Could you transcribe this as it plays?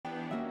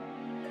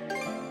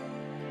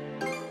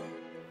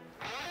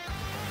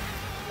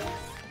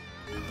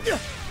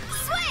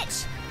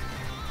Switch!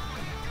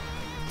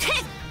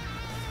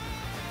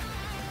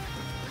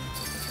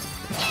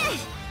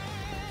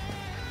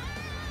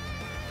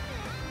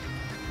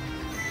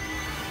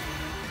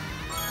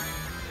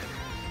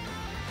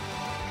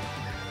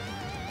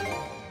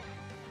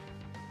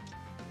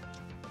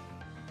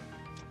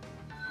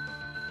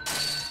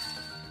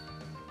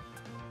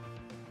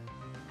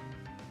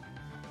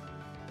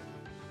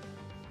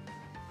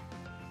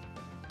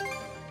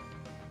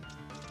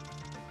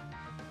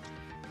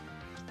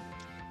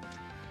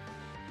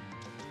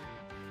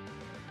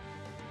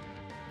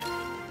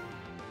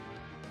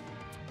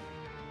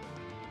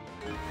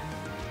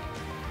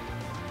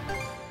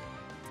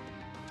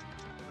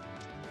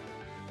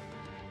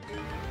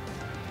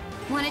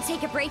 Want to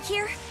take a break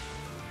here?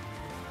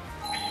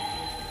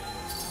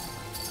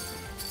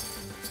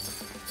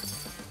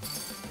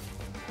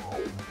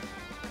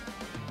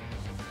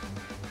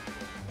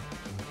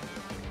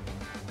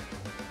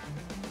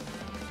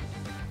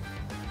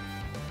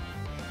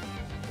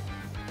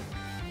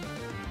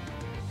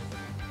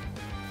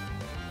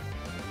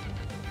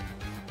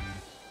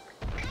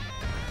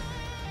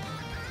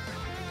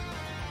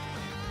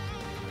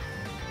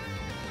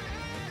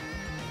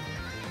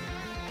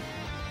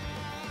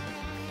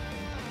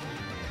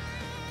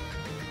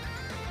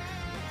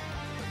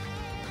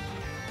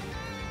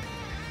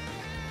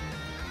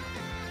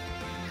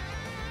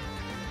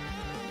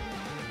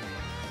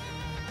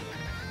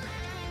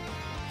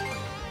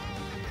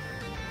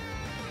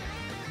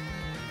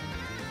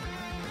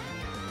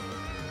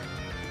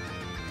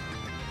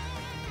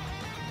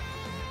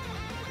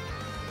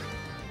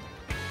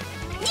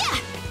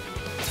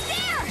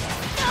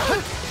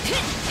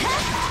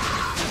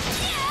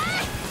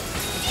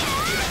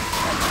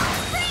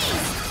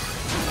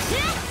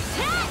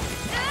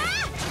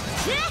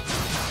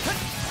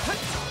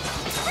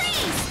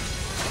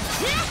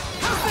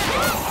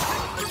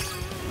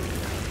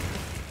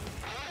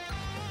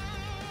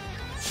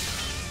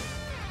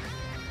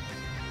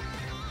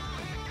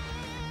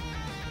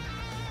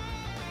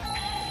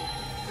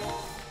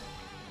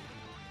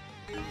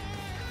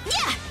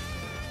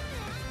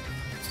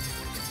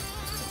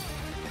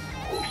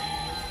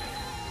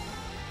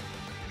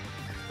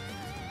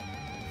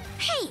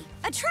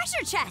 A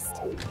treasure chest!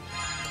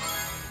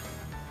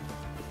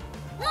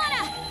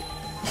 Mana!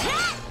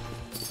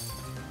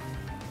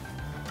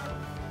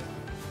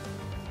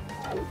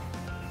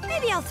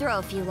 Maybe I'll throw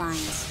a few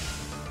lines.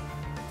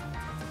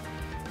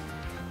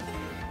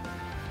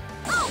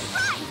 Oh,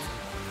 right!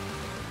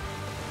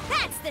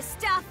 That's the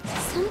stuff!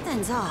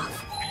 Something's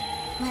off.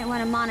 Might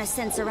want to mana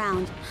sense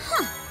around.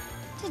 Huh.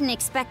 Didn't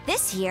expect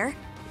this here.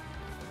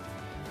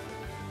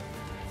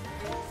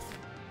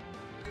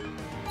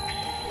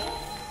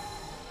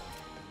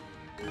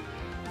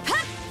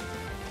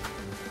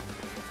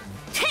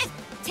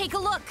 Take a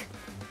look.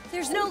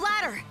 There's no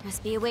ladder.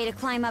 Must be a way to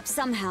climb up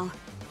somehow.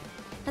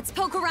 Let's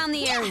poke around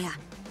the area.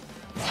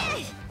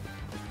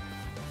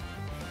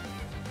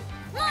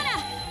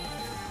 Mana!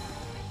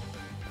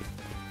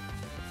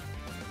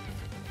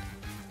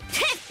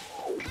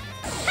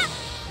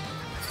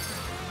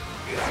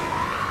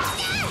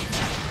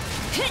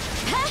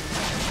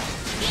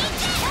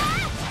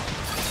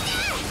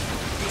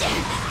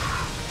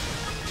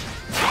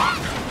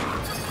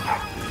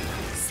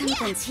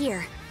 Something's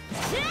here.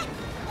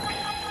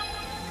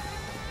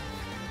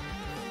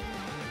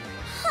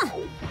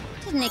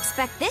 Didn't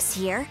expect this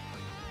here.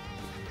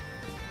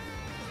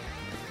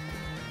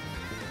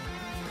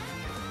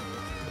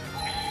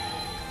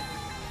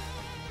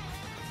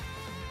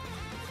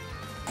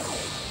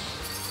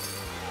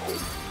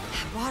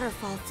 That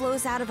waterfall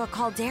flows out of a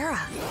caldera.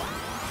 Not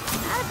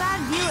a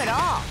bad view at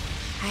all.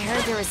 I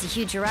heard there was a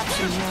huge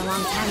eruption here a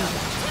long time ago.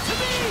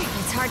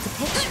 It's hard to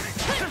picture.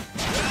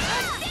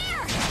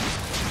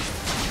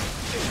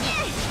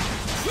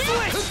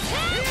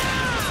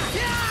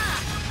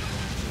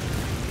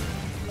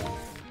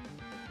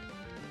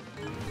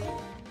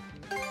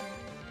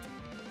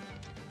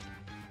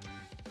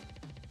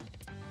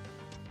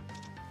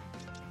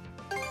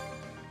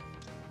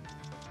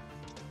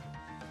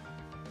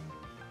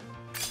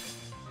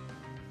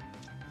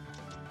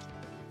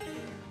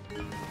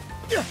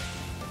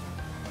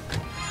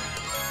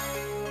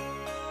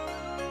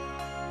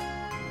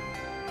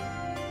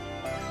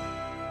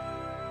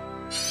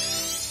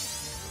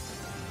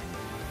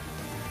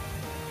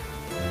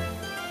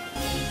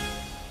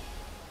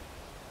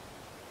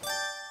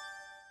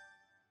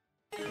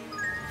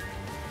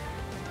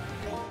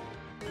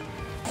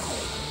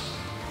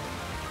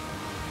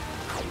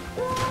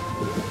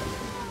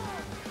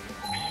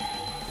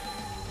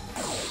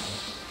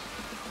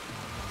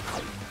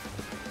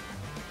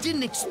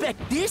 Didn't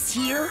expect this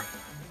here.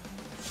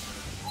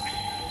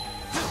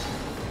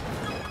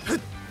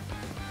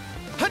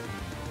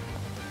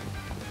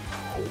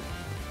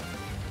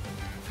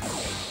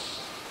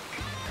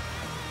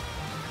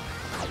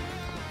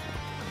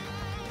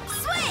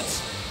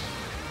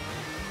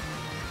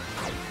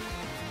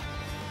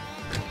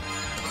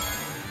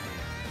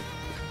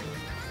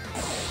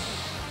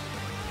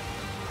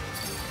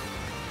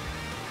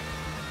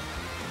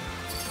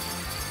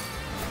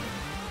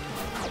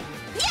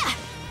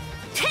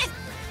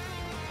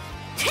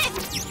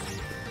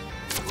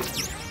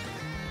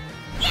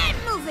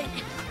 moving!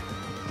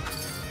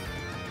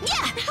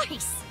 Yeah!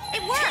 Nice!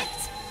 It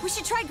worked! We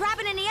should try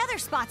grabbing any other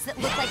spots that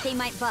look like they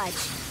might budge.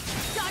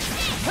 Dodge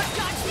this!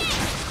 Dodge this!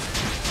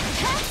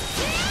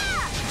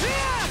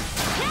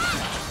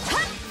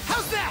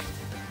 How's that?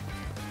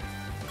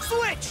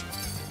 Switch!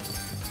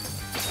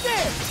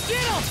 There!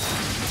 Get him!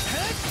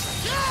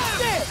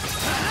 There!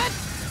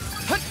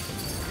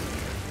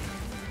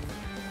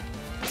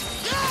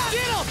 Get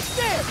him!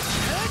 There!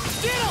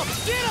 Get him!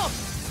 Get him!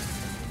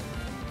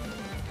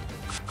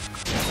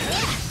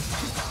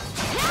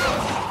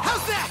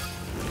 How's that?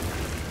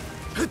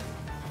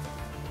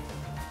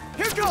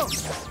 Here goes!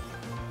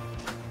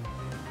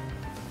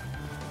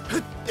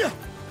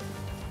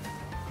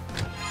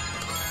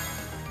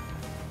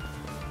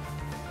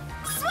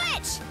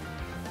 Switch!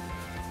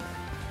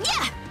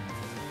 Yeah!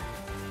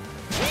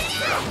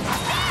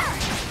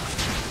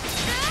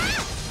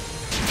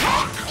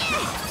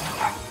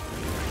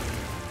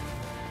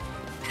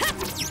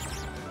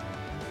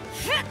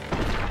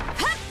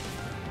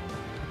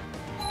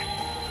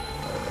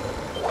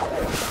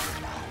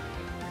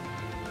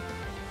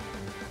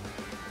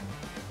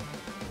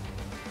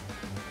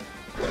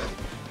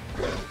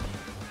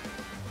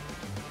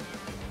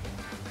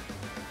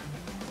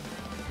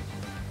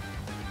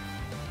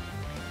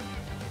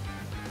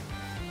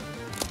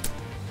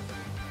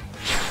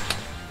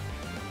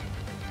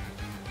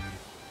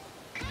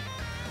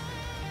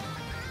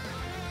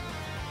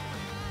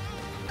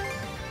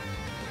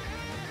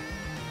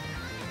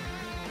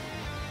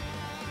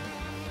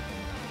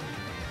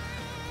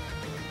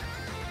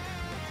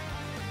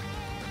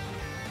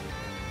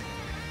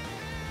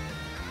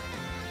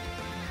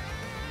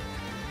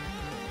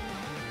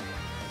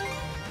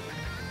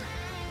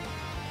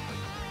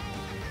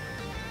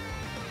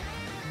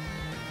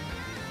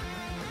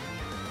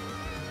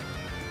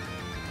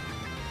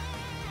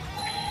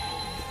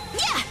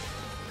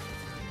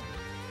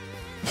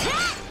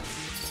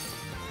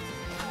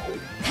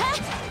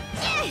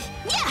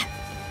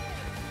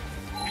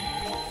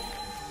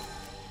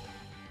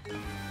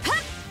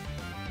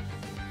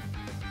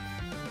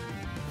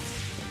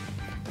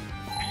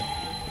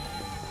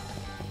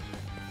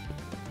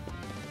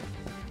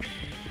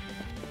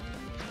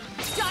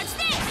 Dodge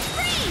this!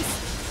 Freeze!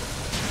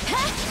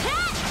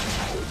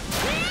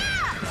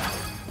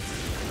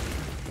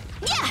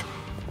 Yeah!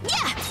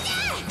 Yeah!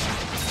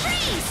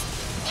 Freeze!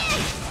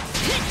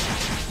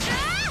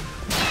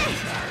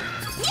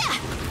 Yeah!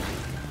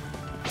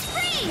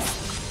 Freeze!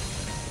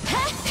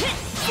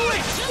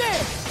 Switch!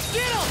 There!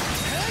 Get him!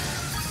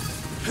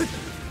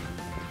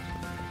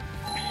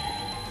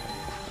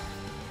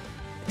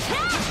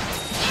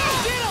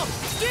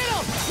 Get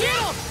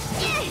him!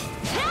 Get him!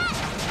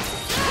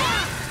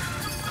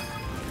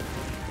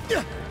 Get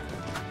him!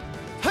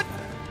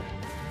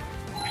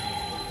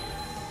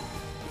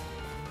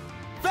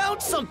 Found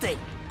something!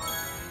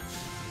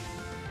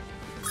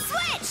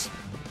 Switch!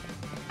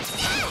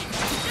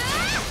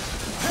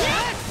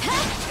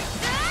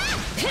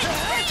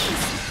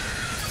 Freeze!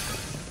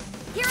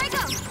 Here I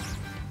go!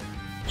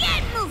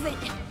 Get moving!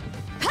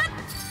 Hup!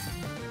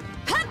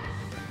 Hup!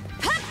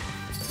 Hup!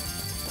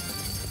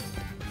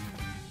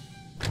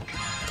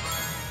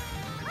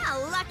 Well,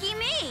 lucky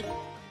me!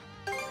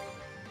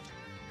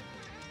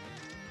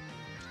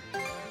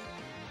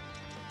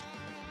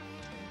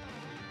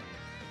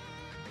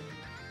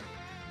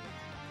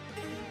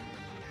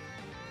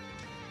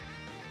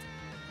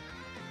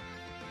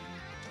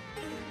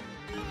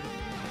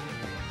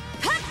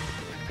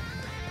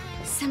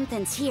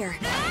 Something's here.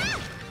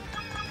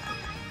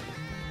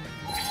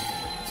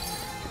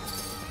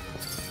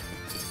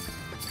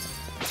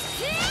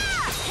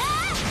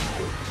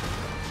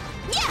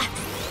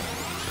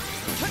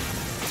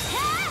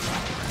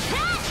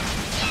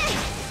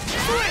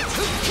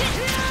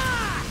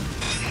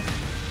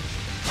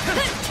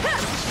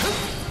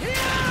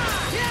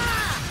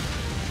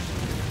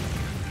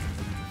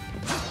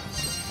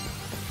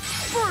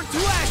 Burn to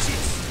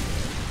ashes!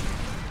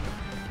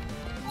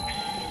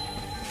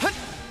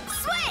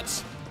 Switch!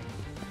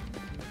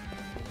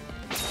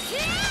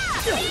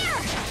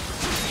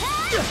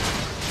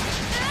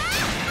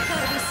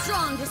 Gotta be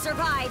strong to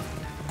survive.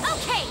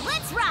 Okay,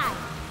 let's ride!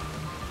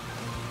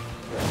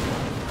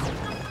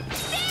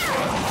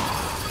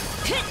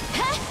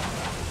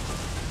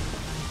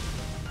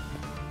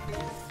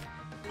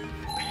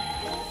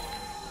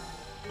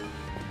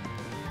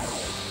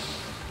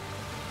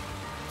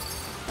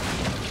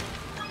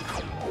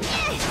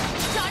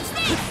 Dodge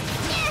this!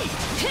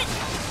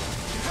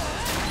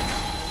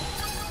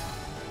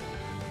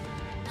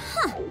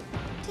 Huh.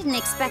 Didn't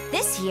expect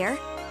this here.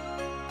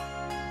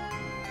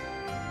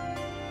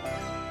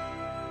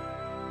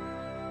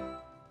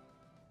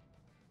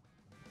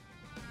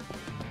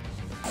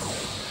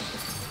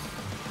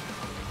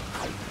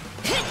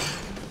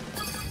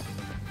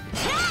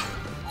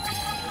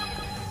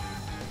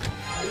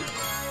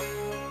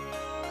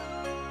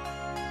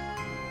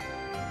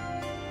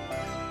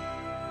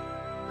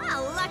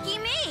 Well, lucky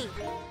me!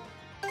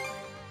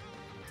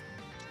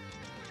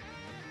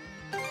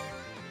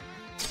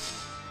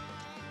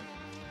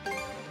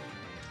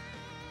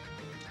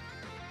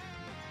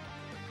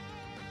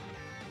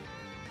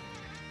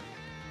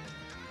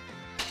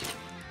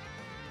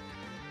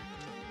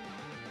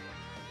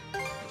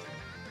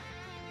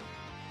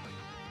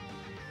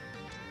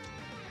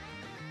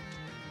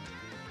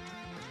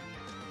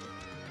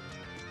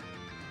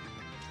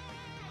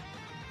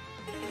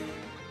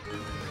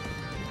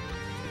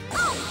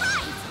 All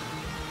right!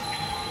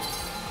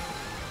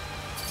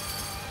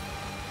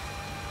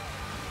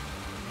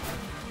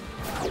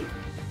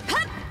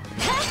 Hup!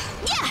 Huh!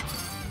 Yeah!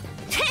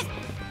 Hit!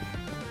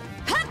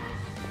 Hup!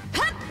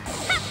 Hup!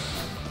 Hup!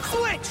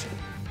 Switch!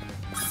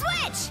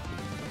 Switch!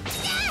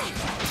 Yeah!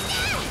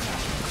 Yeah!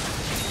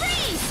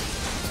 Freeze!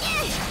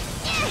 Yeah!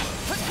 Yeah!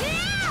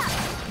 Yeah!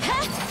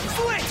 Huh?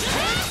 Switch!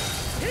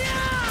 Yeah!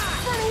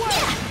 Run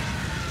away!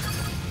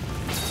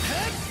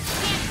 Can't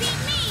beat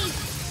me!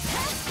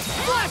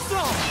 Blast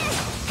off!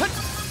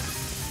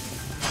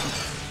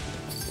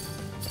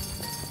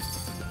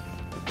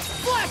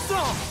 Blast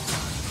off!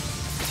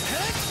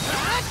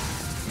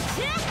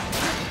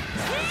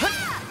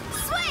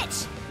 Switch!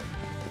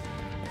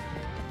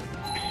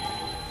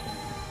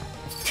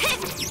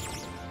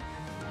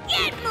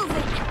 Get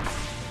moving!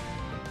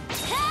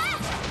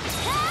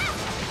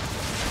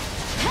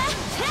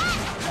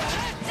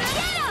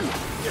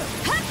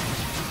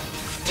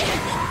 Get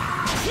him!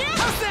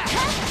 How's that?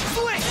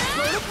 Switch!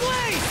 Burn a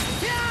blaze!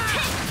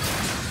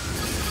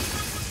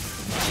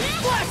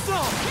 Blast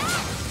off!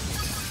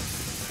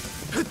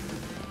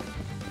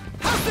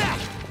 How's that?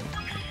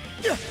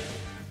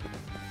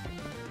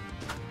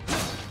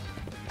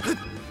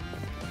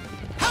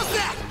 How's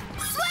that?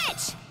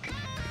 Switch!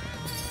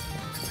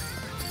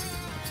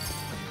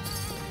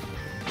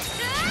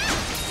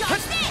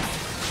 Dodge this!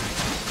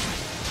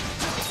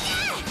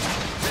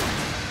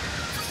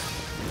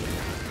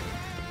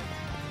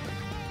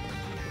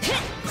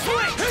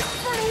 Switch!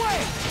 Burn away!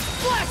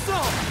 Blast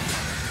off!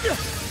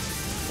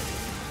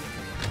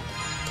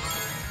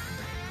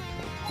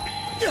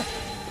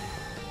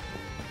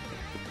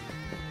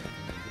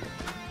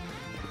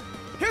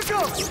 Here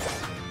goes!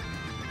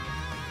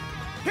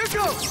 Here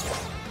goes!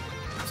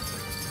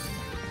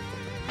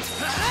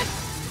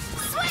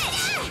 Switch!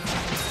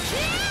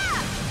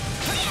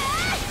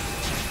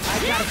 I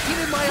gotta give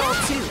it my all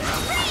too.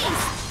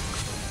 Freeze!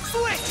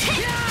 Switch!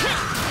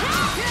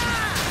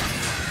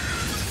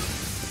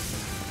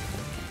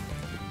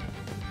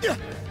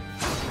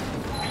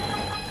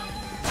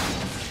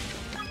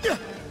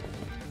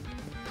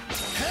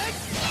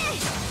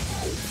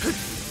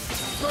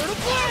 Burn a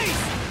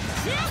blaze!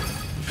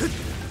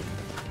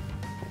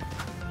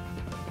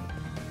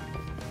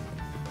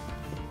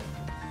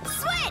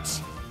 Switch!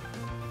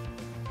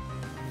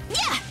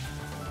 Yeah!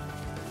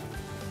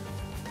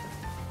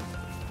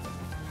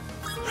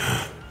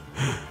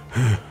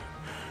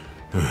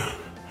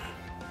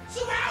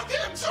 Surround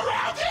him!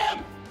 Surround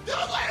him!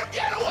 Don't let him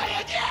get away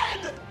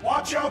again!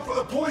 Watch out for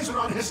the poison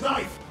on his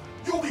knife!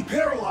 You'll be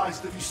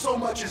paralyzed if he so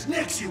much as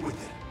nicks you with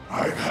it.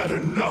 I've had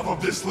enough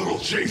of this little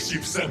chase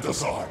you've sent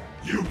us on.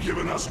 You've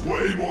given us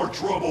way more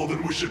trouble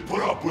than we should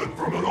put up with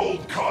from an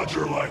old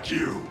codger like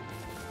you.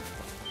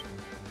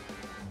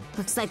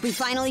 Looks like we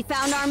finally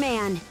found our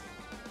man.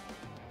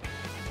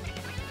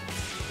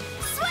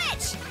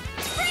 Switch!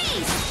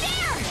 Freeze!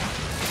 There!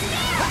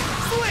 There!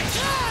 Switch!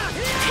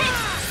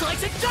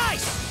 Slice and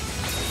dice!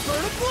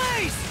 Burn a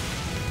blaze!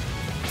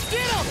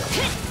 Get him!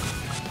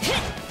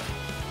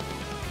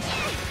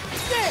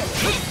 There!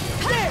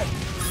 There!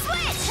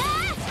 Switch!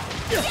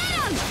 Get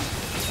him!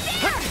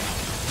 There!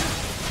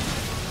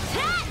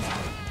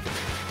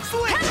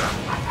 Switch!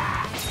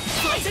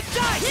 Slice and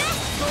dice!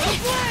 Burn a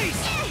blaze!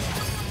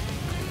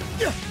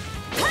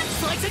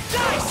 Slice and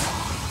dice!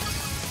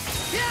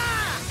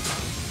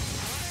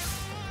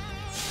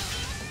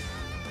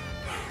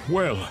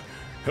 Well,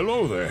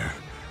 hello there.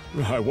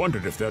 I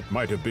wondered if that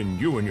might have been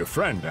you and your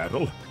friend,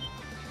 Adel.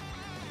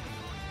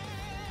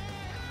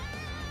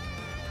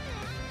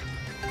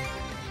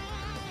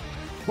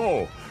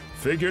 Oh,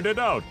 figured it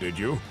out, did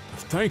you?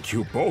 Thank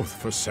you both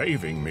for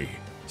saving me.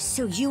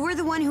 So you were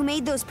the one who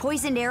made those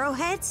poisoned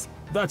arrowheads?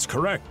 That's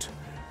correct.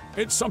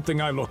 It's something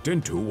I looked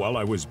into while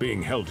I was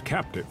being held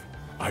captive.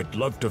 I'd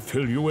love to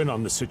fill you in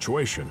on the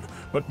situation,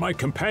 but my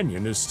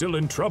companion is still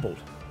in trouble.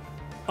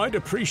 I'd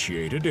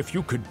appreciate it if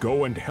you could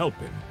go and help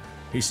him.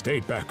 He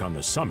stayed back on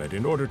the summit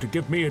in order to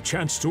give me a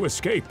chance to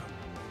escape.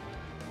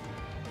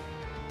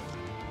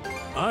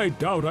 I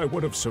doubt I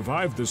would have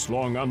survived this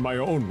long on my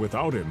own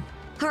without him.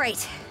 All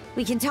right,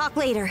 we can talk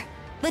later.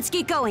 Let's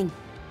get going.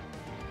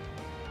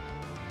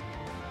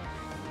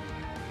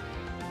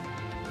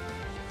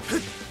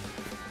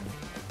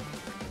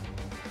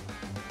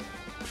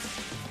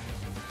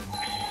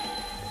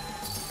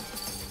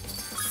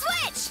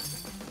 Switch!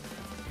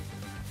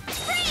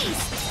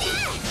 Freeze!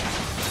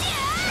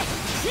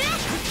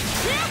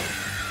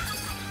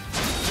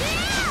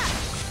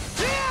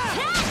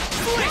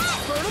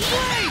 Burn a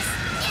blaze!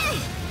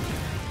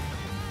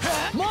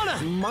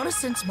 Mana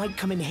Sense might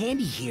come in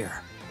handy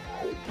here.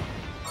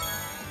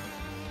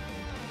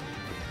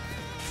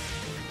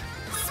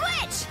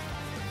 Switch!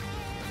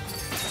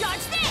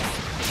 Dodge this!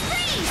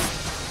 Freeze!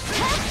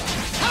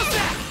 How's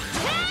that?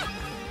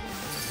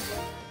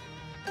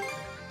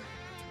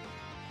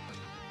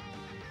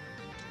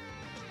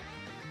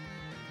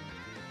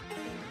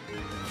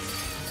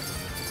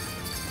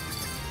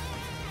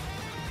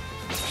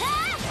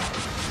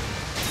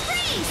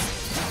 Freeze!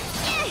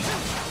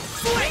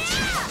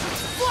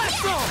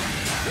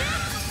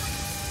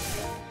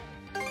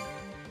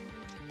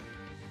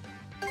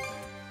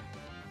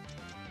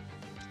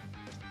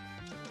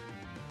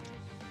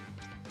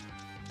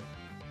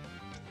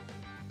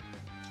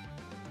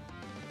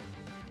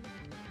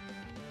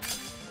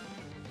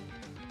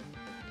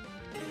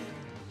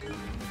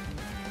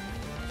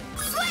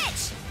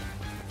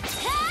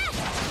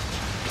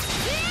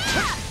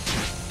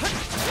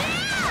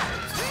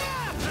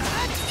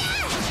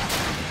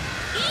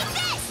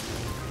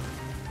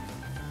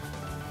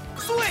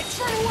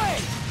 Burn away!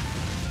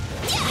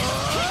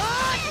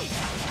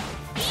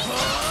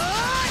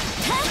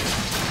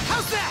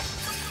 How's that?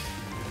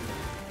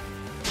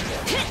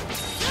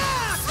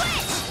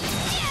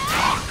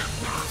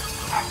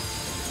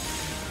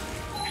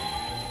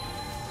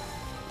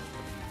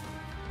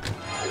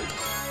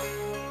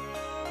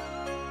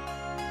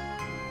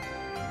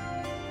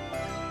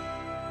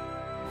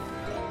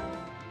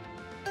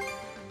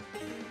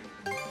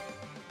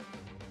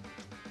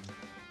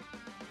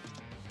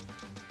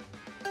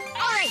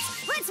 Alright,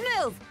 let's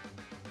move!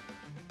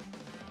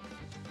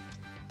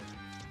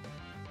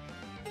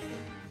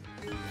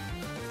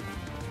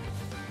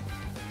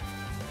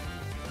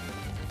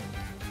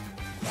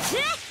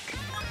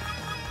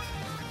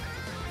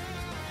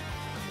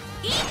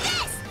 Eat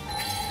this!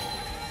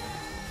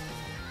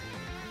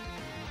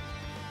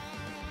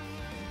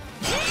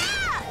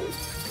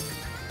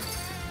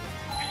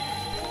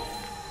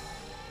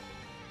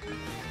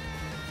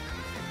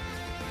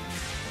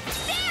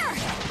 There!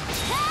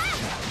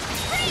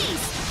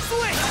 Freeze!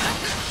 Switch!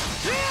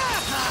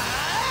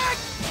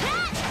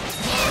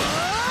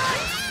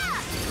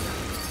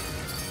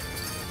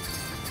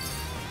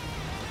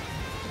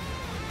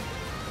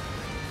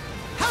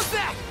 How's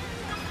that?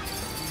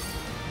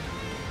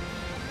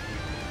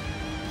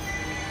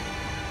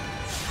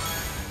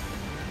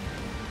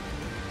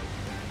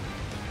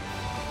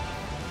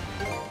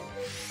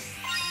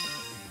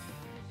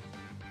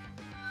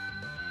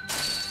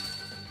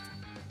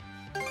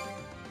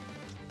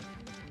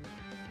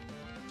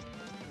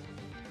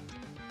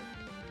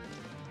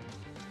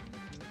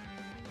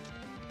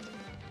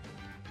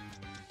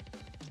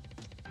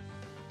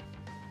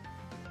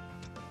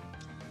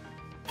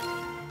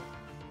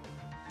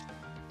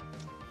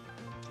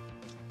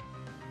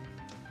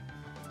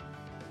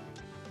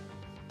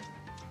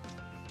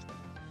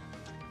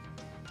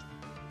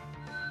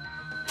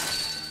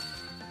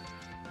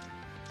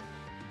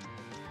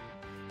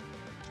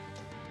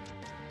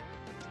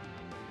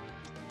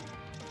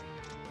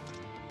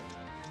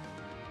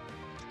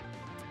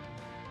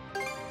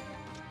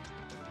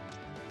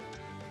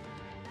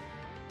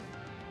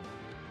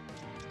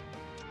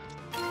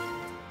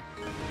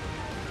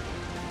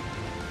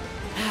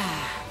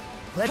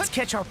 Let's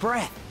catch our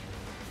breath.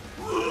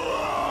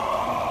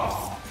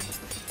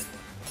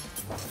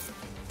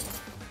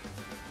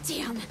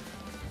 Damn.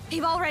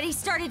 They've already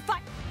started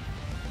fight.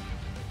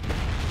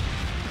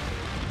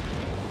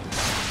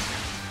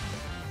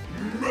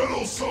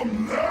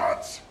 Meddlesome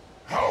gnat!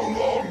 How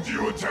long do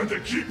you intend to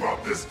keep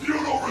up this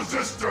futile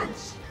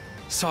resistance?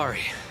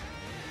 Sorry,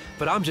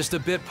 but I'm just a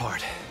bit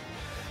part,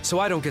 so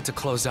I don't get to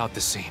close out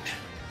the scene.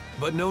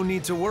 But no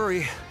need to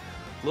worry.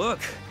 Look,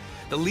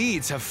 the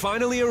leads have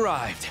finally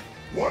arrived.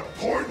 What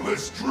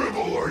pointless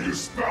drivel are you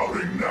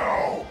spouting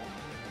now?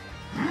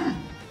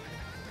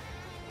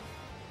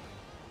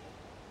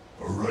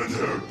 A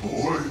red-haired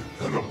boy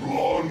and a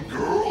blonde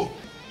girl?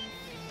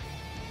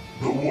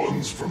 The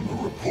ones from the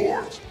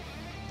report.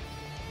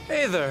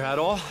 Hey there,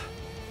 Adol.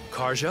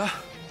 Karja.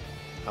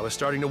 I was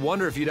starting to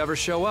wonder if you'd ever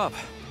show up.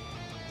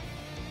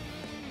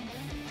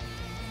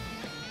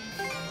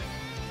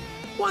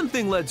 One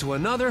thing led to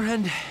another,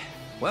 and,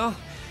 well,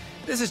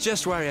 this is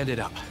just where I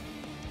ended up.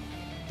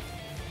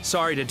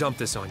 Sorry to dump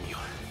this on you,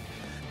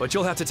 but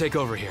you'll have to take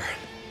over here.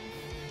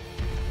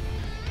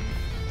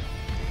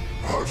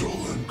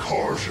 Adol and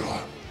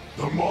Karja,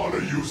 the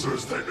mana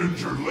users that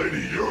injured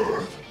Lady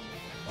Earth.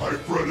 I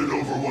fretted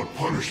over what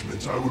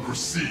punishment I would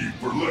receive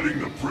for letting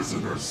the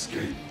prisoner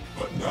escape.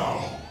 But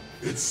now,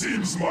 it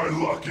seems my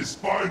luck is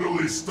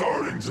finally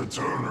starting to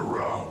turn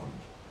around.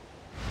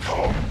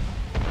 Come,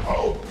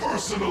 I'll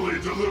personally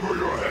deliver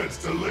your heads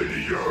to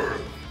Lady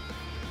Earth.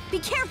 Be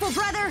careful,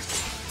 brother!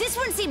 This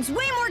one seems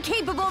way more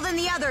capable than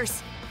the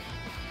others!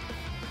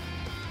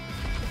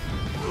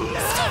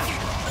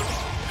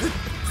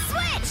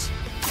 Switch!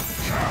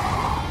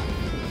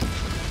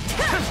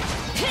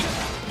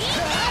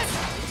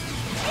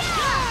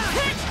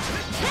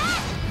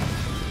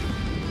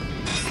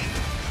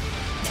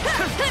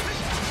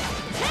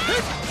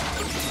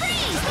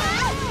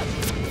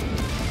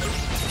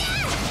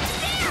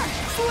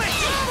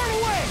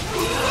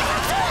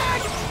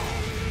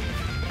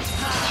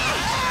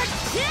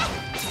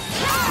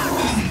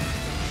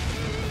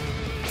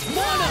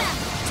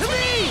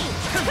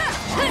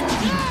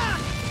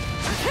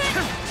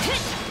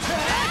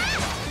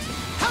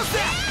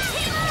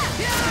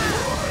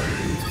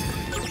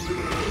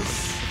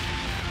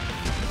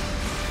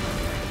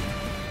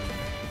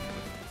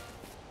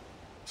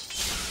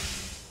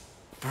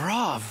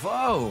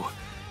 Bravo!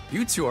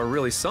 You two are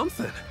really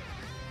something.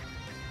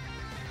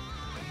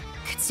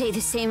 Could say the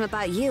same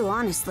about you,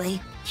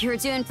 honestly. You were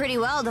doing pretty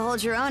well to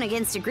hold your own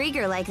against a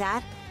Grieger like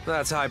that.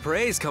 That's high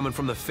praise coming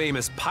from the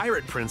famous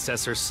pirate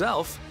princess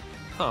herself.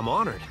 I'm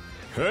honored.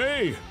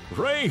 Hey,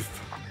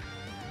 Rafe!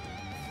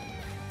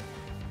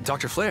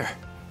 Dr. Flair.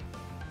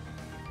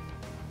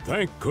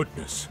 Thank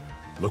goodness.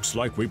 Looks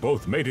like we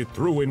both made it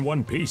through in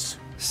one piece.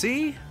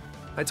 See?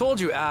 I told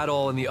you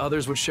Adol and the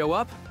others would show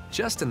up,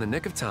 just in the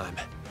nick of time.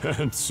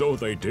 And so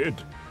they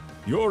did.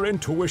 Your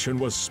intuition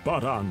was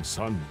spot on,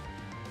 son.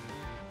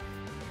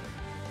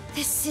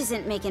 This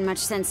isn't making much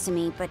sense to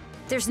me, but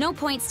there's no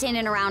point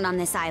standing around on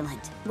this island.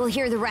 We'll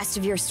hear the rest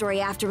of your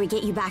story after we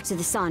get you back to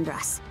the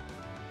Sandras.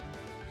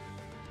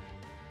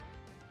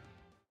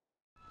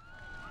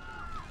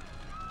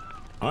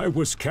 I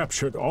was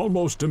captured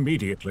almost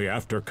immediately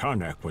after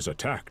Karnak was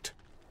attacked.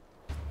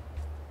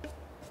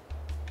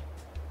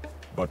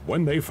 But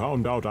when they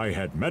found out I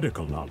had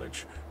medical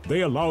knowledge,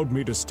 they allowed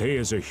me to stay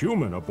as a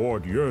human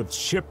aboard Yurth's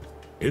ship.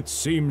 It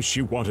seems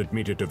she wanted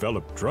me to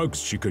develop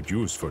drugs she could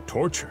use for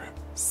torture.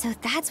 So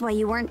that's why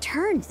you weren't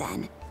turned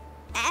then.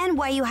 And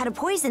why you had a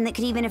poison that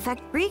could even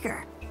affect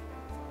Grieger.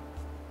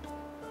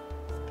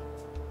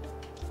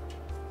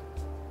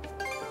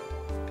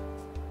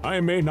 I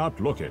may not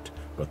look it,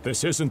 but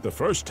this isn't the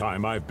first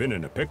time I've been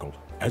in a pickle.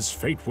 As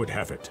fate would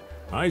have it,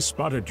 I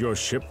spotted your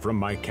ship from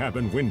my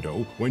cabin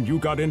window when you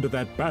got into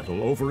that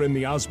battle over in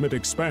the Osmid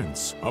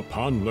Expanse.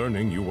 Upon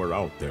learning you were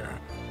out there,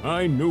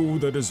 I knew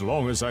that as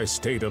long as I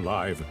stayed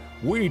alive,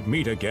 we'd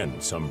meet again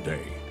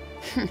someday.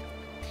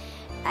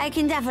 I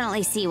can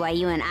definitely see why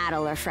you and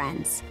Adel are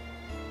friends.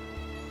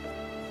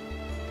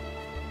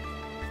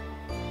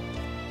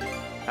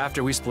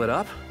 After we split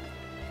up,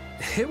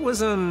 it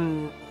was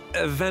an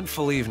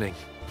eventful evening,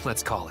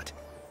 let's call it.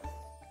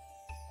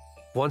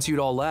 Once you'd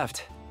all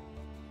left,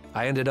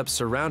 I ended up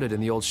surrounded in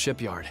the old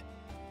shipyard.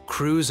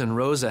 Cruz and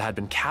Rosa had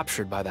been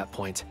captured by that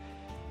point.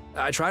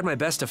 I tried my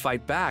best to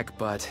fight back,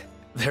 but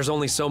there's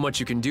only so much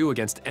you can do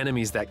against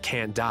enemies that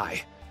can't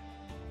die.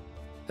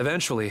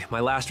 Eventually, my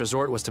last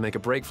resort was to make a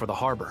break for the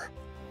harbor.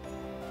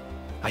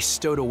 I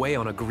stowed away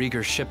on a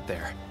Grieger ship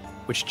there,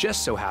 which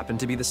just so happened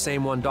to be the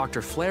same one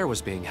Dr. Flair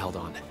was being held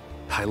on.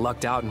 I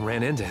lucked out and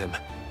ran into him,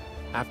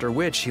 after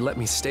which he let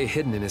me stay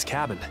hidden in his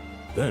cabin.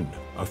 Then,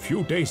 a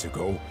few days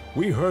ago,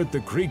 we heard the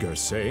Grieger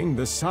saying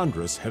the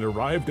Sandras had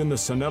arrived in the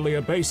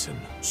Sonelia Basin.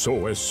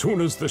 So as soon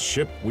as the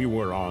ship we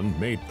were on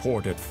made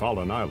port at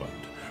Fallen Island,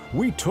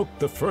 we took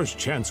the first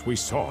chance we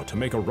saw to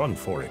make a run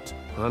for it.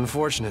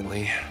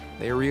 Unfortunately,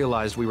 they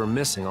realized we were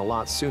missing a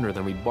lot sooner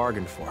than we'd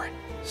bargained for.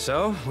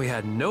 So, we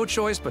had no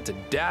choice but to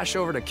dash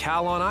over to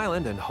Calon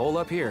Island and hole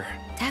up here.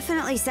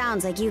 Definitely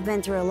sounds like you've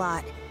been through a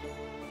lot.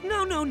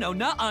 No,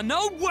 nuh-uh,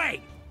 no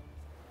way!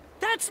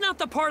 That's not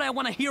the part I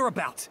want to hear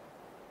about.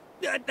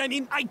 I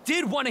mean, I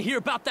did want to hear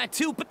about that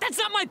too, but that's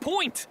not my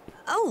point!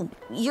 Oh,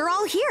 you're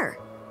all here.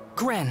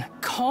 Gren,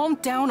 calm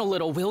down a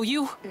little, will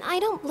you? I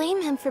don't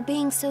blame him for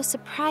being so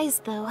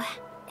surprised, though.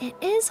 It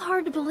is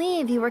hard to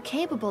believe you were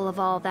capable of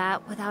all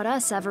that without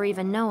us ever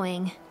even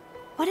knowing.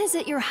 What is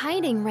it you're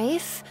hiding,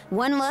 Rafe?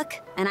 One look,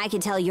 and I can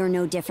tell you're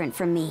no different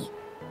from me.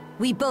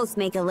 We both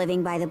make a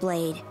living by the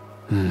blade.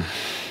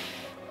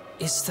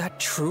 Is that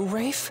true,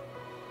 Rafe?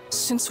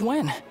 Since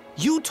when?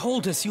 You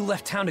told us you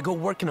left town to go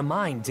work in a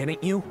mine,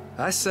 didn't you?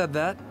 I said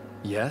that,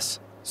 yes.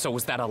 So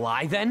was that a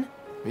lie then?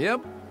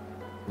 Yep,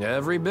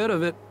 every bit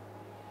of it.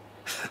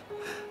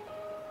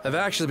 I've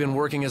actually been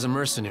working as a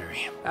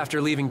mercenary.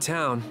 After leaving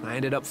town, I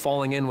ended up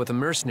falling in with a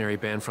mercenary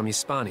band from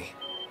Hispani.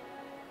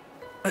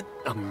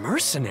 A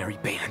mercenary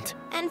band?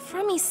 And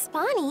from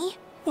Hispani?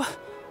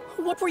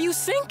 What were you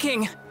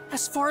thinking?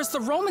 As far as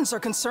the Romans are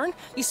concerned,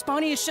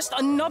 Hispani is just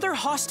another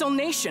hostile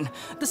nation,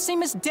 the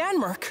same as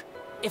Denmark.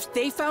 If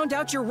they found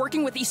out you're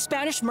working with these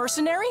Spanish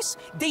mercenaries,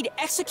 they'd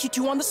execute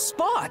you on the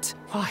spot.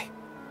 Why?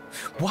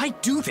 Why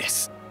do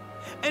this?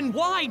 And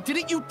why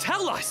didn't you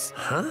tell us?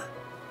 Huh?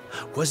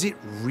 Was it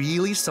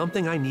really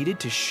something I needed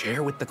to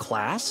share with the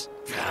class?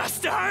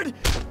 Bastard!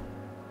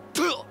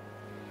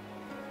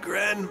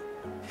 Gren,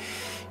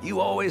 you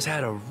always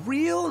had a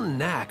real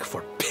knack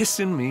for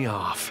pissing me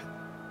off.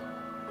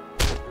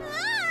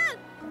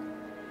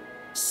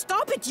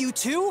 Stop it, you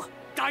two!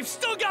 I've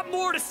still got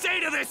more to say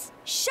to this!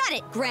 Shut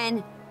it,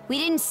 Gren. We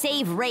didn't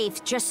save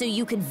Rafe just so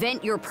you could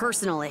vent your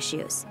personal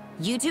issues.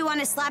 You two want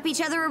to slap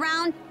each other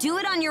around? Do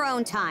it on your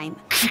own time.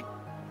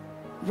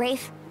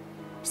 Rafe,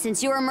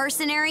 since you're a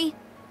mercenary,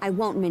 I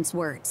won't mince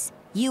words.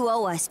 You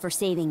owe us for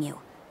saving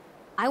you.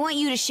 I want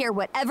you to share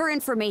whatever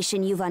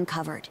information you've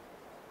uncovered.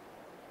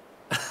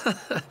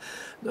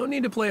 No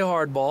need to play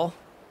hardball.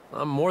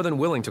 I'm more than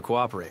willing to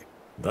cooperate.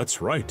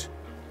 That's right.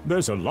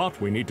 There's a lot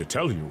we need to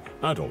tell you.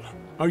 Adel,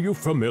 are you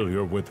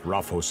familiar with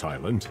Raphos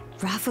Island?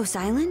 Raphos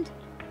Island?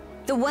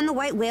 The one the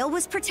White Whale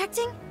was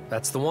protecting?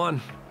 That's the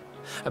one.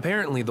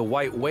 Apparently, the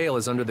White Whale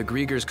is under the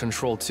Grieger's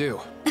control, too.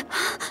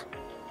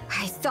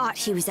 I thought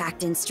he was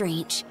acting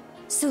strange.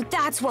 So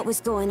that's what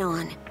was going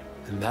on.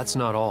 And that's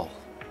not all.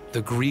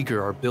 The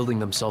Grieger are building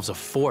themselves a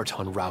fort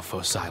on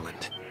Raphos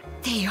Island.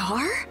 They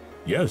are?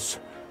 Yes,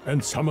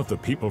 and some of the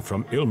people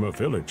from Ilmer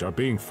village are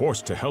being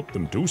forced to help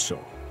them do so.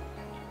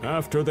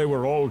 After they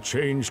were all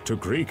changed to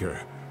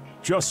Grieger,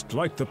 just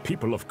like the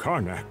people of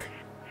Karnak.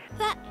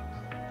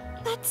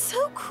 That's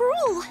so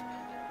cruel.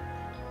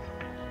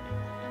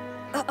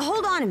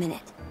 Hold on a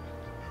minute.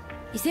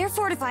 If they're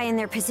fortifying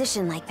their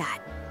position like that,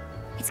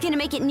 it's gonna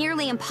make it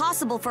nearly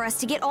impossible for us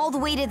to get all the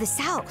way to the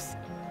south.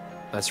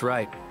 That's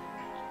right.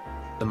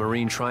 The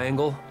Marine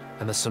Triangle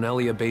and the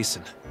Sonelia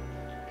Basin.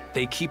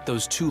 They keep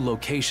those two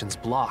locations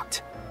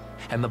blocked.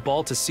 and the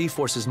Ball to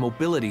C-Force's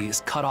mobility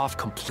is cut off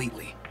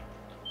completely.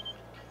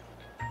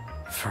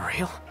 For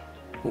real?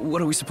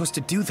 What are we supposed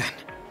to do then?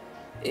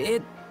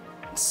 It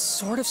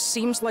sort of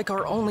seems like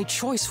our only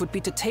choice would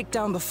be to take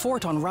down the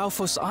fort on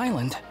Ralphos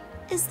Island.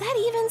 Is that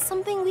even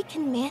something we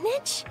can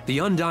manage? The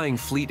Undying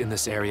Fleet in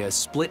this area is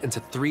split into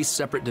 3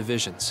 separate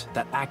divisions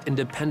that act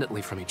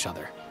independently from each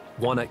other.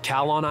 One at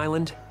Kalon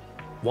Island,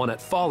 one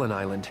at Fallen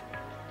Island,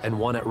 and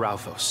one at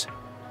Ralphos.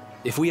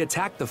 If we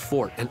attacked the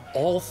fort and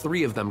all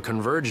 3 of them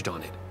converged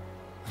on it,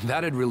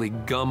 that'd really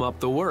gum up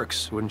the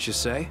works, wouldn't you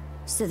say?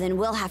 So then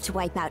we'll have to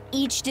wipe out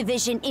each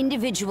division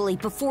individually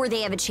before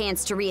they have a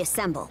chance to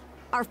reassemble.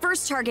 Our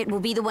first target will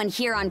be the one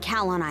here on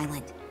Kalon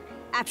Island.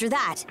 After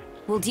that,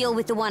 we'll deal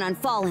with the one on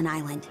Fallen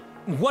Island.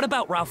 What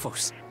about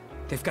Ralphos?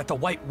 They've got the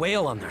white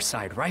whale on their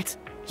side, right?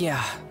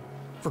 Yeah,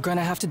 we're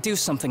gonna have to do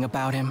something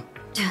about him.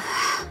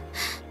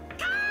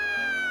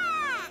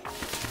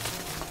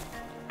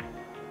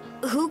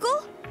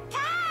 Hoogle?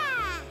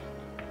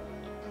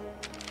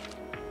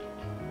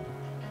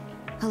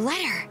 A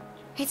letter.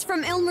 It's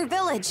from Ilmer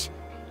Village.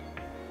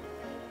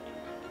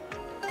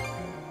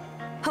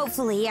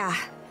 Hopefully, yeah.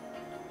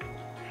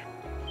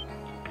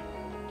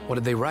 What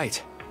did they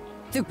write?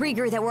 The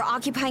Grieger that were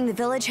occupying the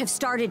village have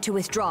started to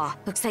withdraw.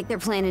 Looks like they're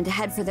planning to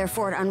head for their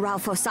fort on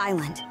Ralphos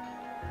Island.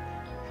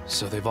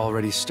 So they've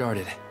already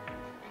started.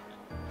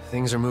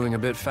 Things are moving a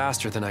bit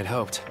faster than I'd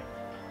hoped.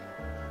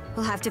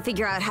 We'll have to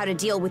figure out how to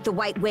deal with the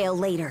white whale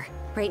later.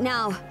 Right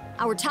now,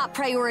 our top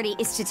priority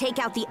is to take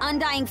out the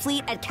Undying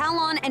Fleet at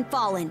Kalon and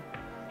Fallen.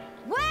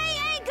 Weigh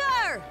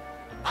anchor!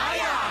 Aye,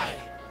 aye!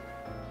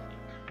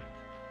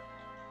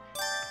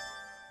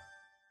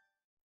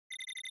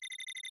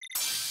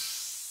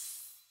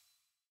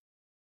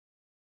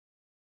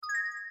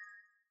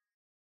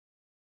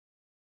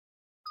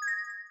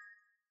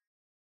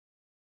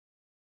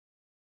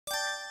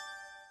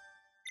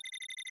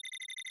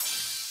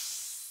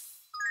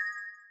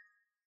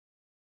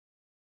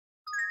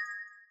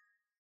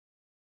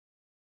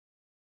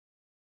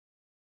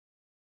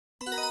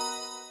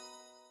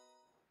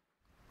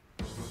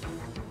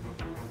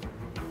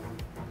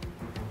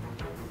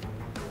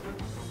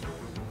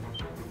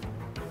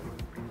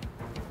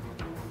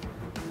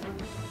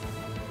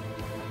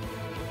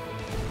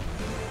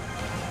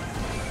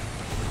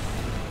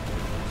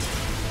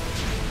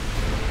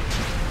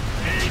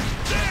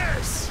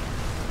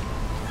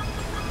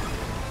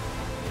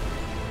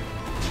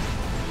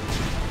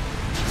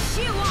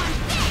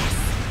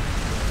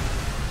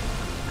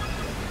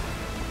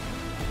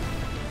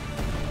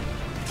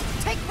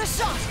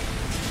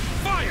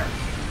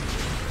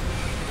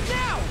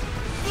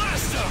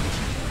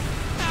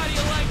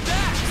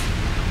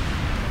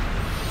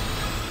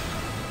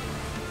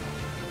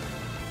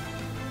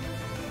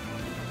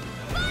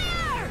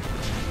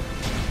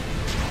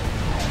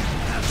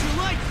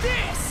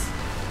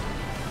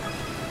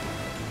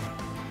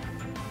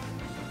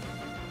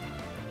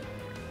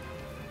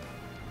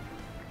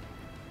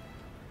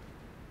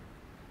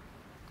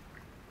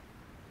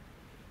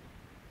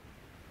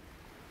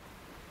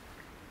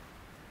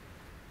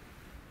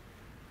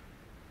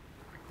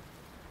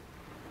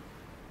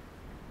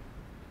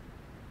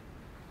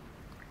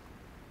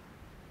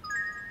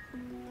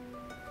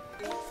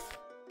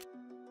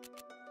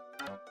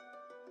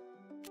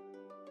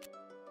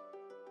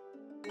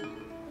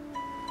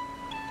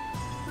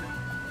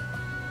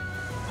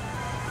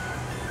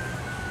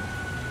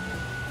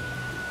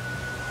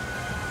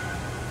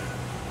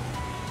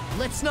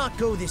 Let's not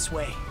go this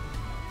way.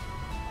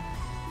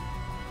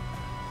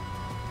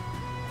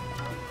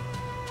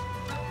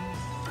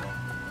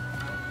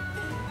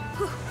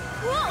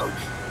 Whoa!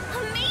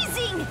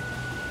 Amazing!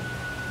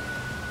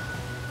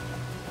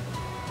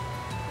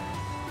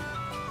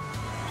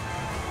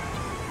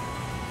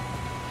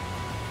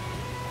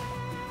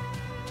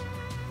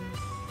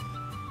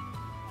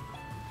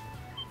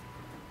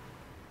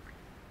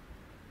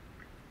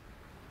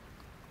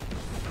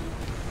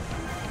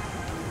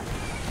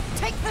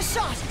 Take the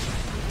shot!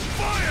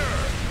 Fire!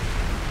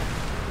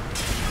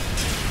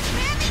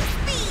 Ramming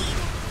speed!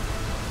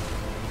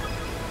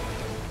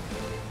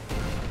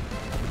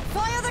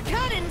 Fire the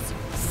cannons!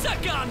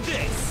 Suck on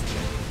this!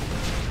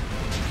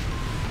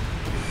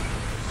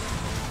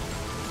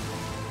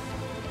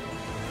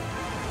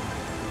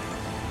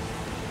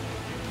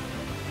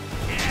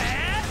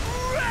 And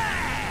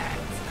red!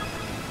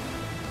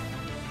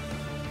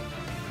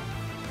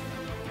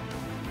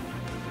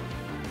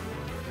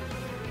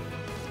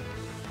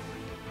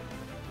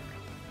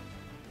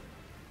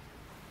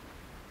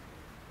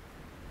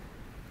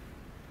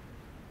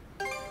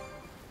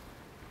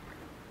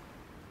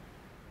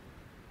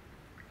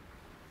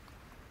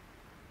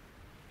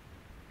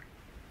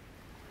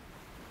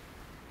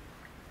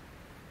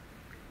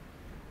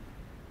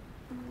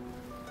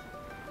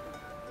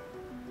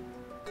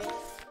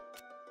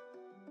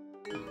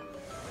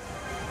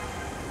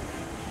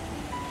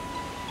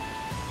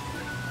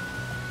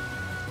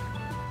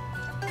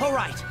 All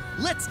right,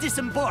 let's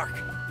disembark.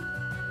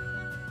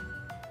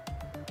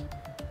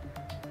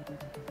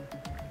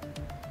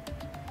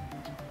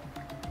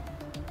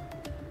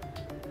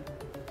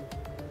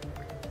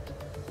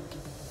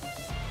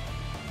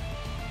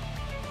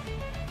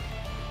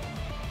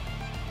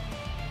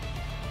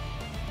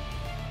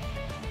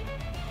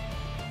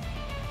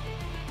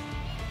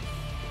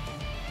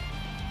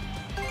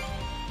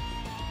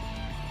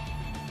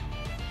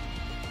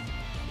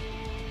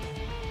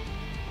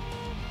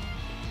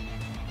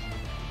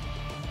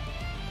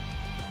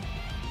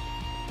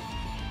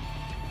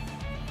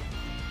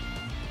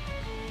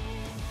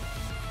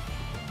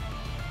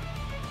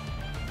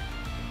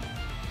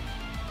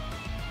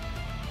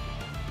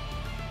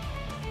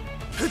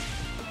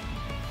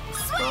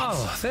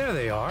 There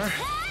they are.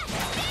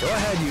 Go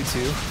ahead, you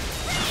two.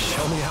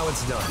 Show me how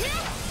it's done.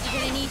 We're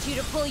gonna need you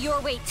to pull your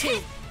weight,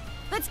 too.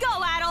 Let's go,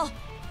 Adol!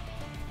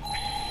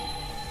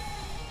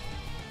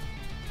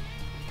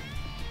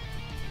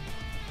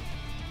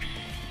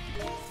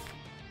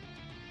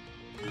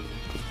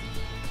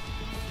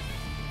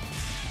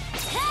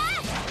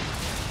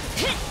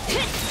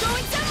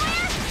 Going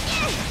somewhere?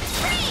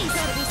 Freeze!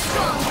 Gotta be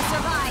strong to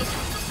survive.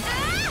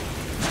 There!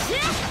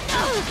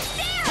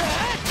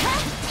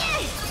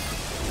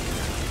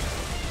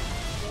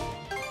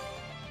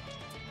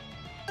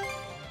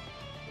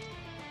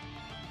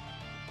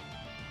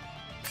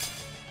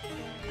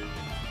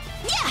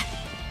 Yeah!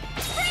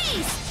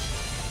 Freeze!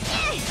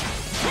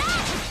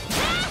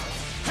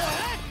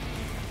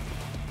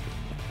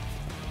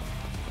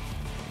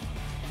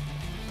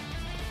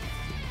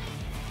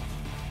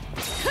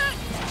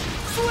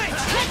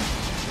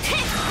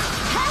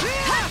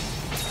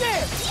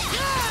 There!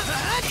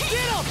 Get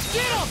him!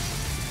 Get him!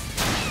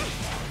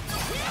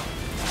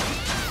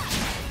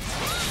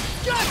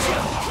 Gotcha!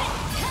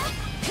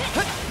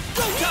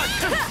 Go time!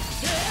 Watch the attack!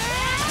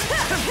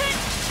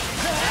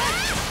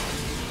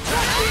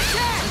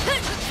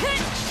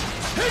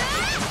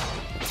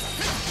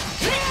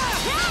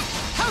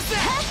 How's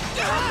that?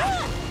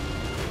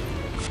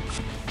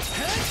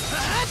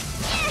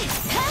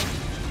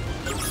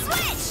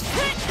 Switch!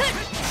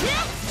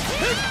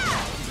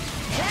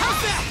 How's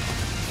that?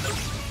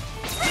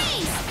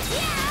 Freeze!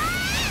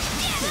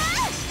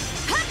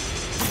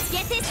 Let's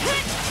get this.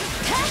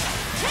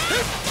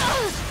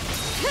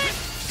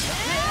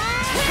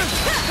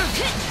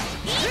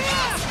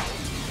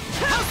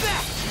 How's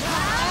that?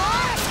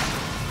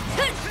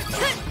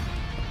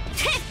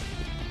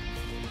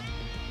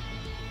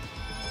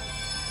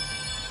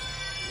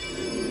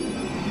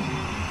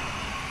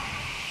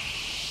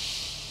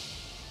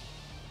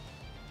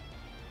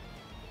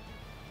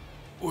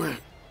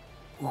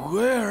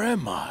 Where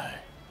am I?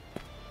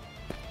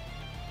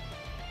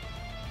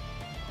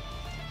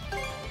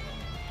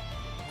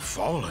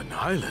 Fallen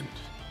Island?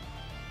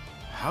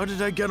 How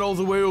did I get all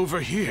the way over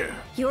here?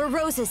 You're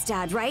Rose's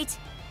dad, right?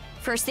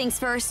 First things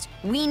first,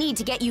 we need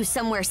to get you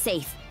somewhere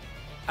safe.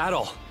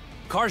 Adol,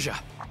 Karja.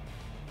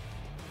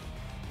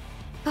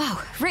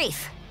 Oh,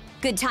 Rafe.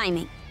 Good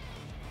timing.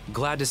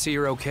 Glad to see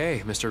you're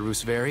okay, Mr.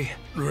 Rooseveri.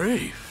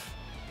 Rafe,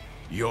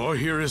 you're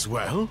here as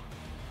well?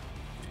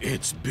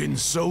 It's been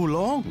so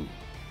long.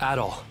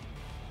 Adol,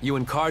 you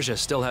and Karja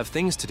still have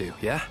things to do,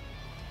 yeah?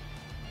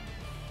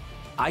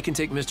 I can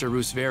take Mr.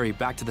 Rooseveri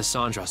back to the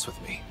Sandras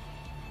with me.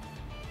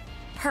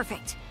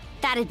 Perfect.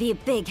 That'd be a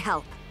big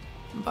help.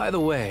 By the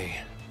way,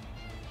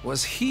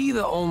 was he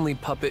the only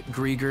puppet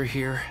Grieger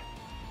here?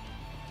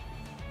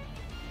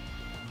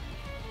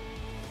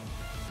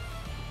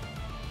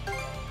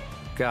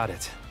 Got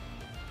it.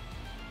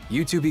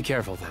 You two be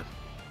careful then.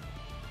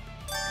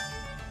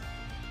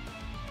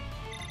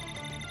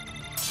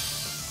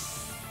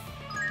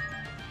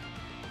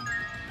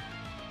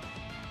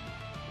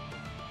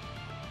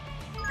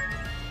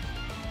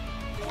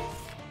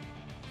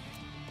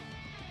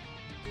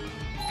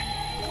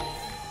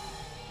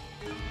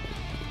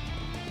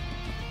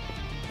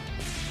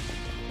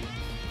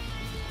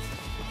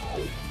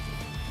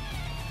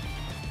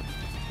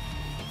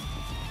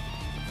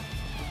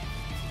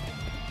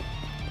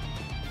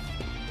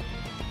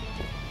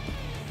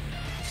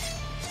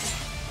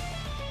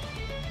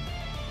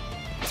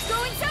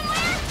 Going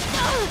somewhere?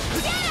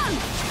 Get him!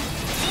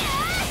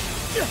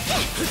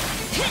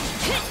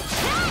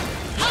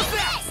 How's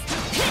that?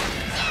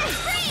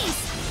 Freeze!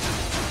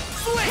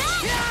 Switch!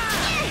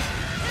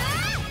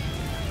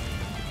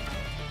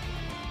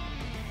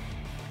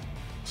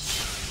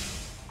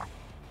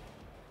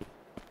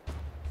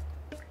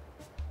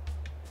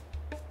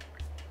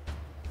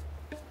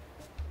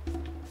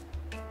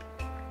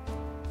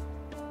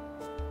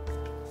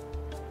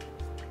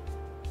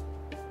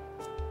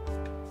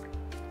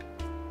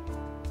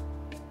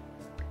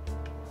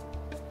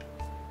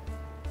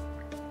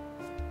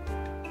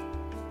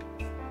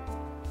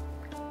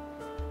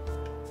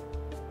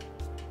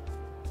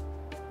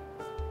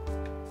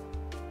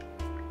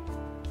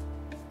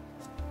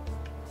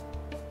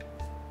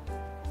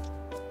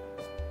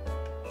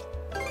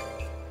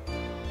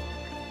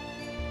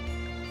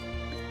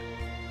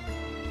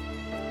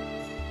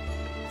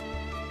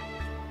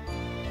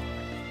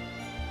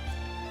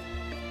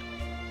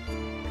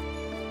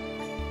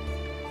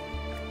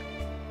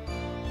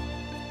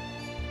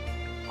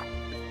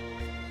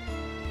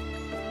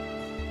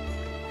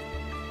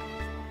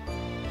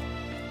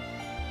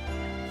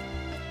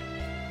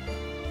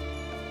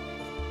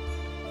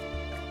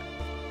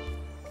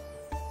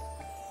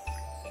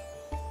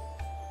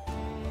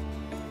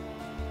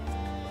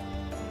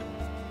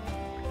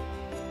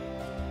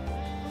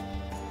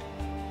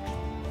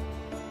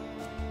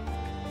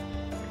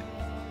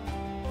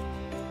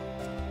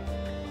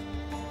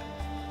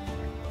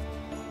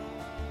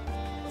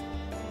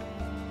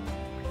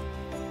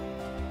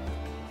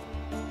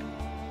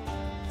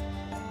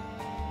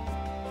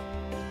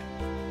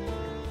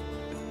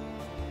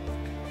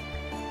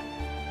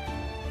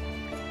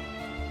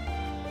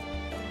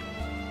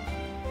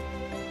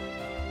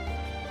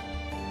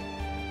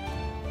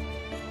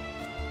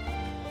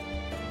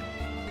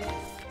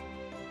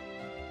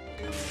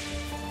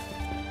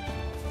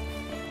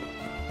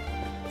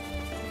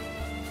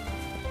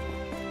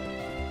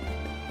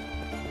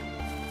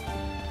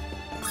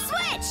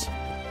 Switch!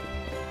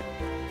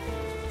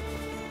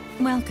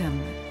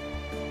 Welcome.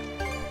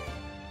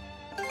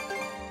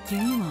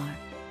 Here you are.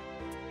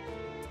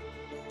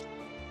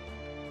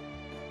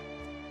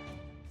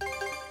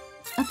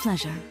 A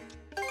pleasure.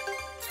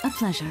 A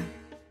pleasure.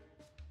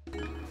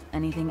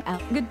 Anything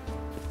else? Good.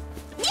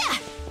 Yeah!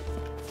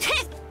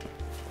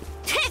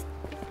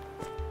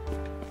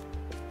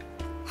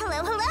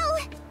 Hello, hello!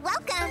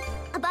 Welcome!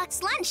 A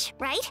boxed lunch,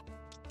 right?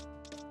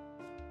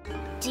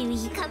 Do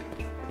you come...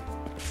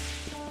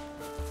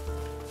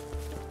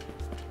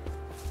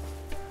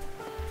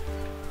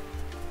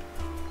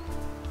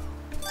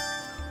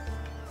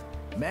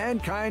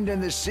 Mankind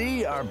and the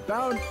sea are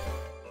bound...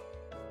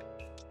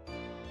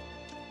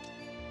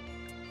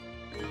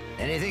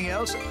 Anything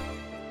else?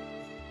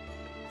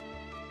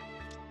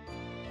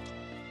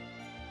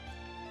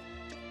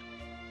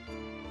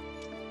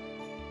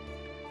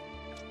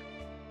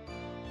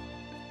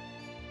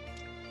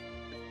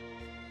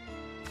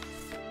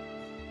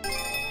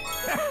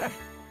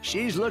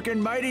 She's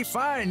looking mighty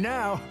fine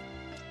now.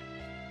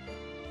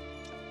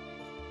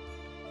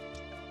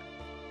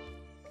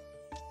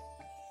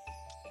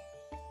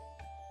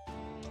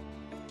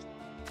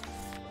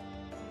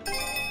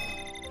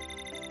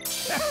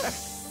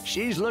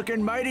 She's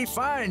looking mighty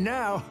fine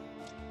now.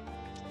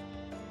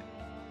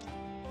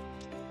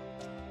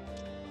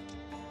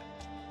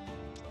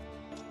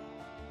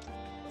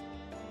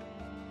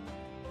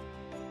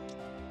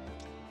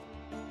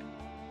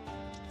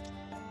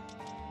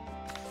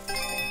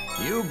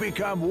 You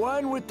become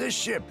one with the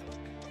ship.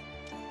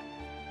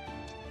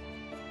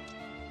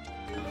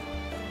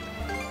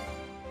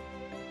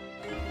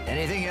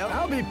 Anything else?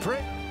 I'll be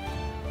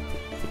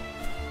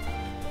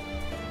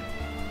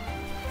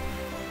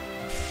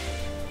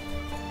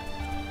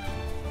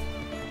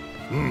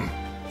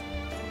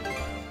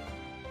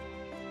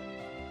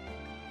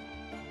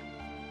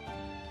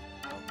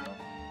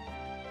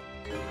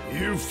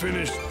You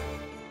finished.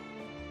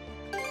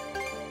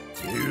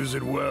 Use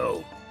it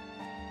well.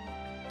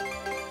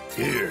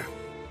 Here,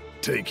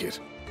 take it.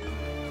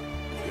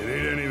 You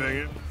need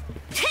anything?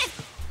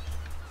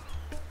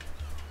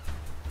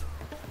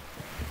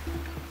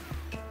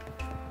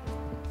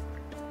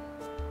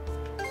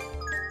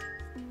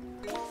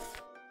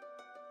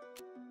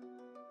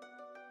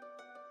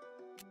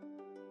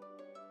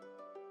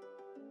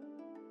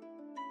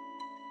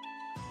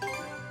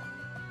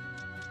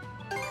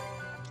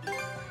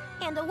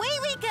 And away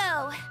we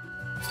go!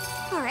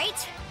 All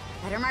right,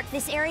 better mark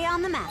this area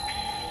on the map.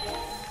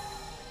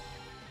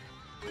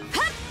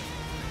 Hup!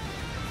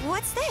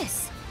 What's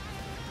this?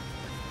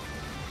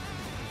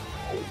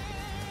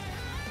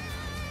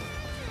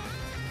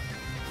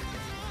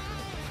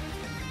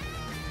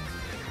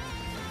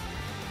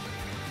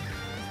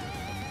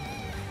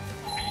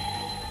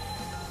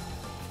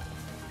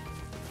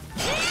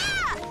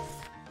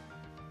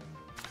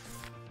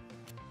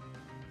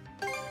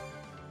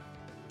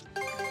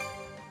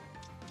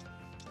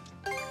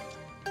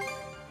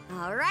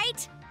 All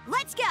right,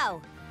 let's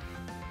go!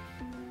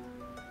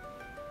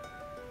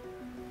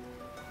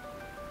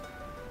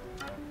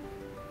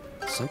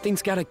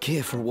 Something's gotta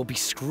give or we'll be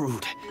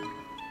screwed.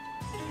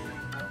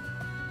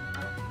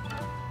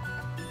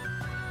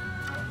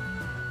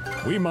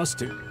 We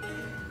must...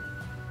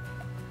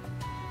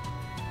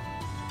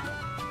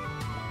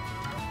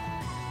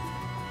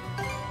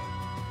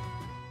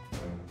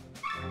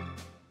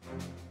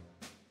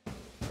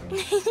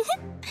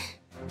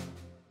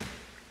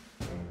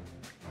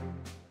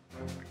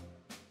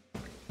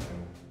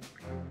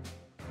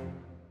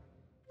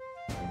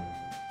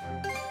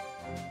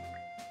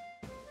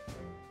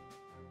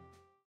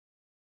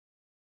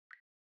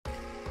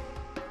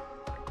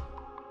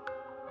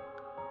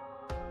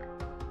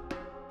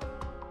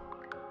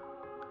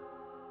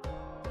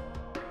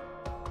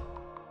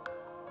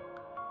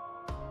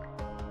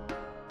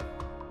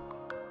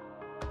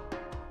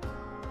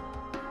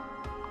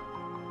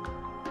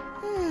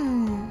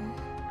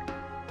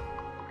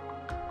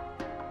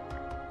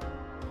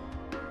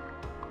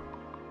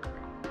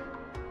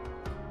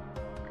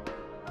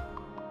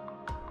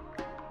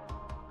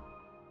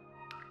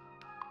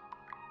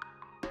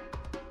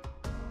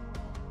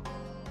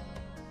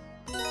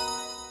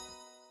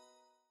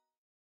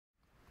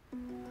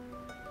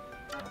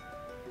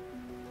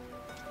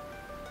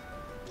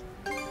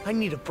 I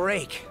need a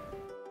break.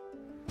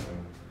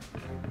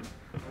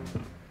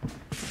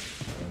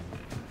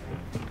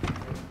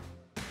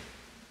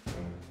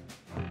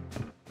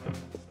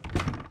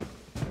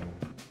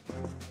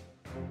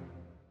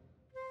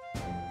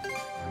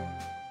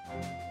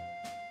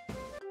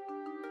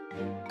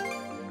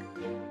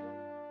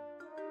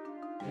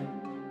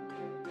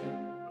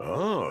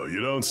 Oh, you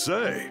don't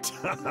say.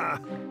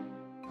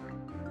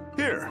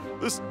 Here,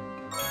 this...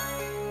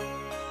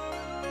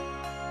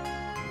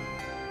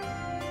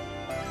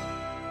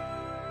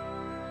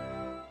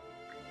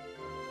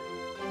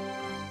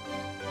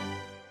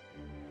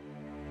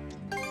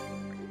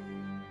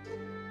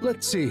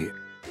 Let's see.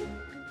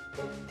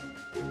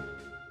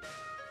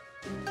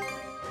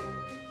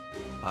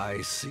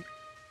 I see.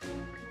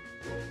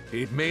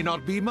 It may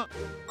not be much.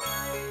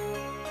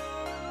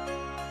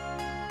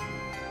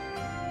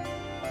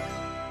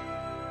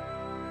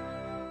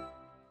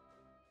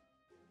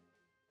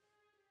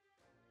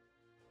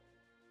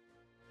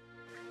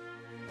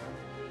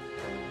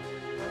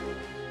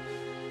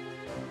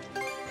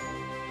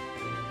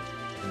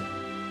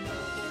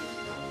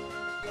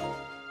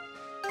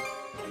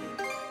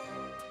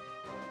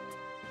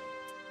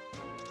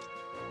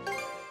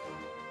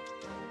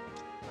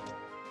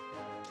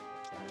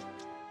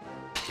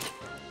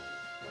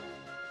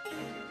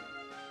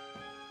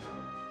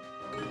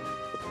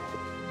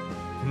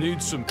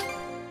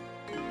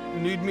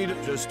 Need me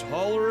to just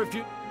holler if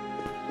you...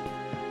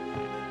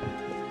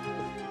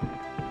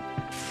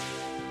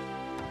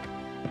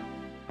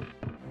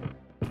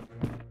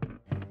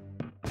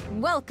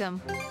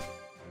 Welcome.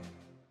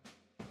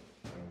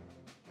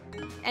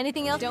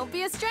 Anything else? Don't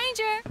be a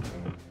stranger.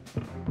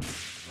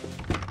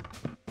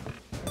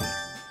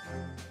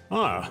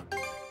 Ah.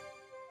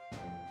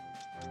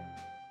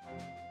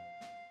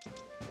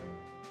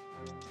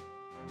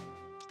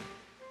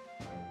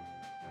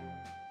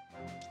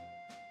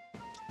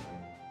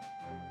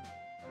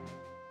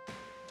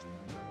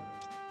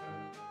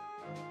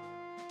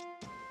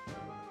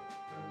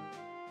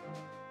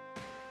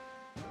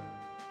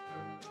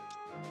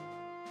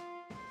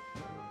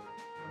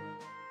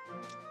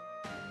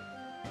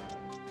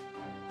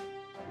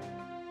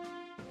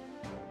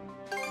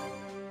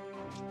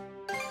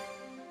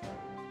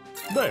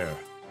 There,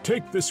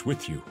 take this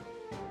with you.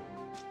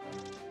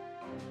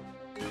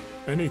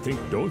 Anything,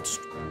 don't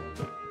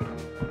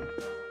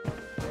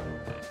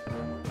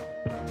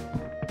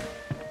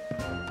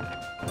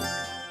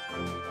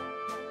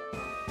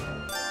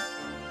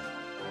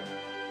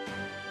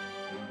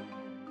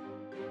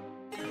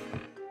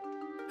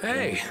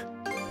Hey!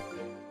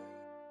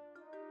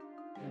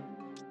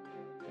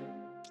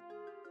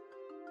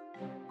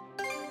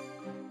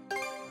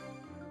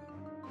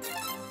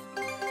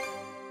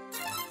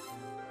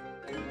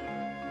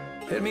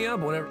 Hit me up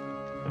whenever...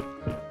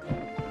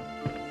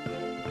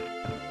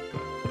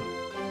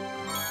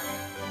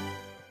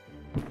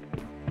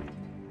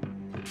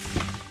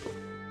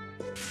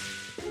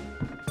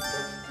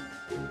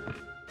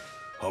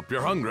 Hope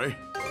you're hungry.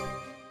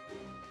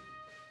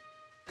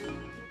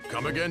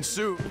 Come again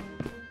soon.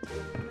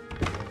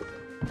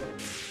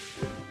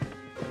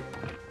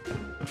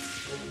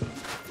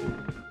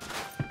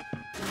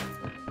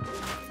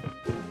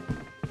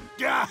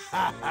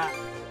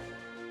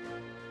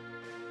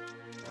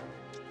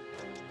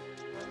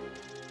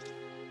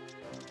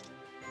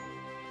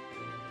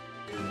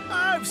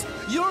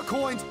 Your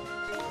coins!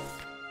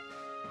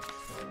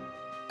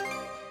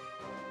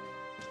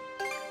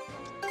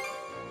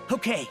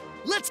 Okay,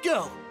 let's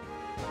go!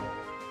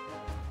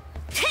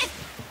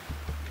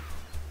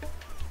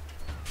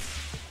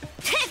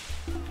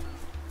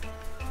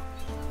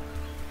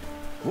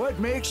 What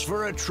makes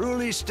for a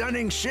truly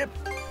stunning ship?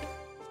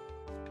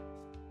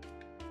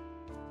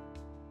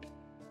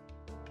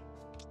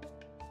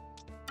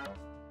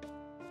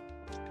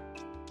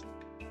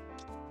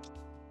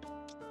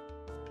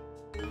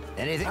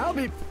 Anything? I'll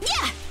be...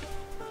 Yeah!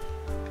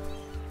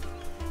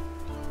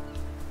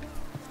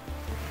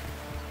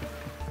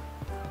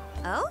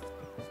 Oh?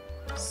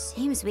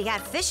 Seems we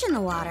got fish in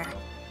the water.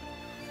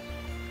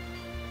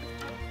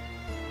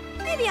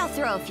 Maybe I'll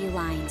throw a few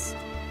lines.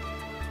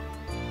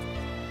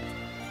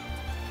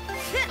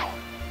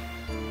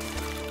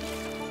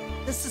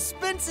 The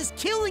suspense is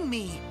killing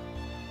me!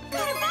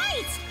 Got a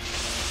bite!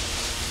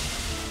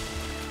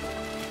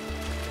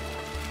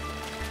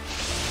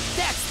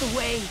 That's the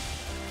way!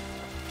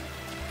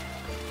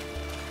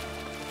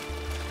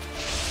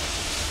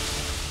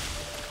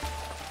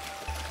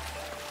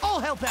 I'll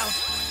help out!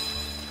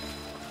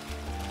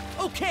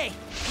 Okay,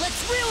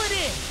 let's reel it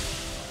in!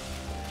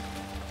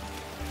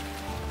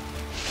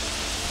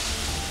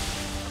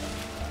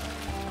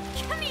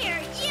 Come here,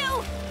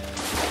 you!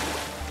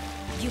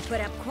 You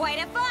put up quite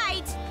a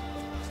fight!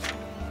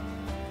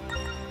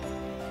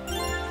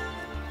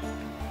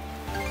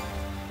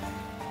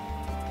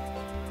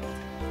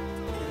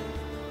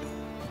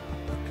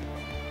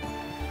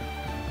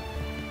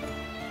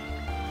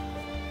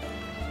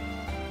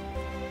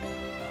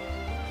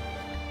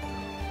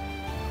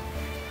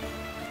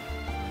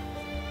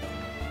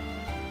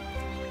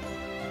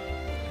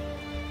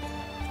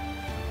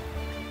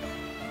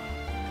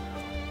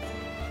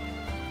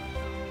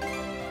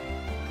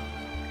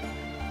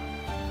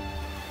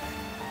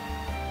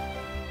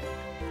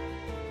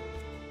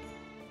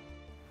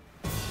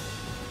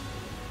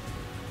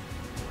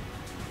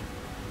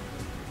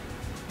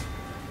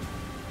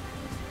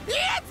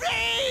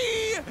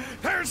 Yippee!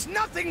 There's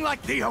nothing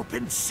like the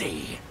open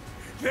sea.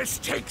 This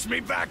takes me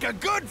back a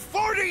good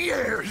 40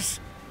 years.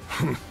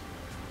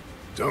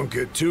 Don't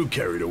get too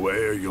carried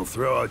away or you'll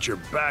throw out your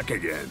back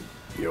again,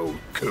 you old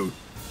coot.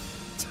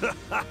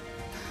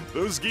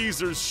 Those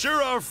geezers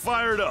sure are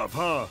fired up,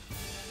 huh?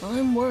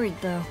 I'm worried,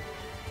 though.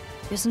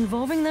 Is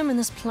involving them in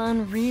this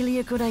plan really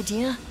a good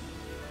idea?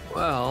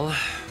 Well,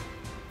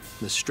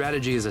 the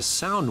strategy is a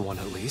sound one,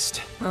 at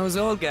least. Those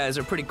old guys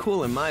are pretty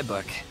cool in my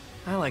book.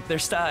 I like their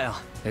style.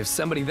 If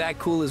somebody that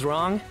cool is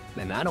wrong,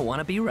 then I don't want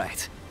to be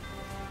right.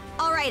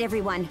 All right,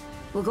 everyone.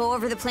 We'll go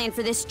over the plan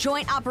for this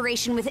joint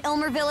operation with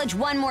Ilmer Village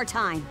one more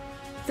time.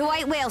 The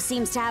White Whale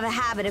seems to have a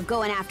habit of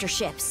going after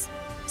ships.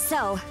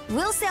 So,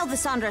 we'll sail the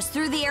Sandras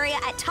through the area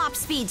at top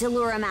speed to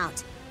lure him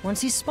out.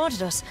 Once he's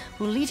spotted us,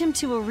 we'll lead him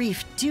to a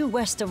reef due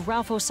west of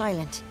Ralphos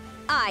Island.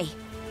 Aye.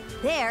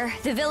 There,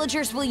 the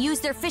villagers will use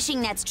their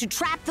fishing nets to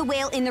trap the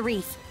whale in the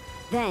reef.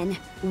 Then,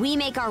 we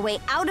make our way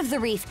out of the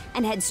reef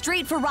and head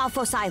straight for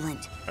Ralphos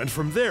Island. And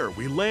from there,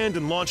 we land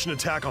and launch an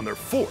attack on their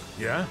fort,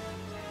 yeah?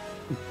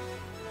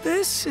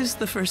 This is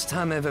the first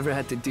time I've ever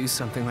had to do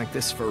something like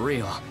this for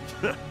real.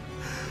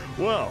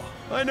 Well,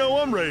 I know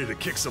I'm ready to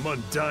kick some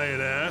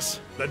undying ass.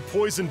 That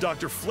poison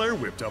Dr. Flare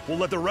whipped up will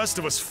let the rest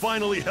of us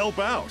finally help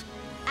out.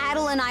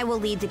 Adel and I will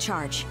lead the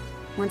charge.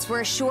 Once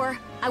we're ashore,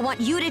 I want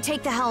you to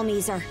take the helm,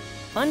 Easer.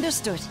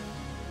 Understood.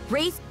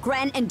 Wraith,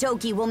 Gren, and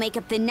Doki will make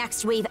up the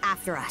next wave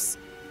after us.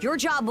 Your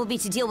job will be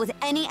to deal with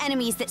any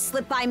enemies that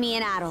slip by me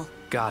and Adel.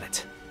 Got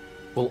it.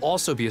 We'll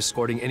also be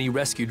escorting any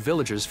rescued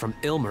villagers from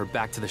Ilmer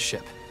back to the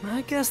ship.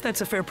 I guess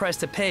that's a fair price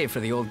to pay for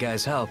the old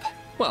guy's help.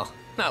 Well,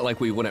 not like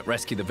we wouldn't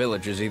rescue the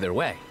villagers either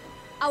way.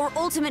 Our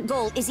ultimate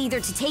goal is either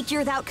to take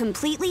Yurth out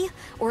completely,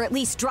 or at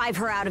least drive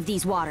her out of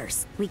these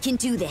waters. We can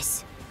do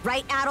this.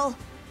 Right, Adel?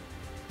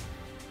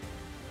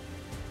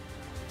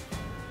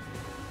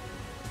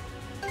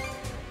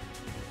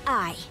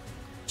 Aye.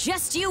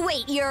 Just you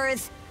wait,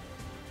 Yurth.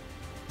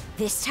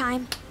 This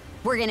time,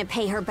 we're gonna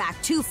pay her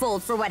back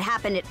twofold for what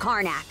happened at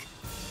Karnak.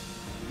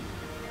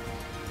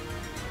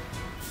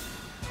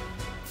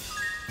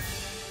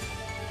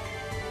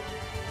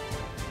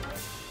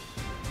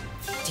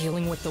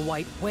 Dealing with the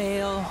white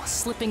whale,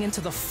 slipping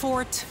into the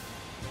fort.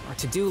 Our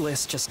to-do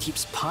list just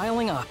keeps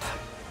piling up.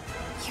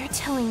 You're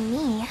telling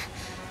me?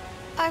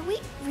 Are we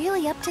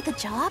really up to the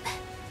job?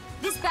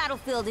 This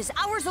battlefield is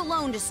ours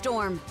alone to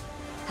storm.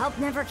 Help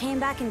never came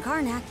back in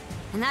Karnak,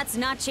 and that's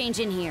not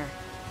changing here.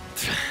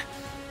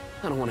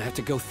 I don't want to have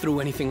to go through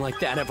anything like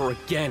that ever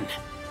again.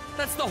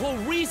 That's the whole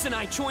reason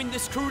I joined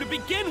this crew to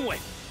begin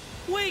with.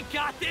 We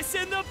got this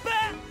in the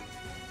bag!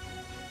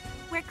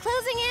 We're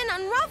closing in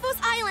on Rafos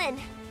Island.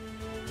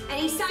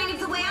 Any sign of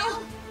the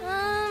whale?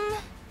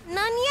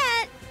 None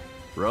yet.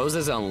 Rose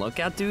is on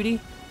lookout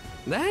duty?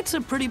 That's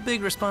a pretty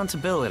big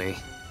responsibility.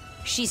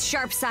 She's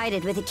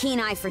sharp-sighted with a keen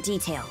eye for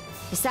detail.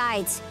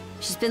 Besides,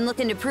 she's been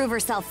looking to prove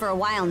herself for a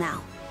while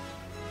now.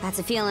 That's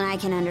a feeling I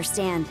can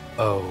understand.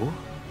 Oh?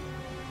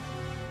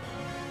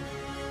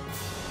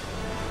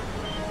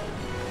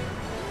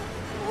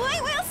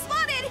 White whale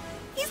spotted!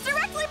 He's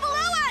directly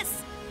below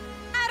us!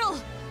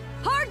 Adel!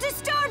 Hard to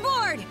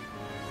starboard!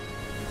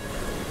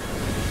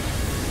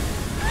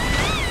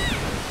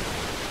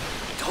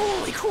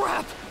 Holy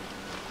crap!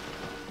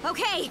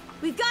 Okay,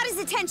 we've got his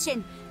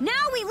attention. Now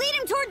we lead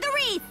him toward the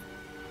reef!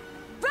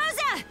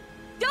 Rosa!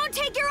 Don't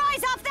take your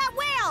eyes off that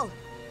whale!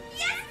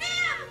 Yes,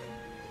 ma'am!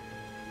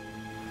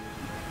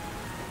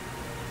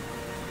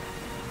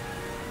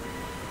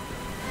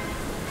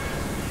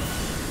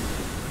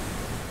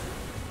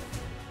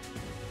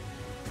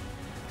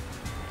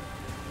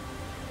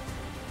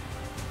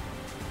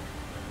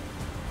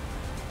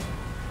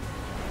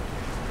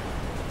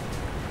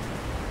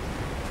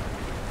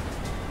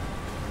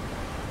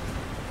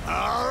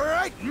 All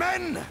right,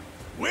 men!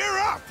 We're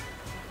up!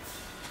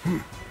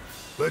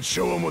 Let's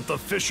show them what the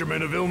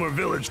fishermen of Ilmer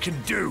Village can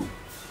do.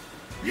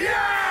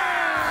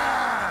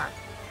 Yeah!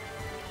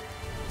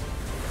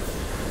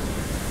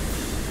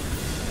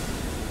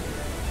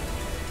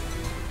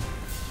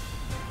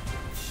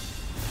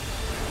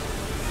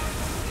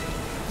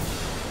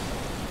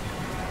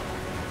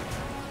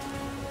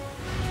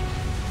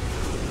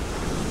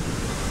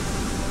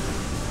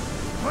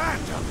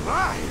 Plant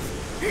alive!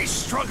 He's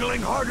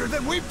struggling harder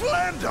than we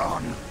planned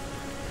on!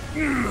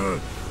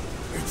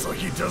 It's like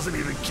he doesn't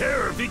even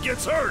care if he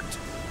gets hurt.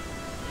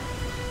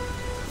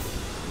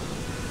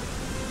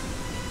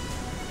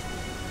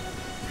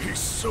 He's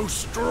so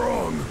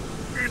strong.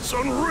 It's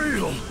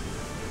unreal.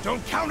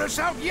 Don't count us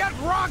out yet,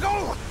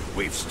 Roggle!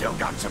 We've still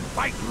got some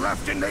fight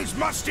left in these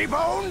musty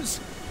bones!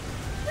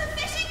 The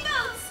fishing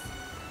boats!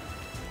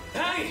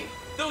 Hey!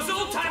 Those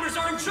old-timers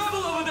are in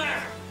trouble over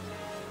there!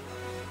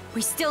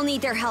 We still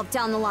need their help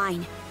down the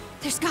line.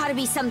 There's gotta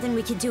be something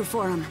we could do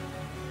for them.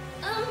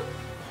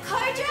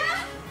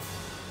 Kardra?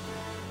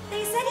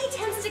 They said he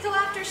tends to go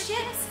after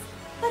ships,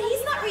 but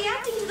he's not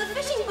reacting to the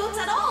fishing boats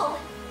at all.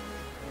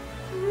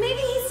 Maybe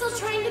he's still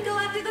trying to go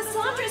after the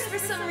Saunders for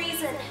some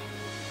reason.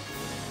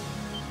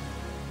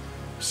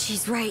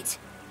 She's right.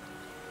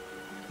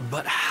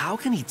 But how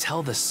can he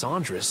tell the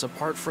Saunders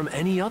apart from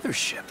any other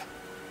ship?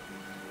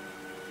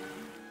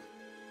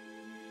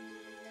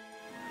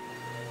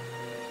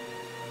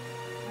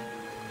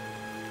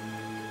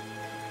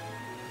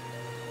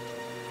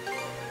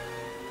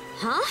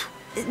 Huh?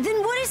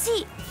 Then what is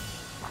he...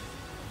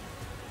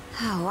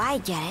 Oh, I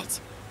get it.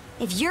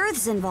 If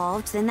Yurth's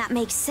involved, then that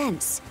makes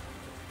sense.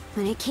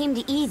 When it came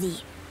to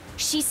Evie,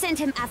 she sent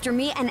him after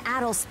me and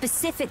Adel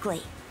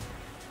specifically.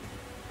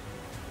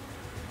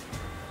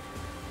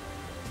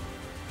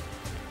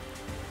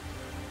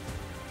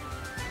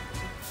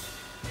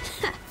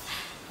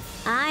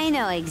 I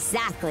know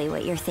exactly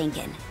what you're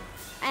thinking.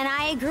 And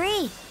I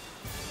agree.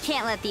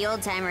 Can't let the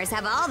old-timers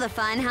have all the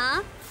fun,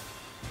 huh?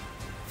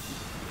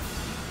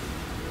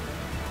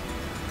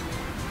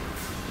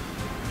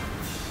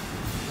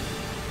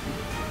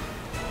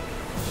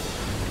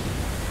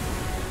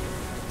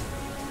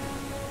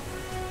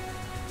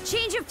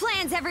 Change of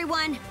plans,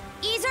 everyone!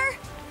 Easer,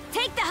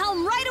 take the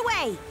helm right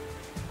away!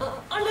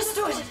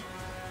 Understood!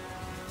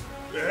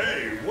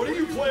 Hey, what are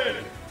you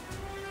planning?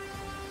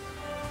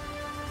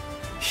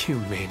 You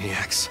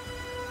maniacs.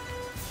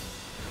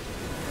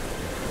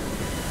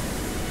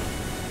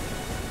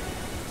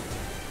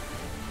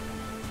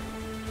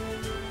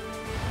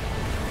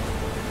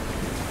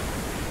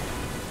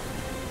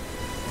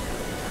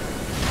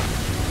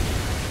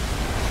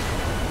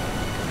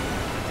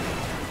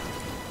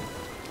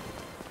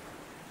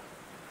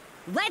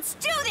 Let's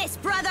do this,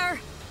 brother!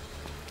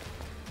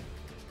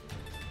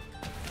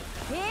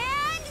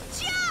 And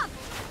jump!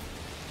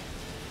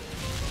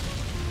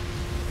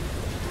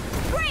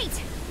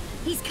 Great!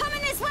 He's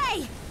coming this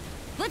way!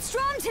 Let's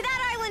draw him to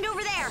that island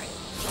over there!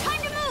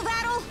 Time to move,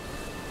 Adol!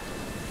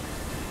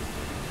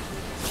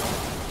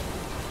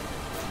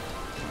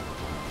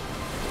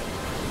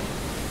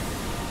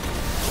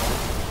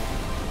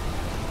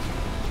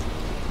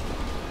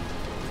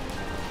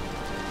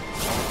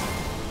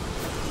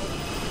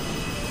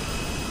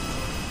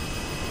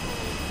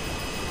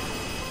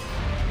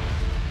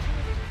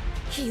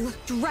 He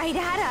looked right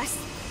at us.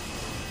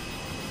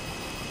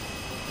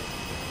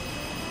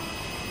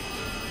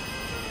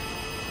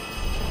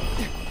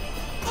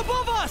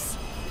 Above us!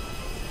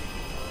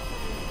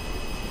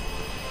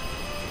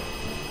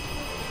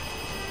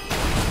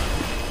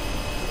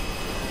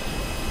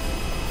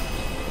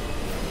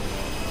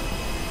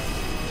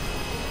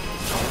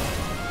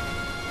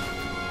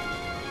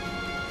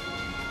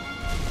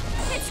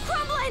 It's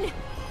crumbling!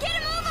 Get a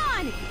move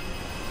on!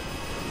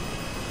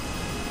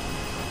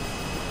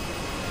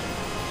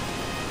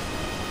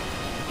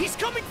 He's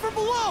coming from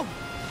below!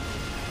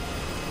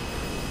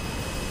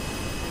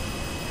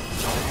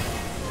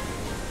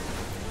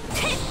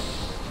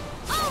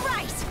 All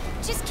right!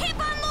 Just keep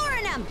on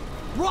luring him!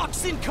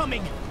 Rocks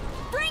incoming!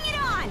 Bring it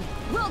on!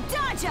 We'll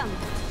dodge him!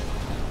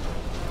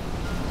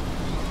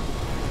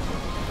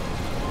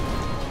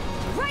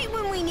 Right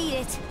when we need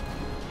it!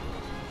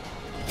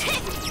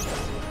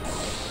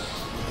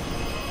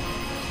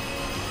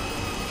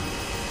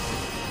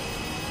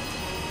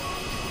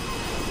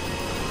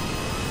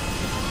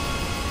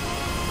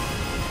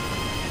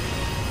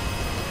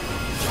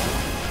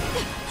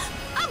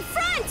 Up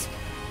front!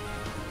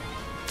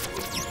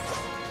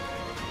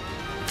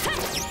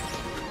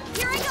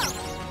 Here I go!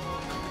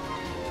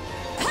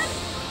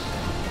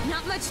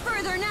 Not much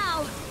further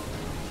now!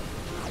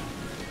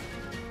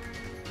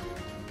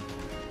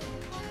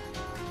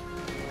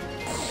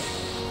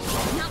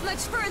 Not much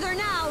further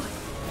now!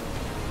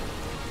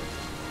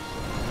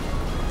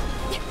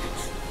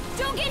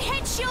 Don't get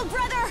hit, shield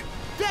brother!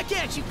 Back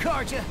at you,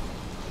 Karja!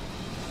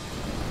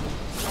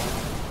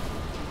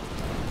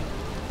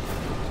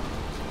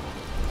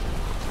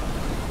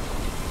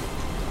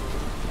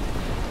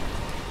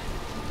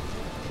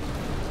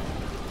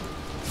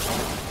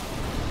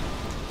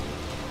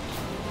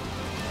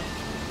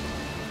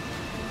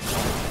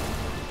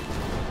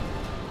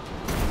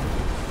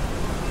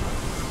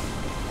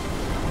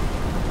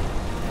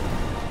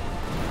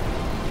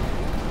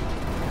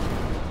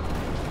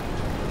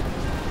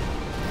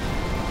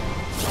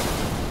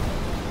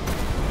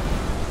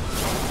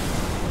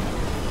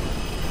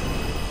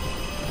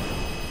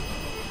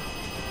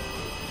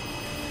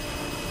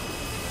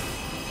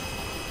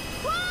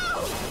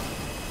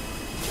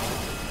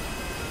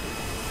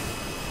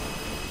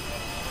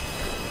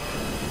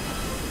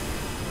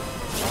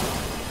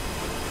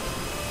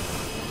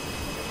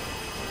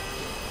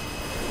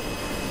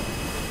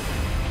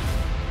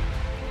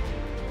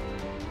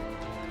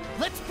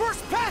 Let's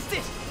burst past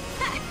it!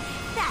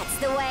 That's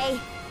the way!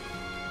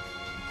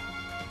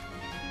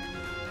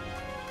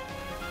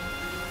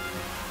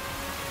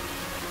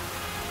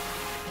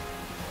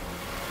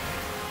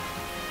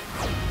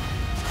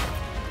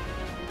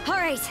 All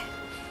right,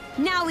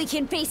 now we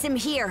can face him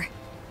here.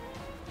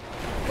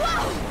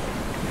 Whoa!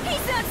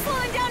 He's not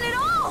slowing down at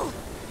all!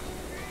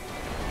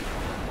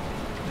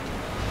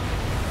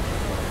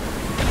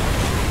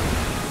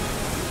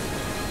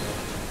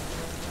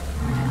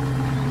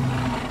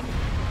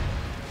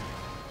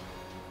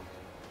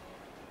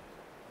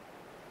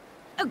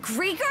 A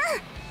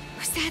Grieger?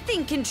 Was that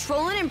thing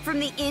controlling him from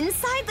the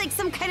inside like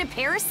some kind of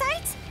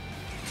parasite?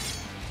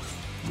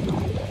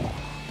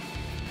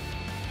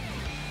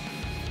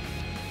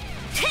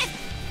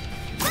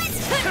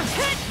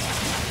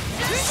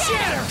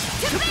 Shatter!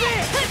 To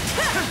bit!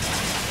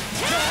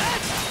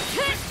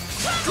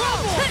 Trouble!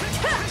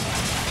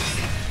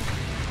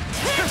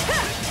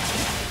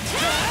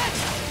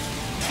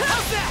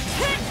 How's that?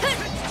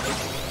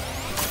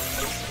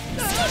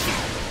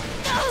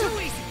 Too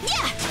easy!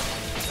 Yeah!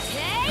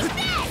 Take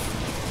this!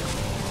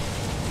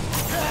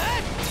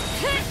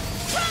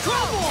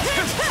 Trouble!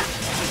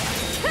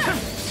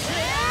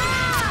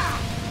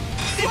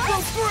 It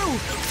goes through!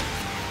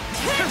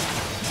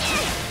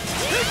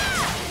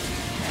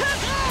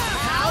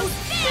 How's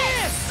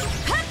this?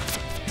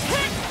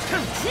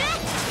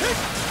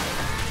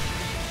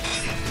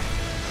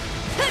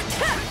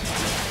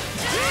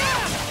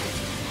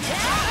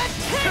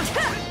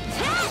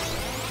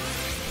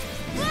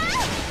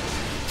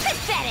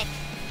 Pathetic!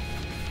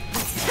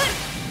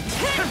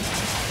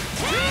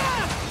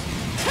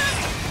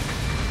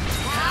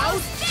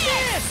 How's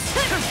this?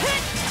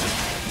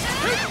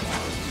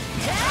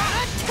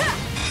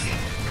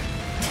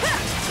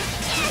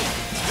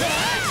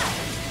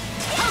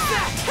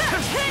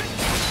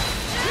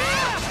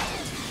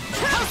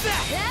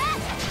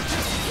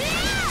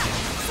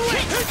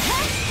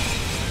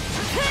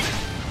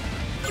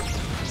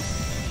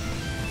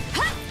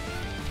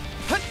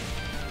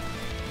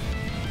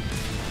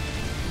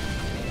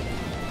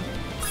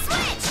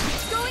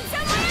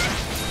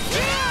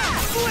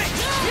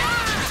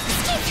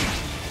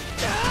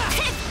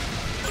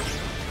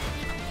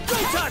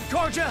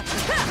 shot, Karja!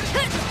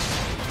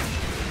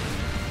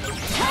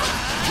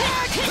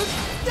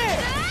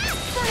 There!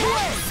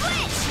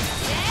 Switch!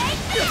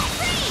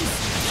 Freeze!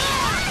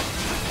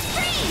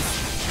 Freeze!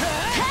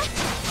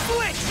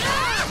 Switch!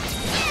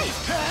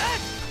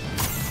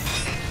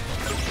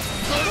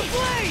 Go to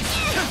blaze!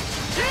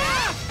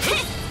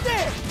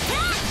 There!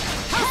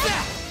 How's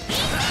that?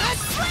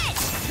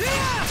 Switch!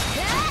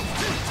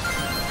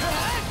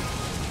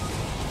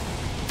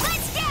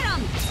 Let's get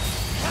him!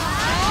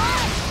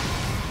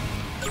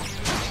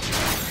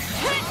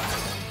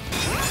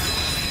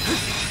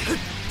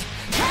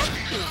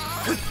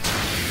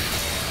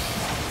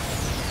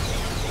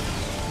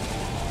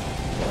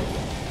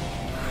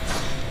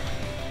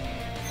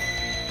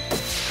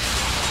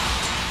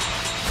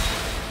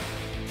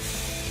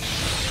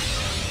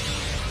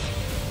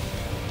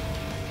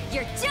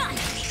 You're done!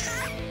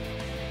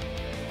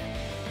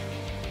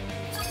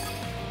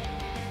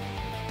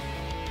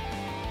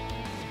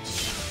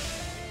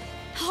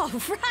 All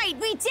right,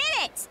 we did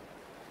it!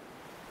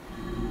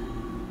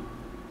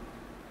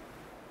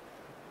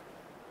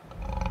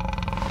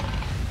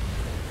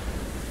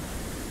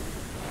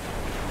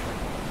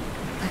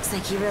 Looks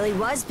like he really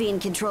was being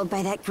controlled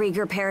by that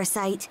Krieger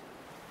parasite.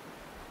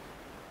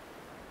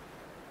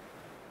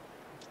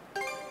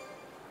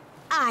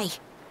 Aye.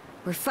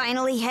 We're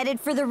finally headed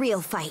for the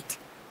real fight.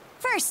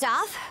 First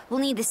off,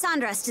 we'll need the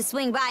Sandras to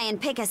swing by and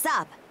pick us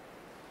up.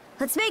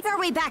 Let's make our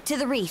way back to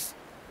the reef.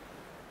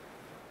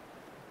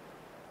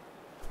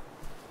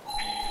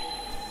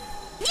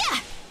 Yeah!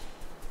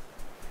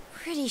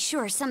 Pretty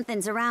sure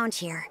something's around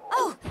here.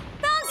 Oh,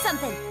 found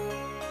something!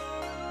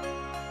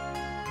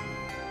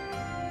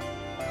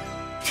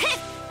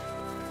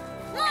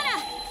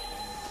 Lana!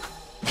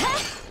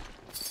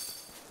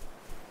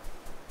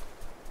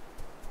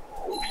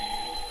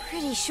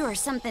 Pretty sure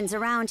something's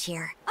around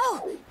here.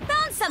 Oh,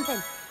 found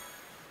something!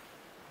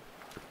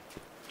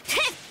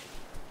 Yeah!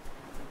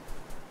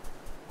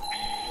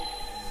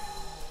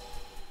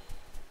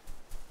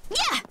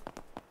 Yeah!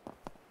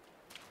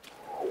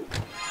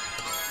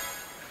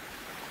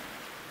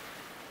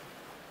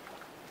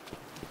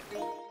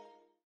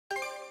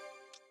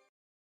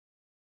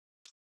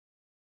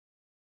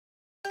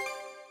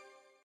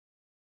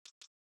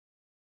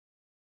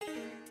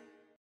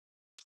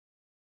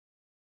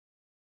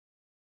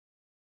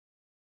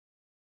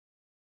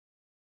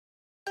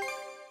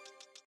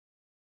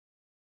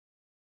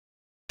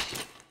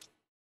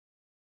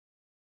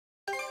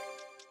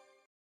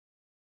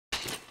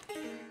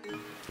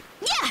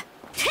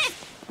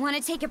 Want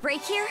to take a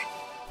break here?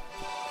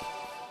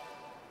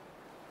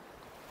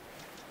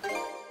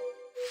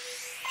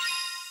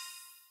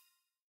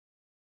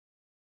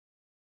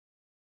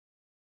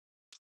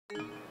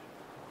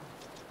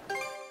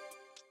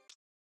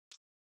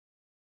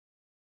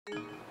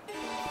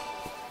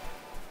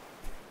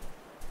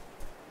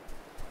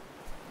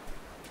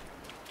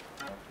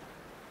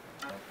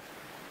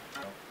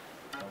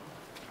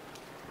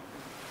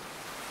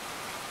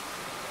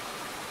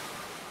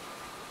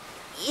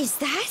 Is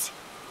that?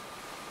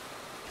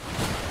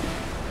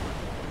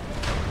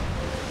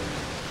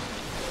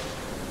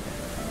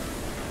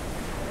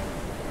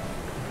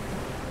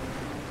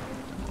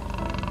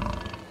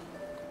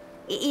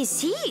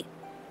 Is he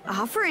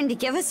offering to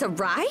give us a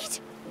ride?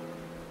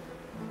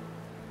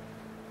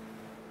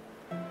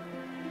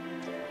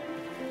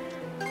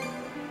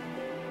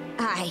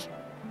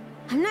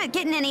 I'm not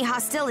getting any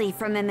hostility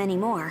from him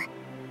anymore.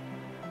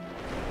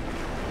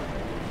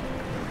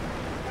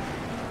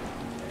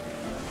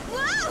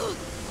 Whoa!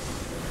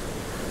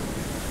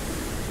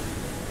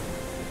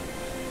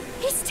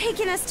 He's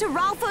taking us to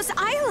Ralphos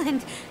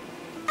Island!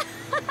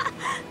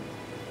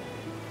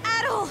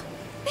 Adol!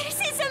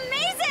 This is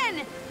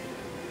amazing!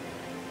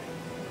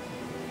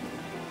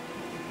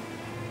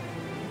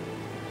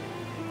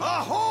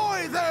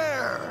 Ahoy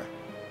there!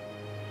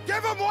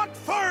 Give 'em what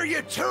for,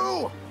 you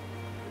two!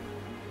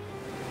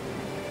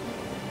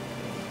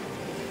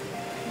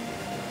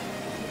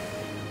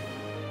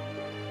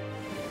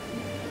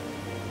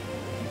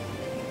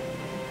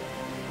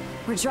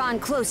 We're drawing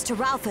close to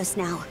Ralphos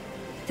now.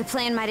 The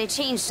plan might have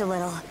changed a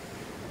little,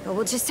 but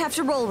we'll just have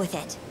to roll with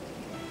it.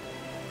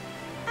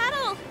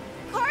 Adol!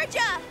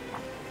 Karja!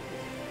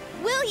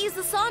 We'll use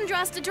the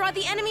Sandras to draw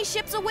the enemy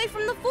ships away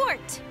from the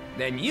fort.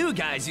 Then you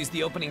guys use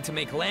the opening to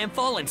make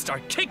landfall and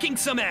start kicking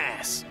some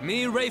ass.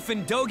 Me, Rafe,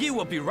 and Dogi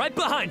will be right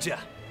behind you.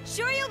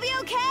 Sure you'll be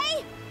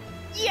okay?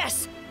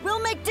 Yes!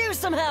 We'll make do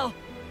somehow!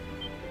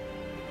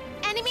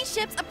 Enemy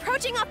ships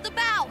approaching off the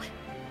bow!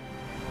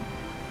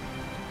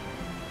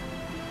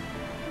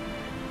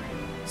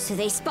 So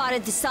they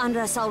spotted the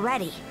Sandras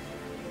already.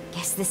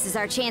 Guess this is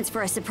our chance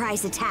for a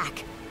surprise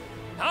attack.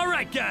 All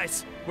right,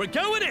 guys, we're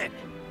going in.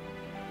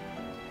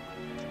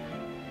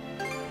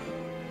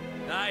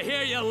 I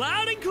hear you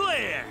loud and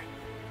clear.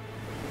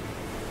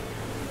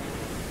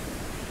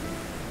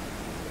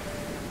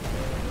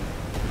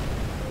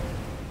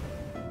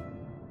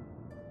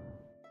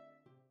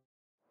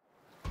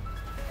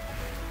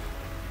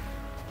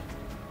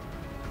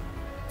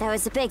 That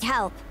was a big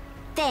help.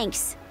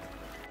 Thanks.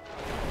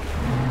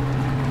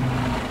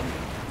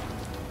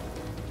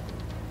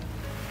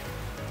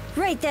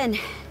 right then.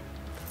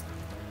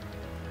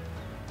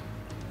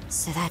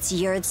 So that's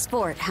your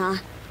sport, huh?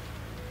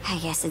 I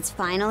guess it's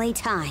finally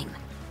time.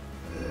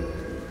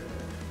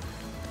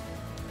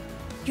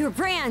 Your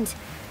brand!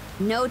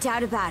 No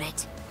doubt about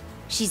it.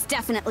 She's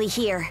definitely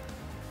here.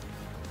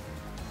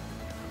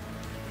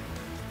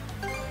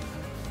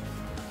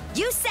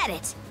 You said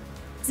it!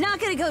 It's not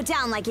gonna go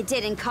down like it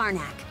did in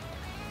Karnak.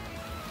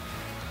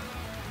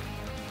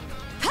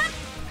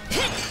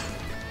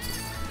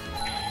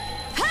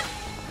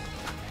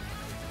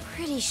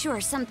 Pretty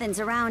sure something's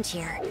around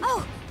here.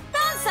 Oh,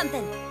 found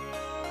something!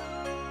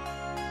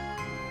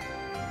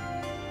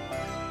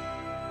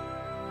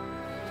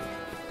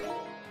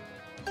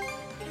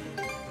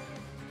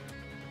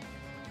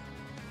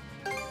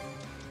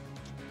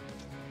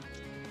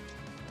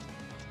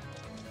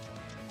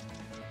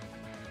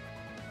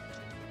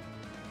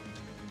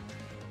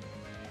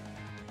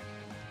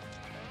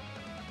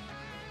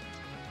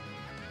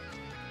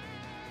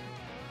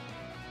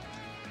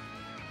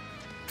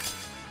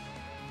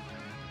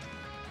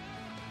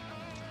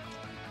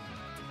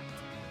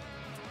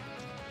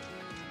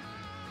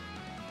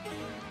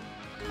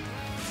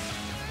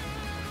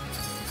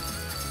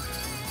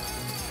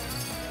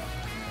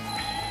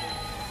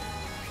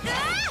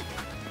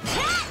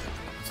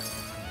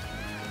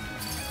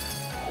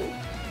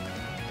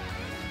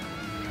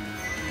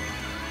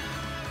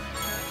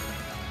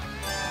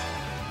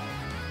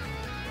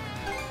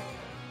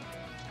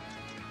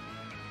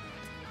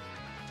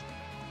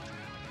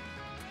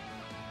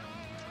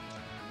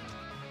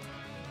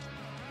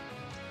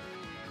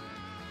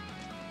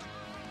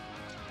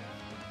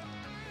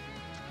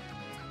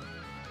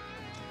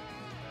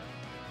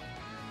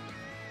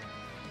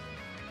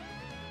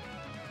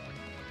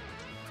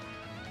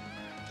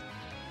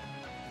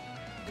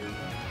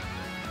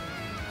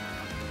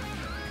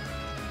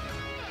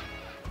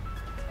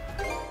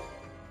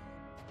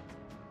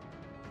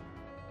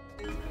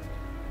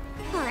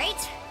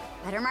 Alright,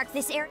 better mark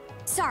this area.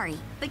 Sorry,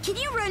 but can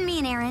you run me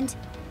an errand?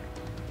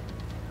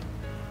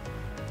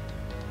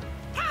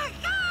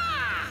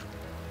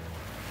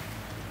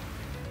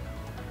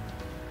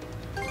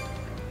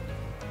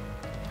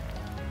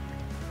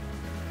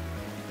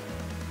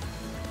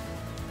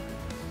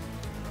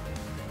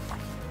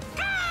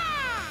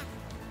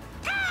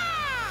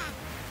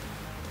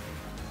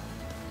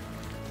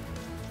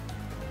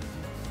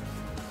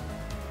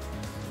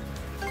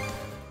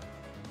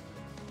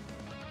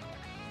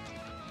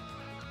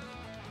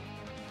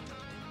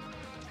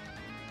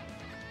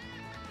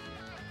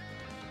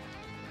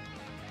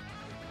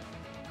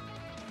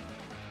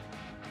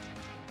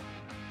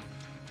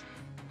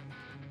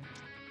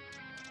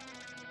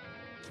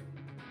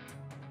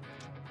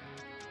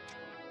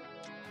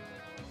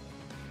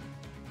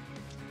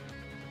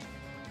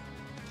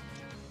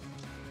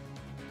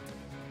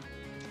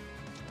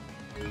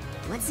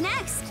 What's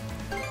next?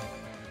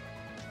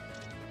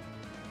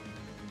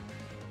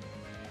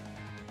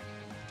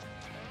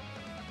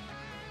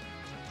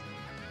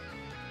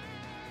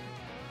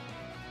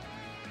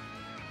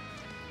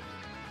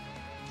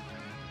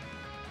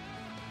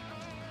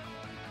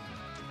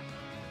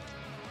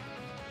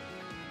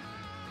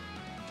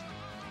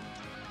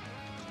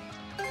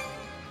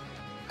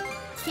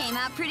 Came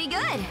out pretty good.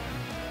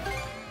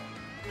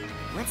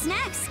 What's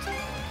next?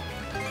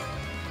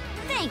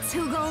 Thanks,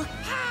 Hoogle.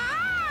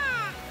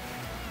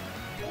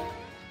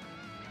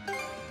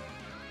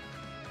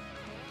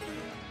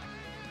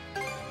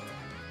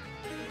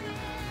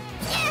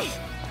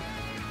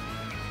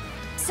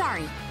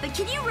 Sorry, but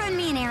can you run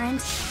me an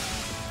errand?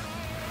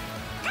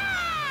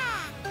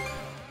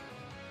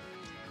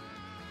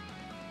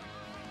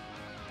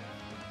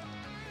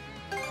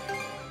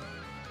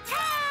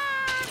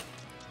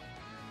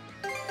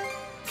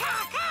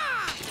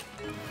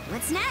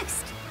 What's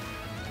next?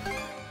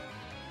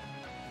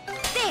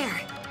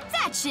 There!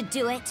 That should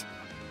do it!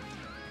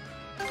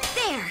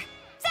 There!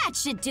 That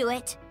should do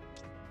it!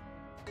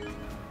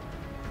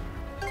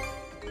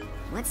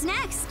 What's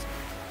next?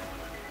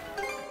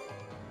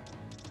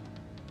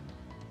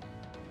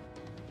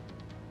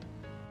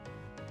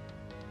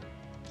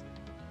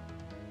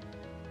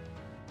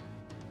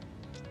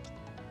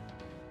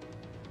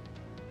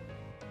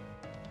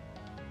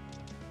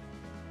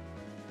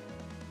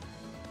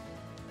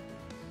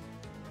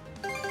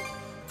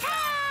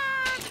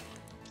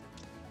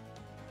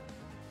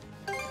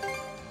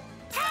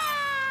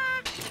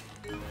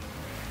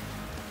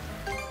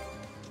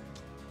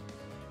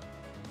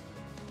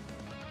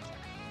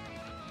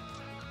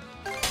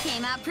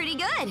 Came out pretty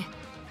good.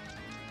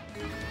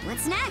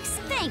 What's next?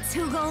 Thanks,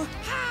 Hoogle.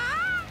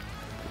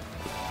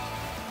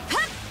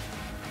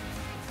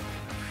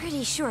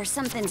 Pretty sure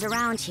something's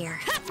around here.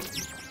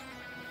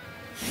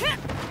 Yeah!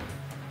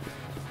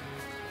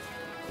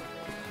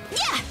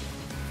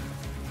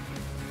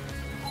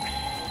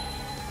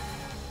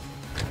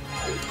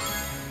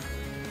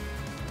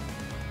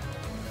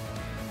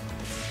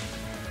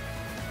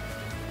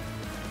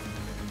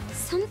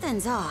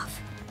 Something's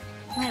off.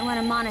 Might want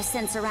to mana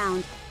sense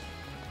around.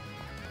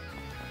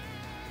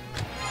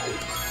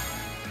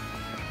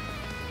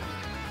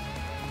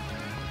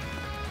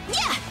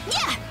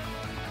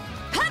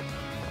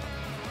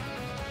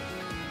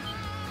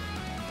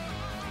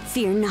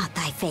 Fear not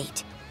thy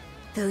fate.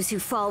 Those who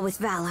fall with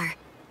valor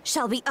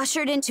shall be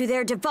ushered into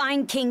their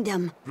divine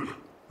kingdom.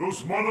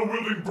 Those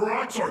mana-wielding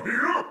brats are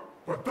here?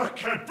 But that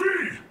can't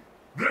be!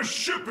 Their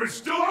ship is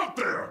still out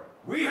there!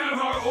 We have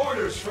our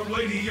orders from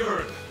Lady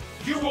Yurd.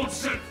 You won't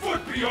set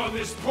foot beyond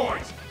this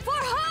point! For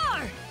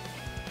her!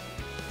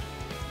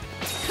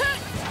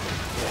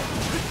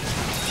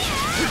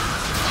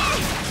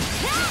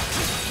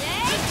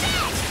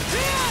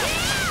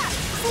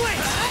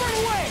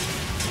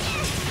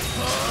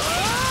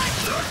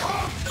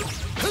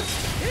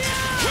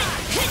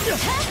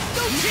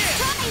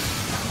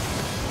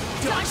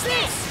 Dodge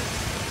this!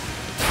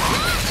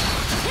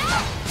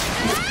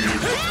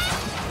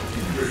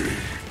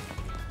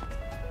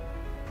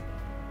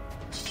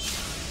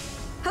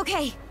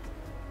 Okay,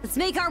 let's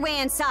make our way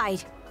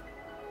inside.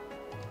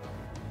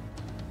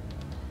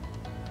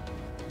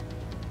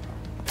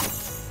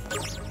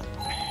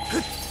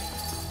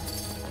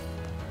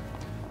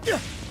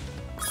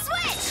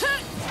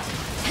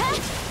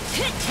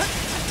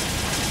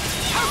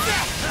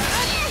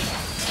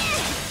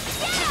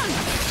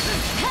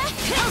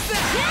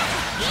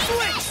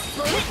 Switch!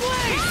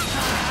 Switch!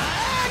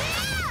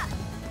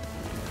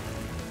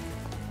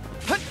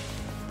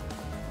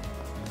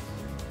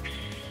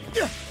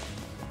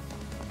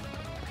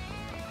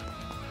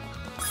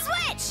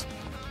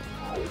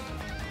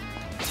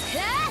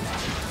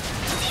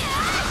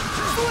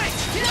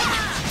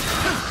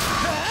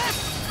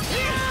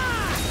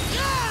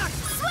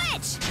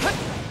 Switch!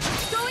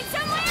 Going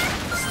somewhere?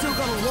 Still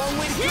got a long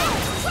way to go!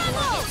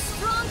 Trouble!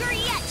 Stronger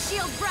yet,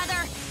 shield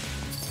brother!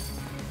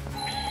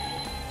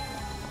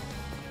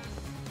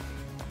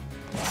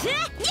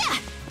 Yeah!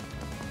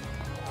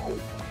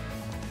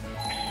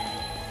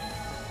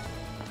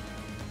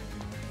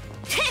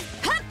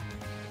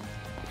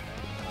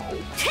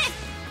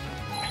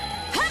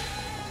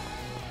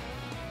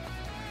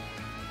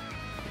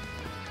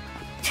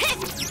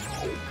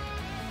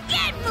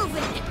 Get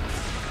moving!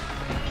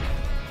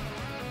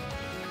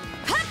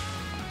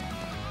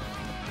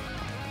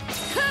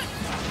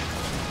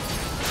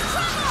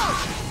 Trouble!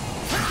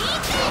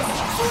 Eat this!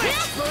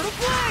 Switch! Brutal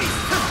blaze!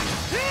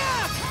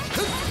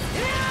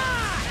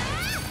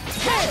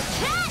 Get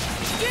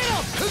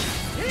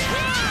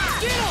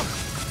him!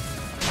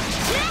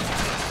 Get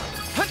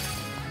him!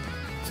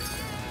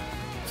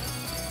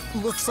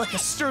 Looks like a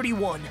sturdy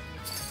one.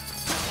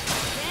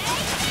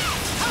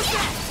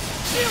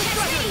 Shield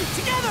Striker!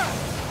 Together!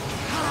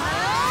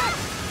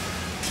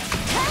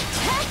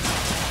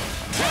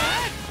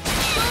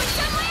 Going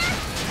somewhere?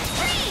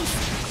 Freeze!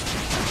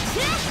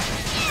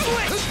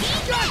 Switch!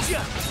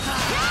 Gotcha!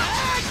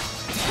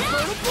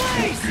 Brutal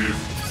blaze!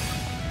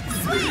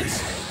 Switch!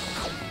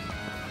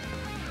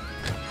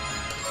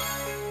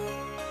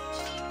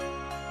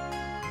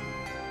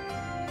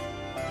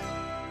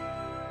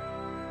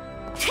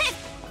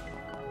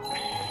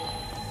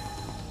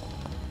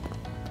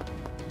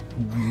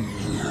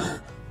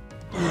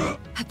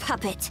 A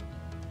puppet.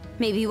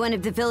 Maybe one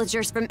of the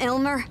villagers from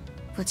Ilmer?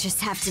 We'll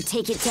just have to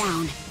take it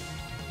down.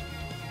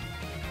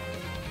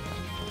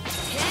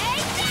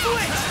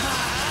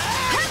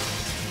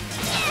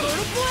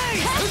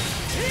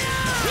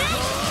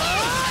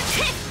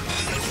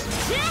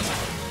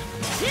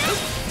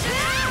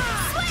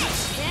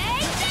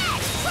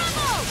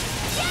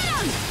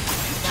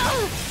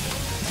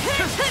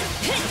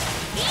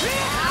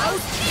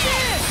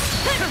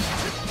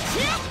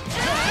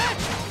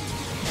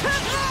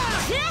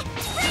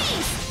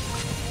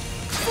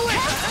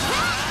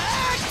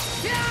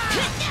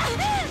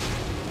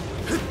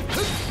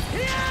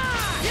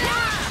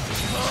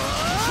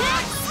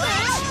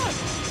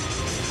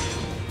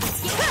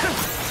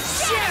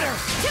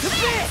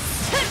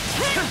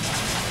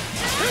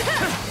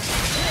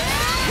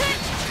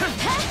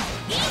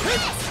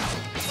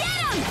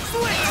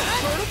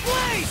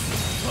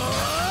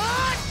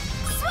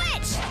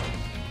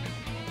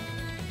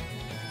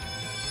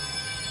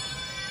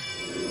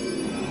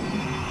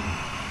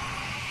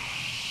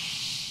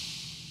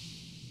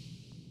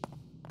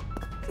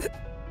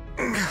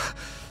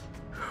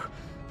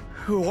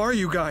 Who are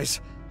you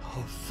guys?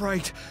 Oh,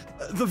 right.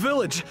 The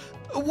village.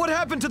 What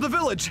happened to the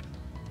village?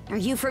 Are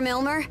you from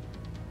Ilmer?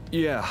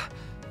 Yeah.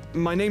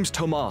 My name's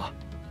Thomas.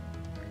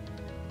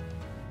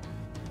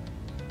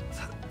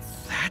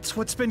 That's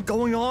what's been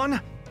going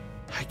on?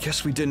 I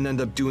guess we didn't end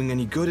up doing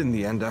any good in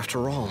the end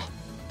after all.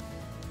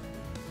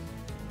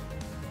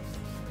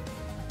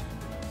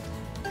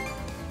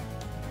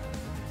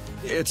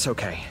 It's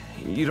okay.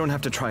 You don't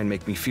have to try and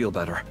make me feel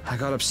better. I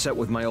got upset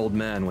with my old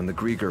man when the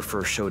Grieger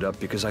first showed up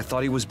because I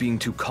thought he was being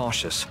too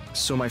cautious.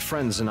 So my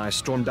friends and I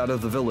stormed out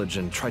of the village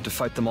and tried to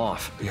fight them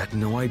off. We had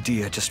no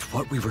idea just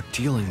what we were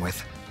dealing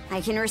with. I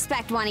can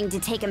respect wanting to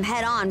take him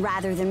head on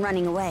rather than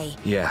running away.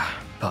 Yeah,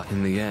 but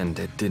in the end,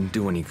 it didn't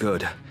do any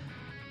good.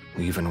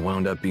 We even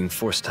wound up being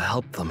forced to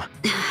help them.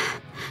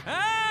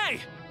 Hey!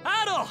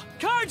 Adol!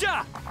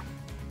 Karja!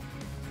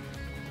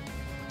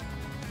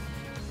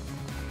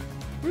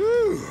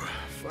 Whew!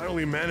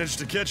 Finally managed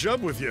to catch up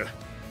with you.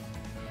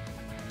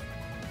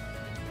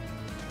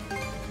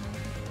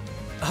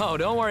 Oh,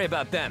 don't worry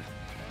about them.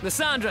 The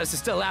Sandras is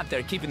still out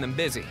there keeping them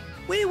busy.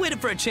 We waited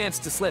for a chance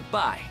to slip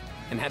by,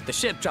 and had the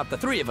ship drop the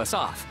three of us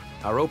off.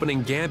 Our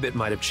opening gambit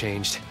might have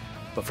changed,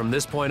 but from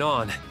this point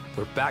on,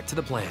 we're back to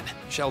the plan.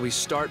 Shall we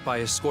start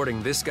by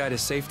escorting this guy to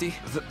safety?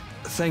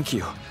 Thank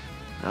you.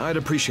 I'd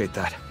appreciate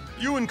that.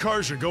 You and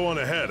Karja go on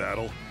ahead,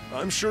 Adel.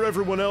 I'm sure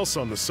everyone else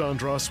on the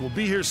Sandras will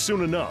be here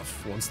soon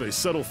enough, once they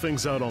settle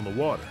things out on the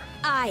water.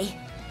 Aye.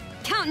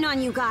 Counting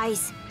on you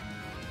guys.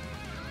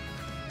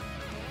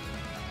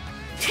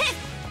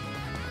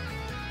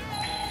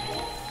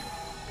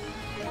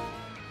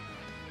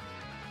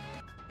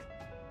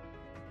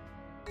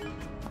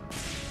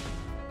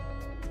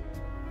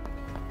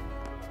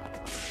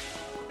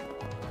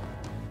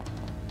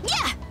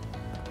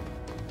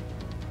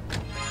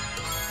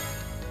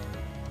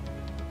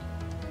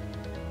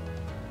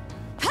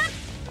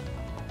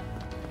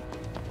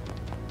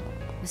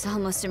 I was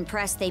almost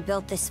impressed they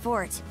built this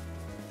fort.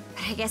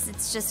 But I guess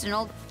it's just an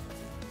old...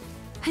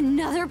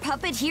 Another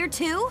puppet here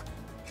too?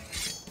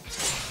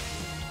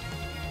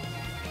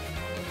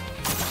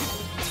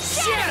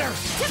 Shatter!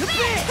 To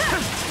bit!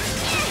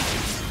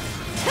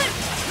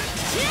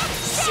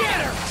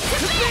 Shatter! To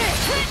bit!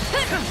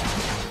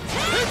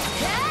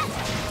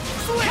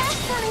 Switch!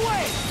 Burn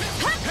away!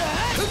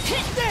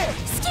 There!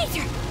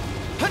 Skeeter!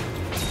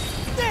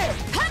 There!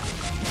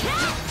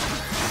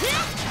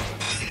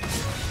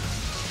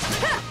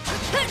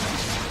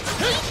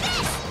 Eat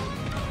this!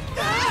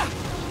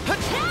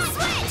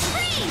 Switch!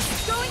 Freeze!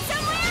 Going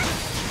somewhere?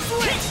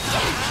 Switch!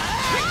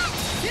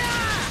 Switch!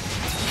 Yeah!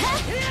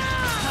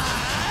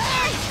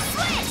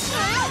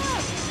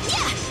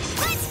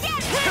 Let's get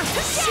it!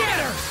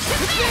 Shatter!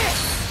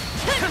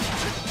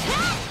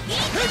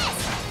 Eat this!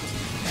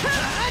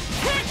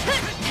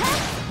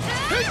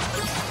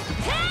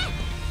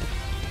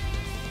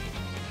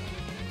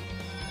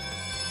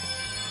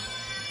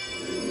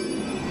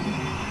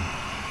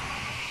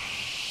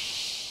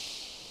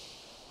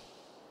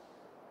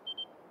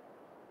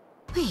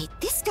 Wait,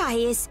 this guy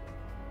is...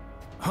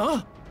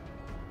 Huh?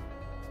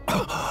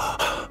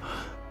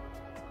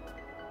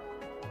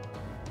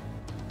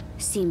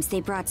 Seems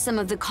they brought some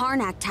of the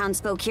Karnak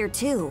townsfolk here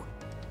too.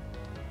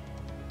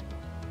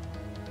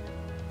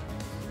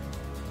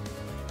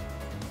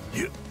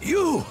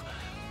 You!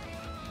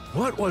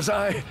 What was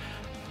I...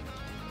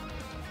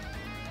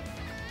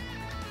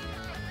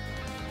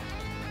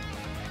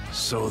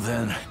 So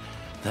then,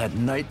 that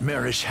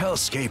nightmarish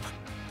hellscape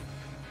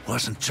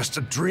wasn't just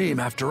a dream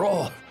after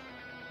all.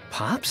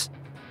 Pops?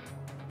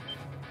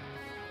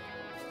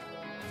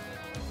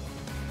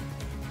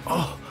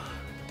 Oh,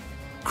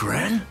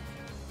 Gren?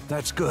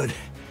 That's good.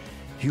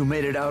 You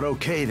made it out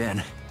okay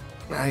then.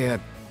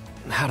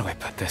 How do I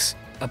put this?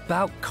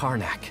 About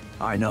Karnak.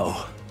 I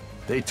know.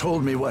 They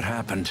told me what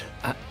happened.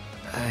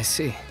 I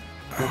see.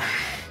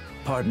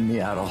 Pardon me,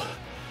 Adel,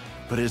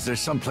 but is there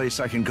someplace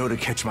I can go to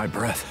catch my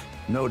breath?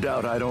 No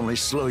doubt I'd only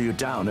slow you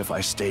down if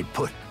I stayed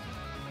put.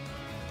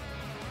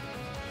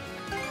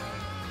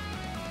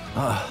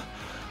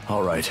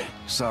 All right.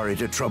 Sorry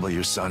to trouble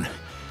you, son.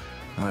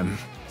 I'm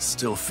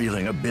still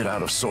feeling a bit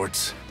out of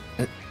sorts.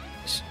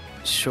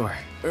 Sure.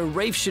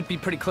 Rafe should be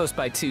pretty close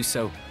by too,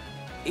 so...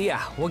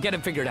 Yeah, we'll get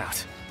it figured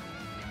out.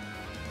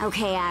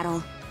 Okay,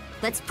 Adel.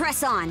 Let's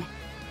press on.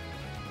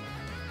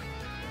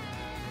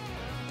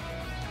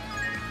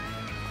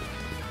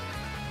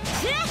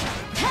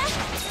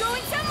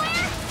 Going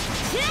somewhere?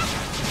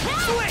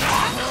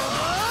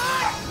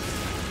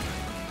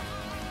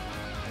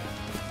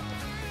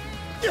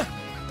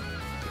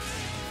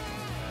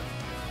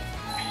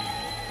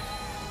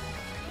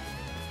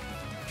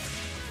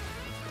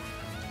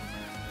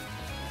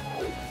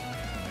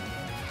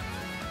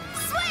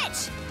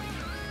 Switch!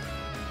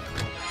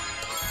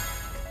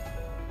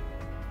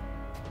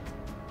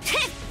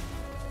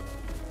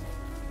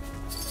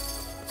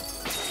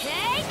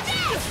 Take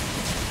this!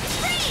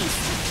 Freeze!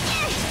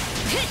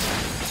 Get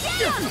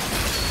him!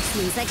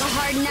 Seems like a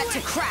hard nut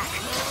to crack.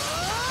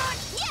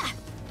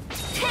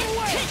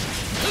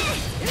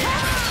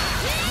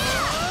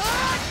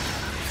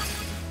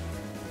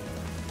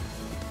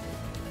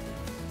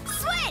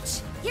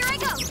 Switch! Here I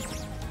go!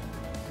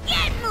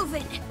 Get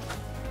moving!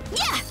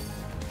 Yeah!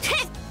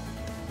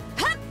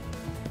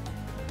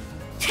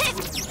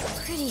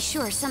 Pretty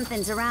sure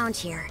something's around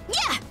here.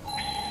 Yeah!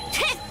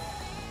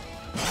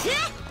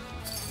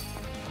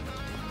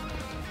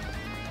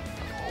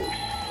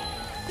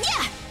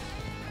 Yeah!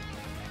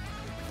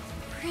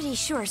 Pretty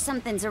sure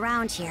something's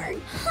around here.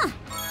 Huh.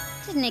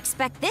 Didn't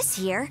expect this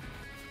here.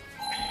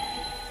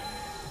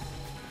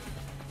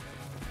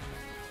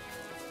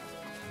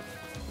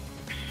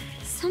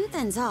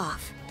 Something's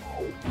off.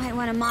 Might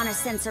want to mana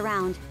sense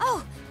around.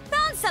 Oh!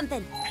 Found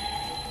something!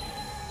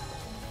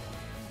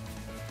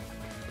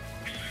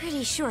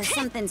 Pretty sure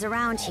something's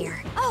around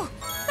here. Oh!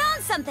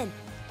 Found something!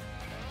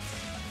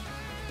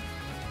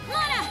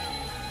 Mana!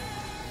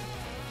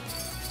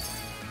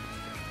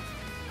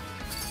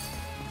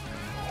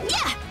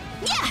 Yeah!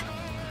 Yeah!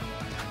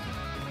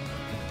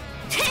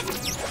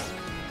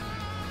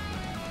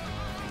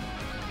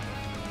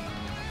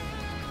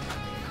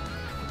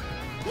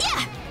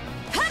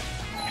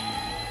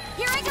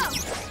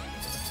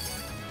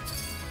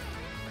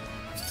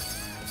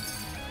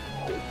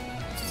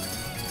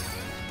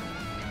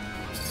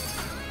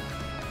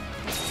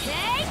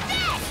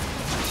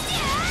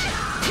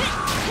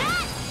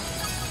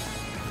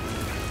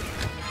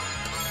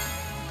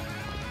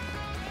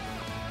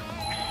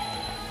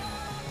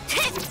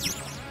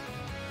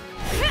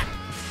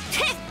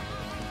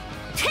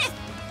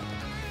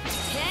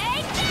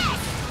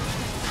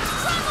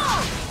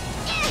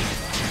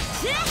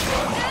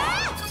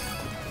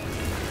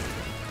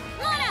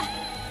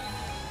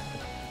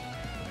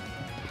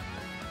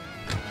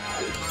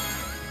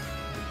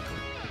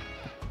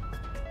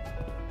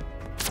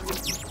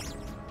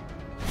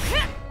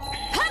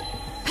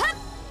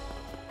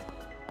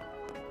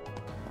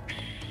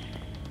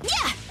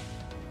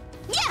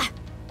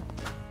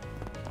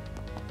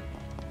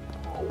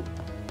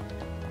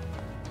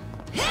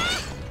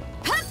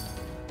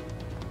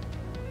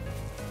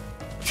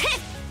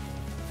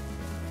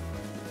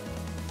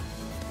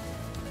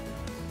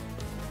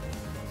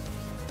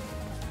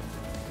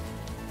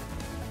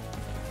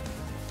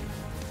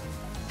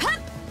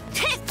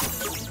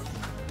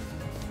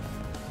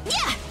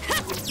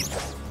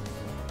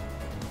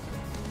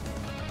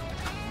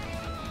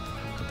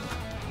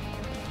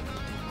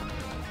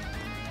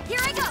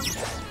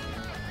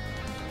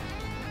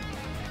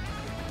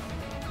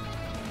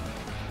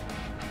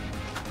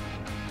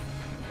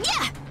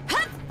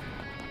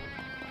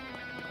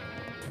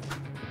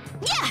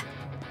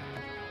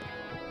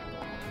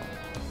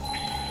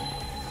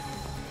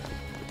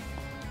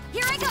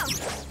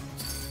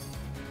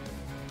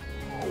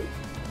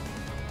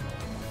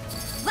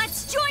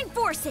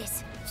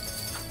 forces!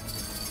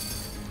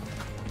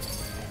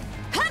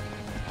 Hup!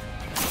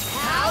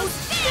 How's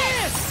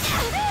this?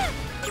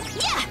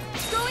 Yeah!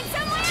 Going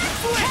somewhere?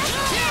 Get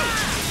him!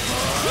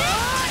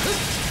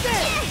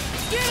 Switch!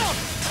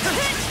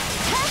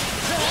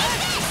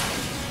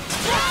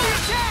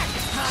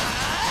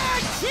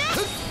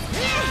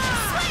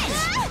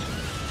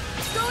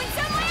 Going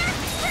somewhere?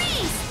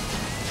 Freeze!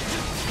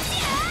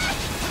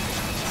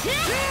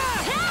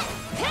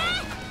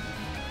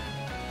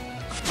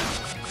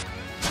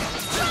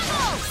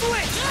 Trouble!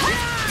 Switch!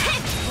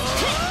 Switch!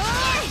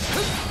 Freeze!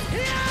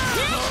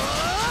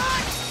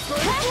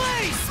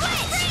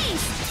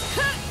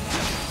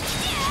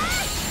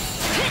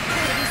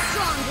 Gotta be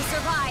strong to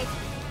survive.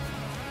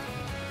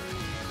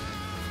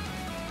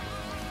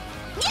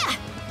 Yeah!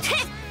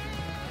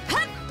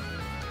 Hup!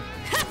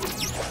 Hup!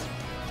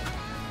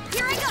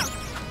 Here I go!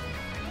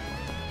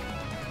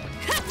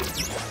 Hup!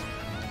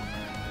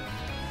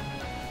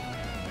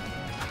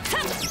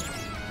 Hup!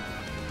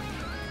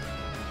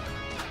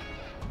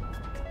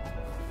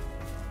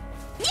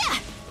 Yeah!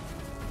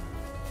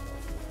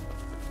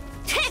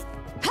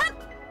 Hup!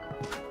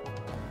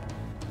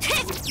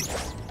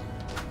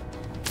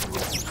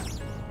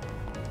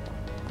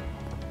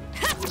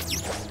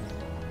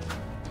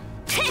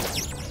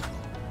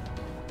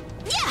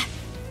 Yeah!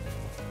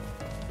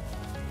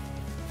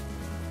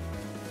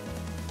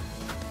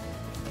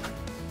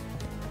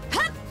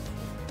 Hup!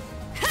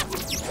 Hup!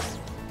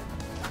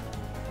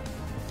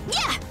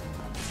 Yeah!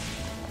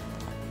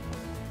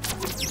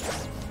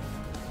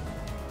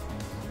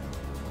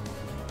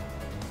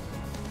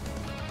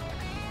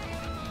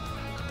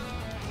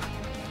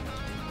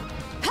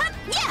 Hup!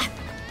 Yeah!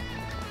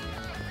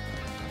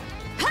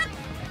 Hup!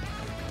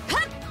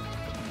 Hup!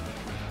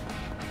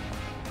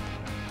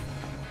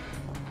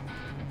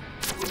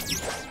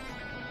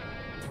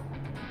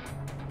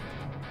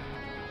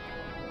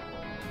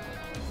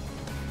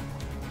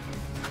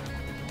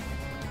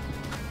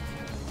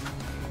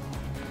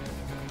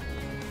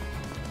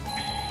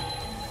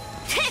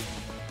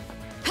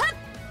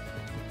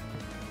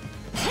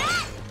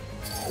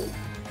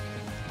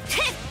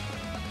 Hup!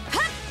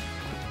 Hup!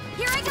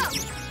 Here I go!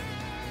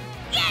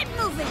 Get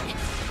moving!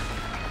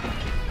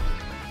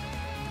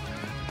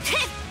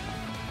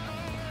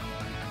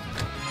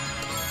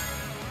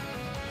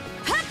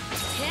 Hup!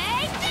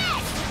 Take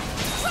this!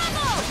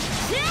 Trouble!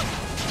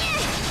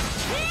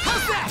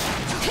 How's that?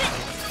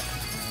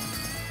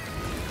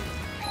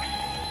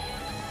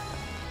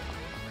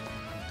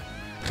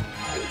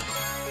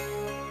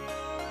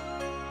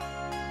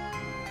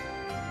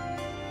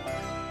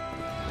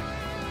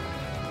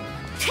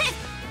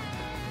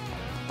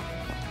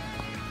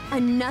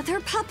 Another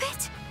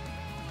puppet?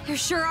 There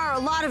sure are a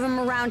lot of them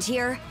around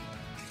here.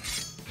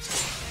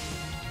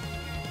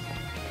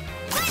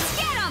 Let's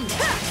get them!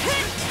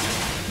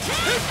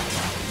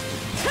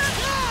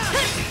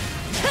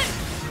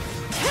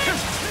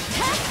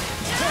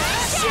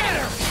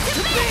 Shatter!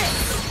 To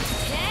bits!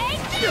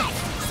 Take this!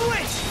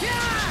 Switch!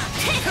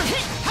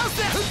 How's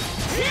that?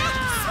 Switch!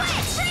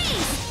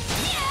 Freeze!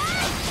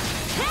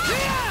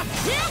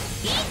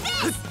 Eat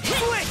this!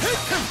 Switch!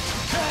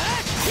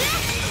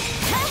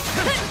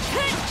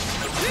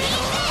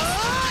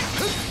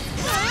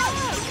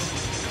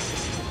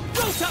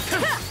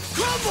 Rota!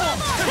 Crumble!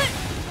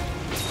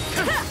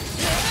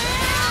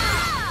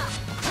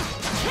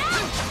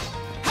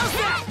 How's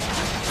that?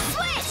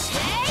 Switch!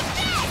 Take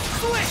this!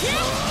 Switch!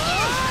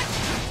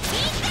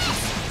 Eat this!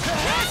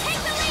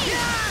 Take the lead!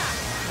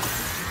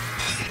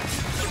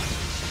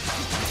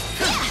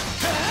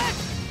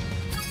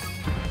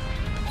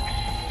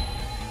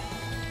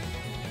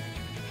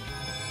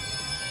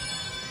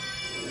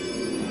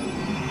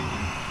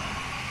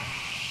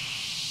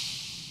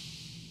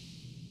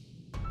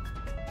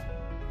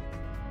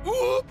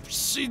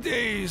 Whoopsie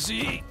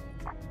daisy.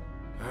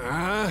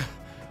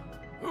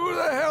 Who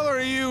the hell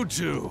are you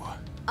two?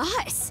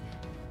 Us?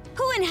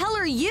 Who in hell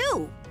are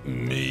you?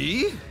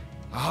 Me?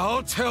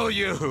 I'll tell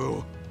you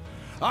who.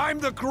 I'm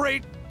the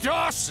great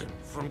Dawson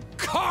from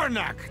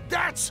Karnak,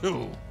 that's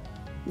who.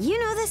 You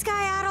know this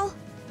guy, Adel?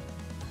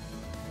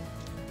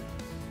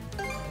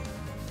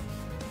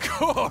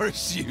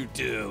 Course you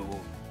do.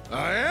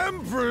 I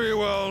am pretty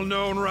well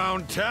known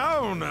round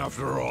town,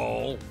 after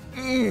all.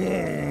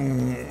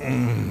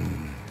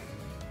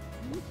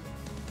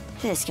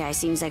 This guy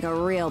seems like a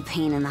real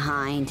pain in the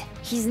hind.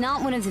 He's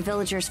not one of the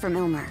villagers from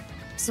Ilmer,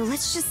 so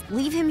let's just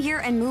leave him here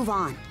and move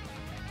on.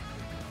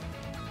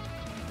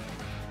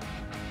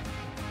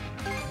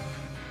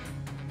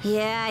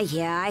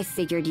 Yeah, I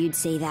figured you'd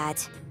say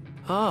that.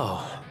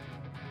 Oh,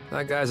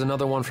 that guy's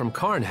another one from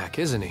Karnak,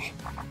 isn't he?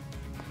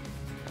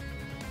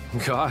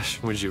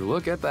 Gosh, would you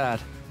look at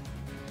that.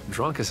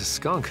 Drunk as a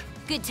skunk.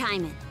 Good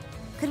timing.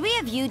 Could we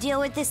have you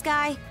deal with this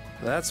guy?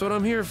 That's what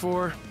I'm here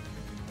for.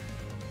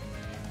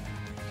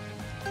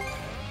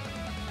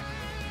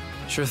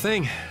 Sure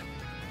thing.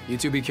 You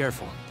two be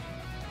careful.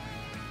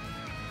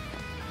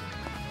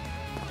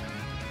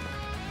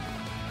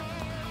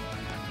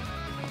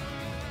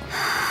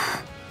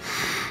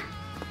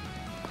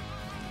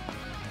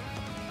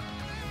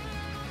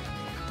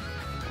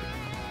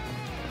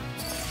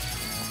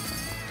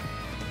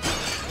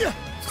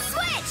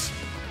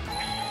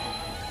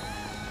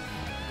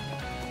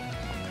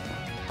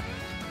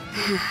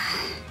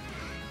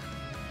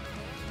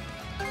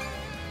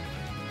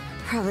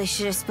 Probably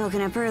should have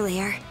spoken up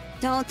earlier.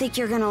 Don't think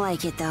you're gonna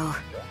like it, though.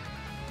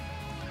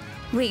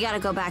 We gotta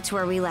go back to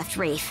where we left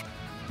Rafe.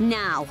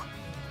 Now!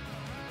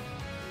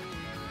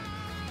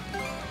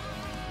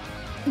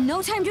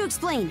 No time to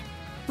explain.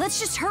 Let's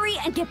just hurry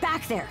and get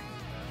back there.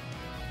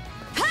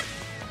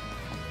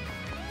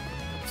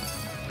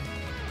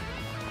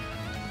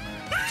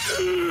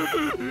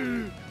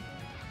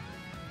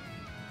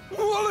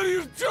 What are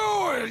you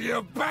doing,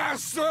 you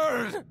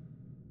bastard?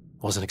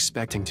 Wasn't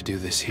expecting to do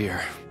this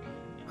here.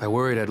 I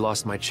worried I'd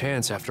lost my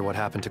chance after what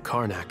happened to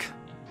Karnak.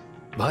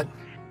 But,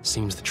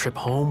 seems the trip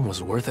home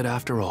was worth it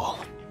after all.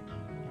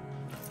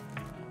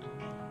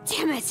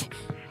 Damn it!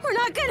 We're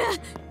not gonna...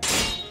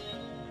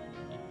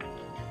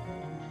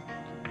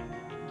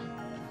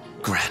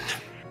 Gren.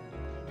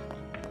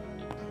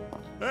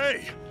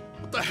 Hey!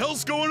 What the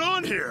hell's going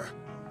on here?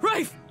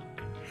 Rafe!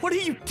 What are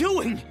you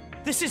doing?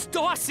 This is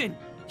Dawson!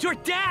 Your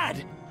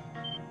dad!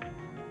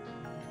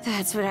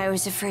 That's what I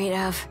was afraid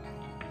of.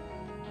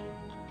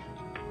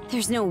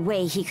 There's no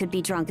way he could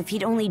be drunk if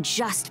he'd only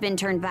just been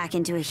turned back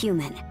into a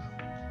human.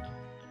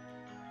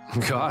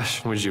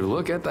 Gosh, would you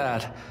look at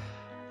that?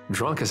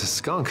 Drunk as a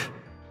skunk.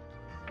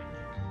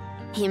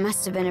 He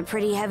must have been a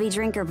pretty heavy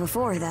drinker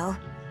before, though.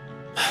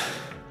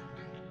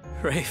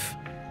 Rafe,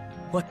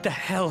 what the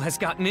hell has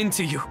gotten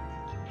into you?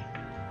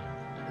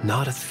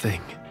 Not a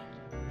thing.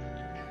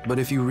 But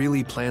if you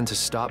really plan to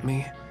stop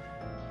me,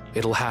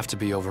 it'll have to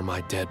be over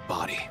my dead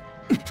body.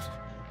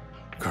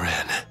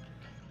 Gran,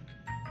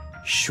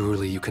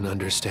 surely you can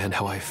understand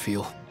how I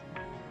feel.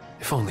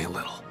 If only a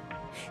little.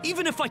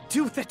 Even if I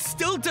do, that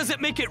still doesn't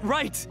make it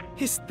right!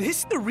 Is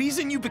this the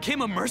reason you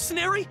became a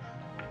mercenary?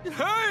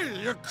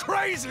 Hey, you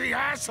crazy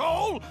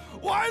asshole!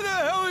 Why the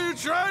hell are you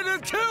trying to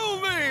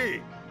kill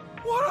me?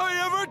 What'd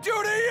I ever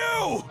do to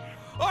you?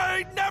 I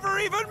ain't never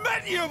even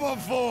met you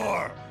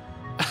before!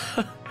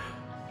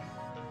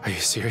 Are you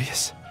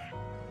serious?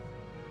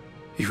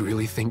 You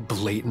really think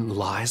blatant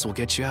lies will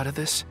get you out of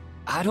this?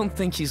 I don't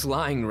think he's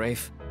lying,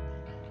 Rafe.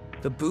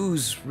 The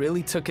booze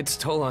really took its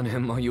toll on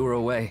him while you were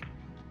away.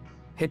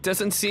 It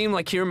doesn't seem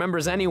like he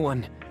remembers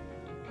anyone.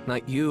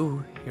 Not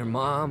you, your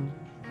mom,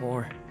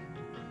 or...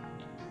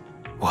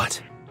 What?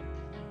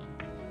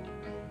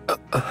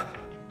 What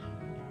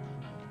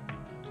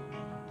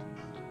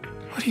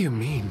do you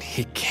mean,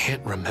 he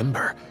can't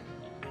remember?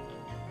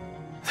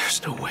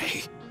 There's no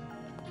way.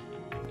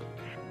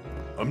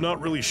 I'm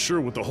not really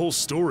sure what the whole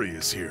story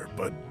is here,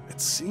 but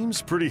it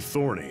seems pretty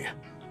thorny.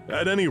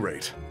 At any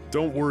rate,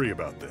 don't worry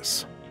about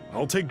this.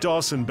 I'll take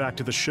Dawson back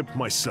to the ship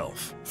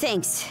myself.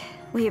 Thanks.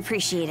 We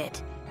appreciate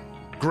it.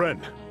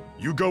 Gren,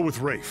 you go with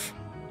Rafe.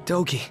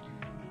 Dogi.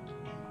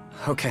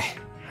 Okay,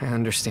 I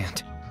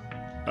understand.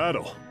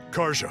 Adel,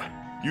 Karja,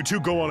 you two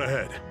go on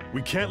ahead.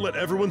 We can't let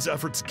everyone's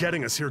efforts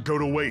getting us here go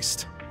to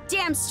waste.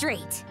 Damn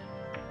straight.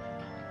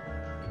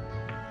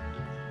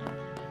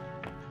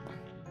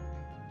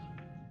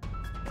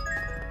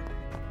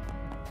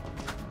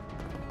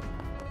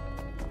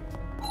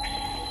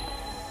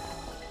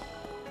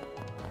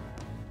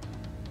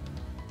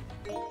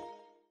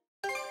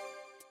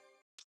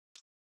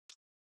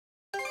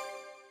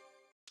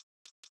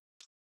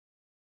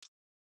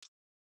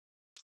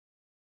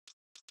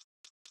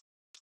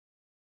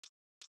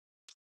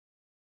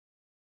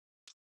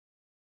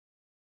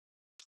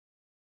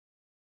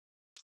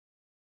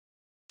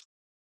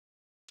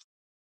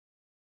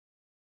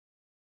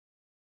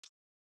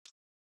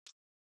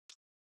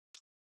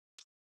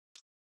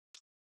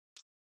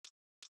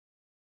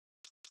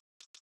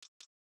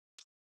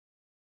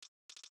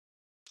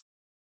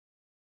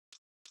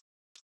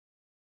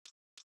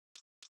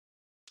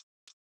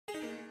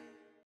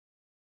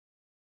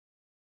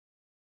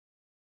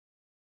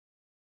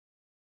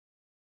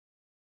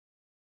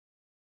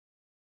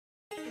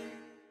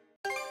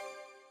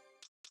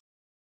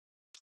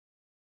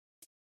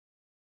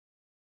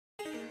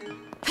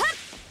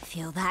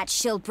 Feel that,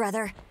 Shield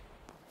Brother?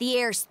 The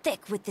air's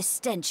thick with the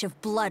stench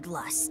of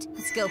bloodlust.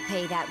 Let's go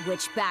pay that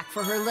witch back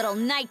for her little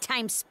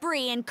nighttime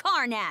spree in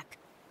Karnak.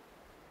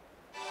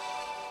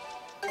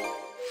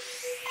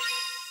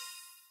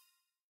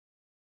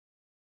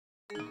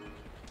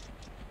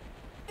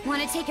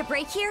 Want to take a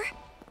break here?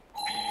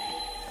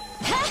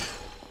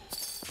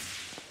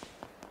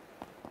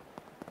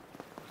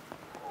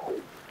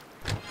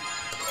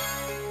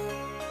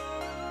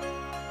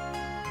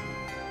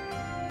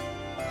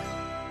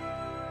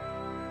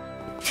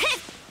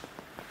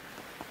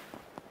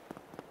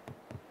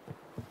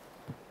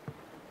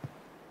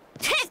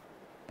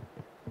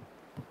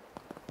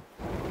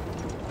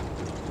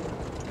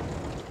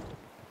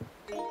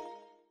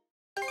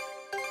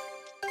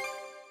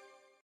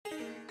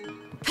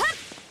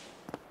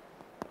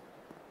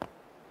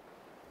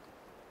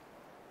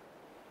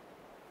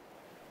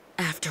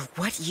 After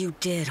what you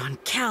did on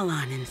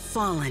Kalon and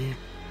Fallen,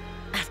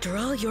 after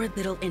all your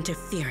little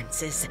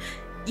interferences,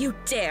 you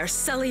dare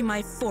sully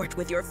my fort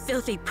with your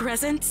filthy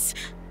presence?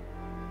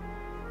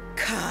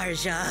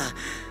 Karja,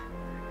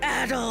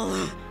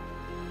 Adel,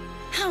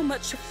 How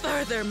much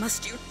further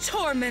must you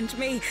torment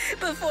me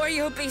before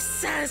you'll be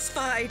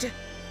satisfied?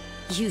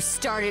 You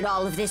started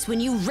all of this when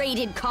you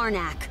raided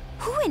Karnak.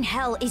 Who in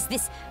hell is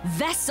this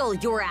vessel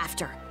you're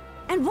after?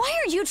 And why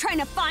are you trying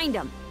to find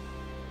him?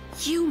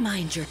 You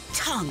mind your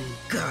tongue,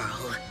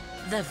 girl.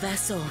 The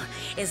vessel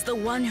is the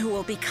one who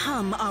will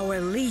become our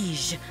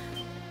liege.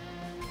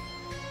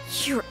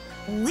 Your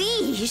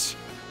liege?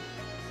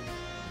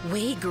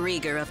 We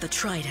Grieger of the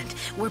Trident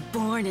were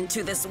born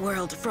into this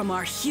world from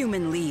our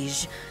human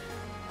liege.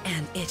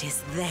 And it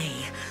is they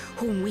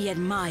whom we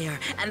admire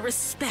and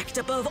respect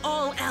above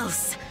all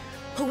else,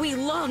 who we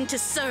long to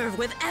serve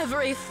with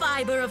every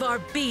fiber of our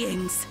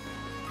beings.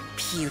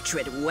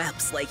 Putrid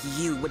whelps like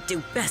you would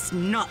do best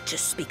not to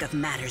speak of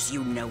matters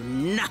you know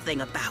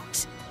nothing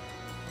about.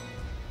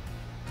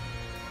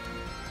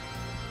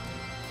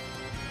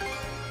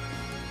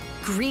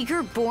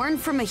 Grieger born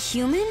from a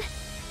human?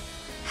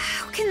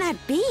 How can that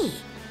be?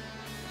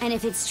 And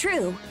if it's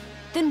true,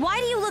 then why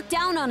do you look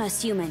down on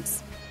us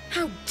humans?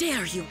 How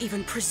dare you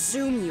even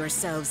presume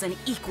yourselves an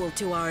equal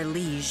to our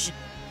liege?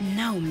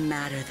 No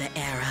matter the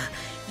era,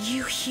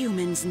 you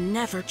humans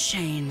never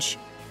change.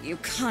 You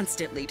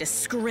constantly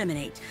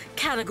discriminate,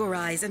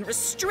 categorize, and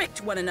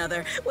restrict one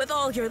another with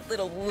all your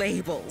little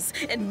labels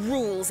and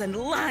rules and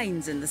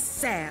lines in the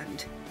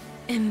sand.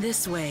 In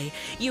this way,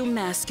 you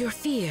mask your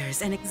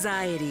fears and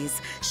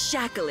anxieties,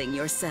 shackling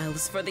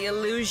yourselves for the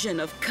illusion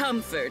of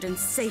comfort and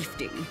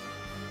safety.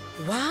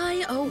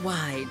 Why, oh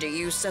why, do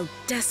you so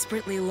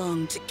desperately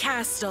long to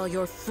cast all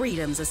your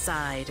freedoms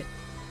aside?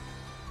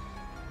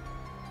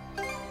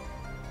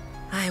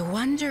 I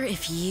wonder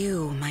if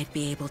you might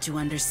be able to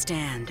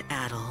understand,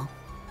 Adel.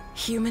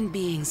 Human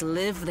beings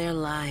live their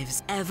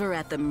lives ever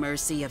at the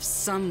mercy of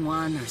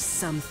someone or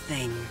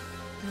something.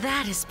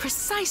 That is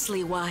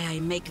precisely why I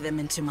make them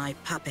into my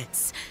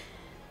puppets.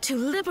 To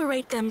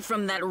liberate them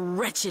from that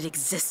wretched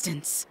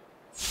existence.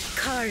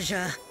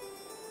 Karja,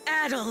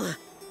 Adel,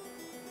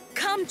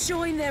 come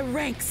join their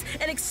ranks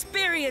and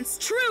experience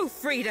true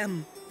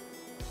freedom.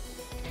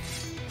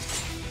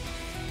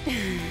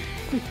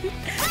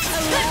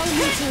 Allow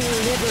me to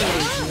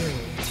liberate you.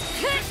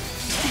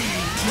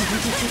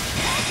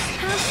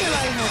 How shall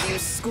I have you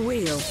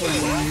squeal for me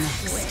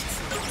next?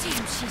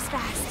 Damn, she's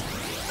fast.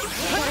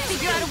 Gotta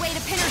figure out a way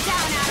to pin her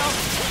down, Adel.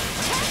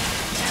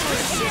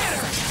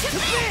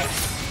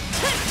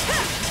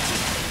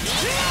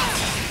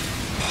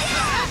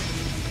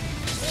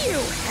 You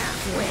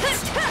half-wit!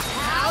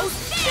 How's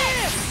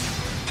this?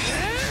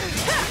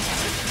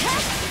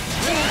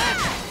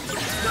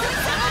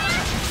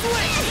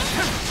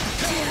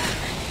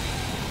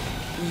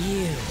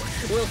 You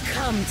will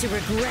come to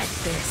regret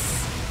this.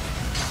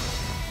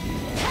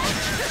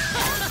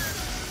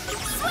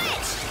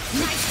 Switch!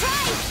 Nice try!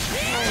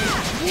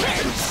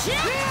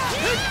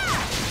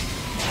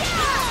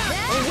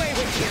 Away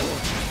with you!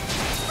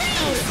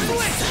 Out of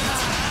my sight!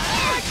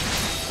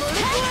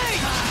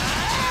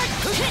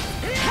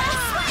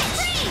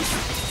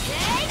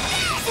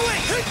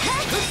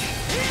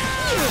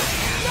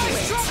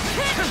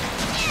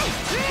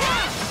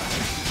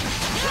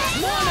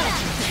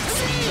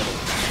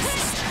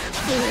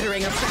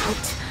 Flittering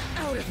about!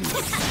 Out of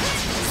my sight!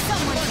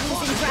 Someone's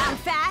losing ground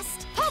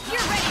fast! Hope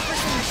you're ready for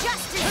some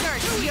just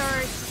desserts,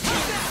 yours!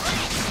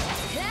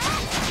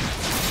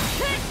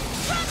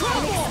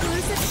 An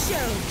exclusive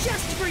show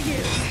just for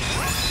you!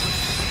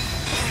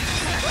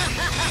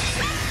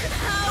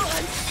 How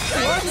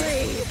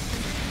unsightly!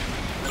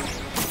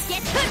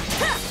 Get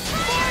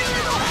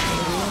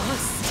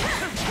lost!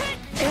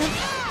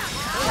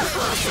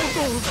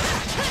 Impossible!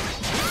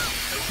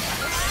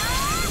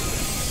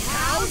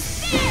 How's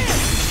this?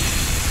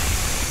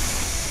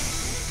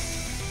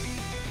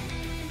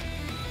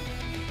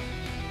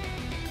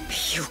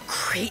 You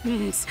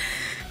cretins!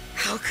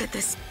 How could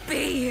this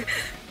be?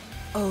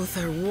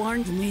 Othar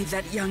warned me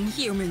that young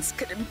humans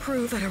could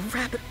improve at a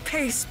rapid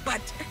pace,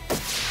 but...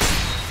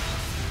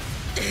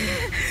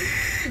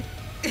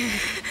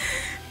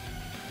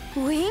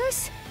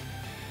 Wings?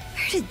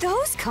 Where did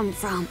those come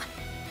from?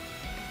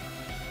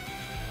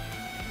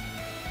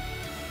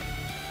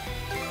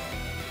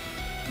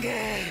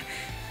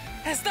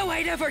 As though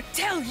I'd ever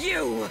tell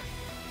you!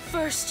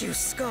 First you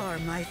scar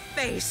my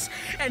face,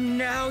 and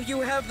now you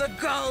have the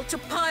gall to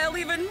pile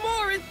even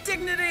more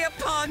indignity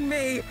upon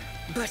me!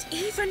 But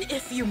even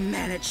if you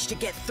manage to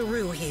get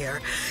through here,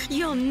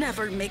 you'll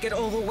never make it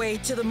all the way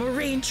to the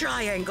Marine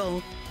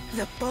Triangle.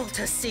 The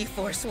Balta Sea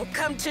Force will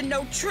come to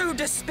know true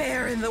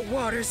despair in the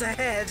waters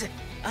ahead.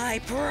 I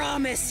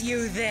promise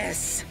you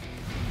this.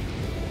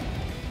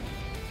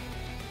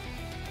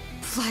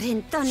 Blood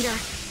and thunder.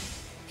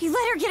 He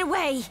let her get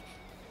away.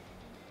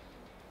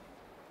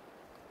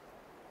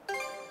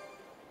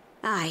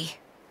 Aye.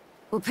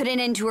 We'll put an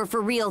end to her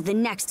for real the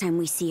next time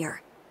we see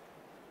her.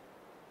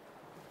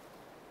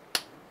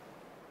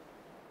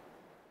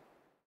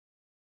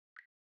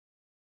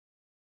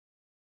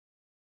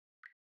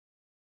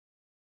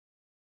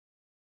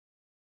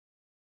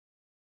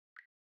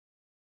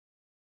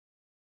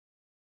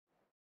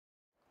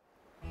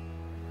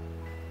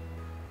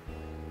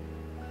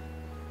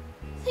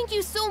 Thank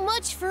you so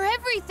much for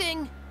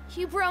everything.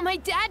 You brought my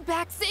dad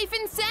back safe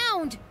and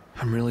sound.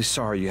 I'm really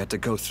sorry you had to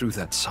go through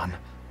that, son.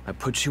 I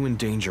put you in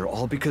danger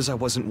all because I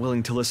wasn't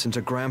willing to listen to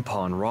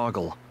Grandpa and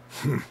Rogel.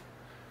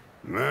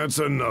 That's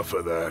enough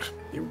of that.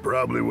 You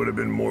probably would have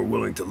been more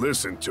willing to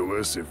listen to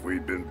us if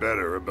we'd been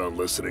better about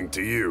listening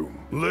to you.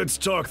 Let's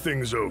talk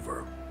things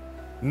over.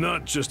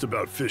 Not just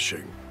about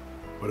fishing,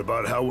 but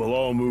about how we'll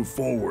all move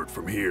forward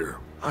from here.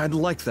 I'd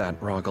like that,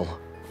 Rogel.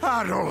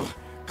 Adol,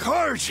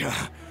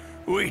 Karja,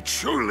 we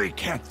truly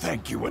can't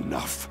thank you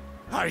enough.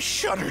 I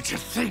shudder to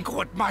think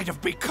what might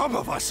have become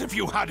of us if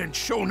you hadn't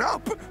shown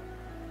up.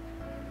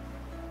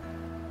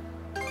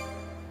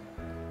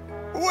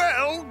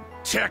 Well,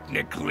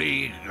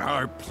 technically,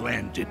 our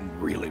plan didn't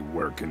really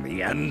work in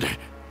the end.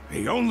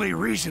 The only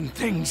reason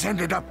things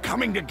ended up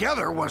coming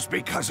together was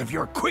because of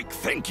your quick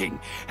thinking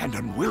and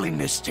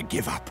unwillingness to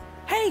give up.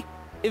 Hey,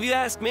 if you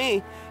ask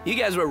me, you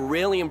guys were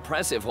really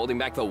impressive holding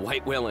back the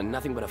white whale and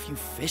nothing but a few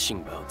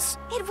fishing boats.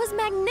 It was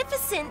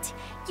magnificent.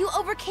 You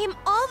overcame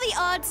all the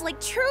odds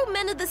like true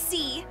men of the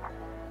sea.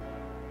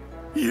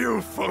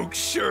 You folks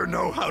sure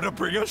know how to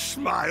bring a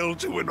smile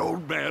to an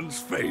old man's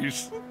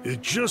face.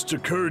 It just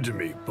occurred to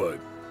me, but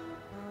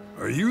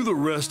are you the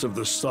rest of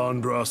the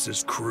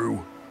Sandras's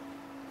crew?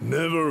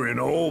 Never in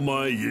all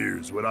my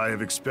years would I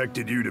have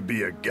expected you to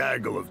be a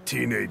gaggle of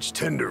teenage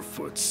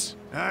tenderfoots.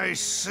 I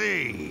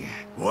see.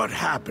 What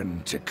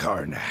happened to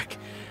Karnak?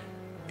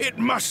 It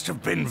must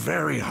have been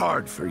very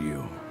hard for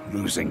you,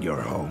 losing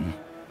your home.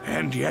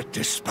 And yet,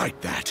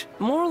 despite that...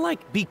 More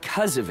like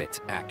because of it,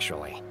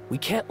 actually. We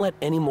can't let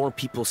any more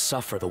people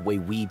suffer the way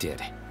we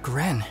did.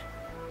 Gren.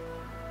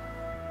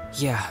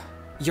 Yeah,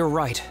 you're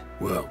right.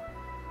 Well,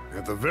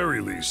 at the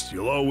very least,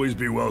 you'll always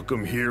be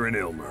welcome here in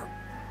Ilmer.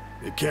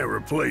 It can't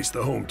replace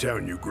the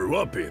hometown you grew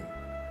up in.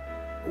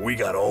 We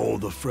got all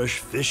the fresh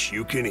fish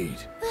you can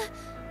eat.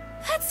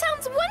 That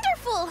sounds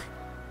wonderful!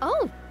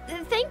 Oh,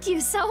 thank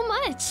you so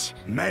much.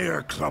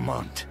 Mayor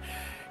Clement,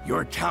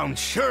 your town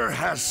sure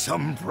has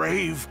some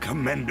brave,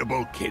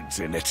 commendable kids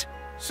in it.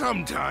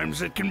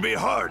 Sometimes it can be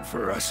hard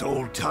for us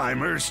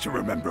old-timers to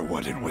remember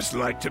what it was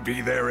like to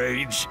be their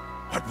age.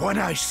 But when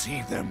I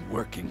see them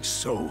working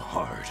so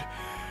hard,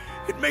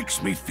 it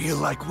makes me feel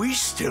like we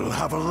still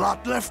have a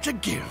lot left to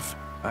give.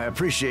 I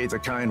appreciate the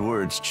kind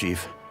words,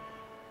 Chief.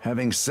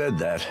 Having said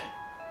that,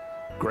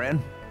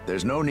 Gren,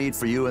 there's no need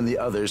for you and the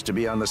others to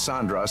be on the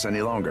Sandras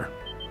any longer.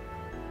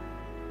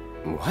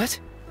 What?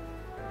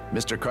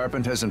 Mr.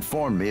 Carpent has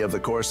informed me of the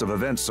course of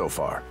events so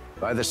far.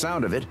 By the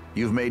sound of it,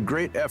 you've made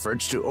great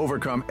efforts to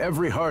overcome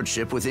every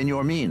hardship within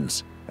your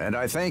means. And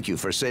I thank you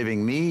for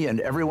saving me and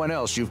everyone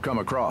else you've come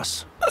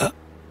across.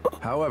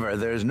 However,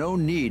 there's no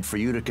need for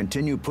you to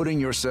continue putting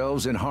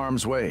yourselves in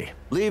harm's way.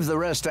 Leave the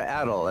rest to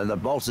Adol and the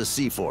Baltus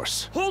Sea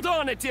Force. Hold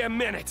on a damn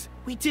minute!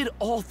 We did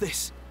all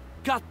this.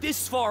 Got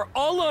this far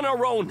all on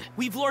our own.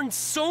 We've learned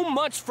so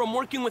much from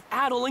working with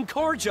Adol and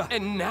Karja.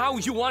 And now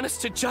you want us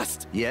to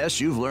just... Yes,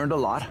 you've learned a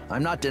lot.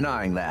 I'm not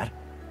denying that.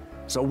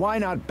 So why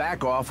not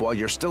back off while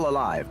you're still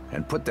alive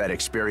and put that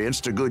experience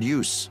to good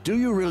use? Do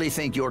you really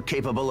think you're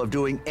capable of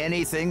doing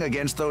anything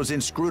against those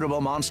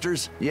inscrutable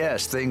monsters?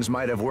 Yes, things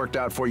might have worked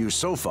out for you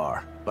so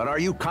far, but are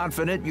you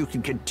confident you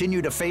can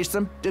continue to face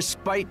them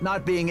despite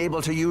not being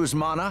able to use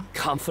mana?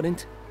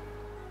 Confident?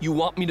 You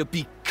want me to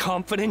be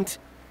confident?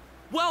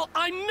 Well,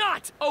 I'm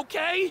not,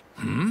 okay?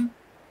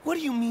 What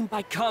do you mean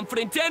by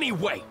confident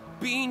anyway?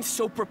 Being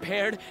so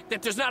prepared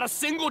that there's not a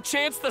single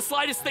chance the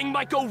slightest thing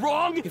might go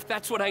wrong? If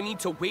that's what I need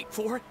to wait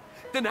for,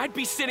 then I'd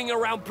be sitting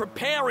around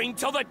preparing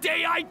till the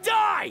day I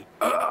die!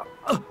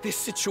 This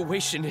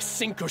situation is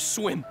sink or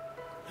swim.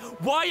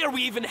 Why are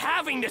we even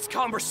having this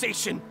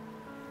conversation?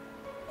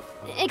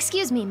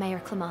 Excuse me, Mayor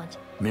Clement.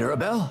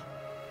 Mirabelle?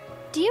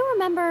 Do you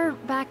remember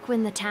back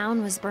when the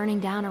town was burning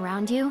down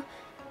around you?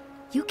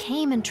 You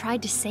came and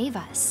tried to save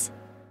us.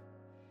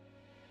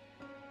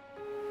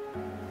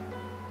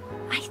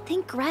 I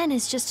think Gren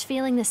is just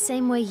feeling the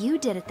same way you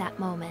did at that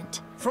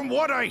moment. From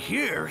what I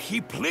hear, he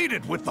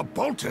pleaded with the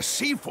Baltus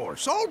Sea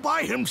Force all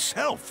by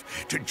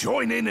himself to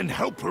join in and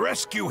help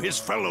rescue his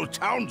fellow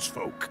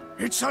townsfolk.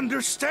 It's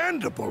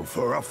understandable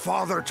for a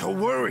father to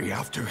worry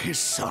after his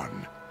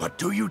son. But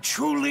do you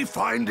truly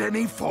find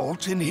any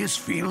fault in his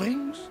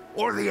feelings?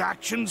 Or the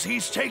actions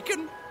he's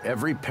taken?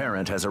 Every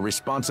parent has a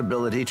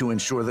responsibility to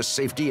ensure the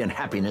safety and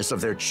happiness of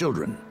their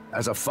children.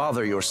 As a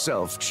father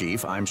yourself,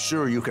 Chief, I'm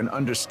sure you can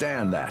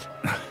understand that.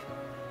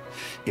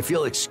 If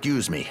you'll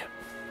excuse me.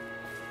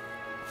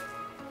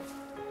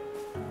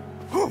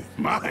 Oh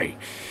my!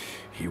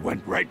 He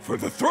went right for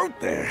the throat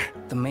there.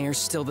 The mayor's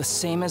still the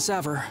same as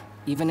ever,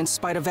 even in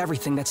spite of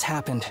everything that's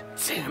happened.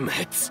 Damn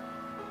it!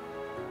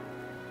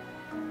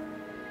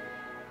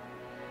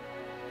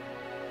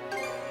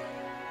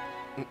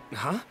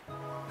 Huh?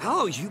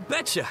 Oh, you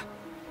betcha!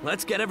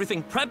 Let's get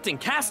everything prepped and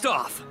cast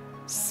off!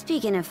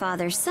 Speaking of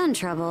father-son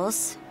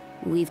troubles,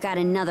 we've got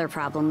another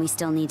problem we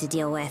still need to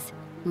deal with.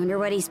 Wonder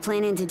what he's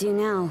planning to do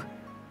now.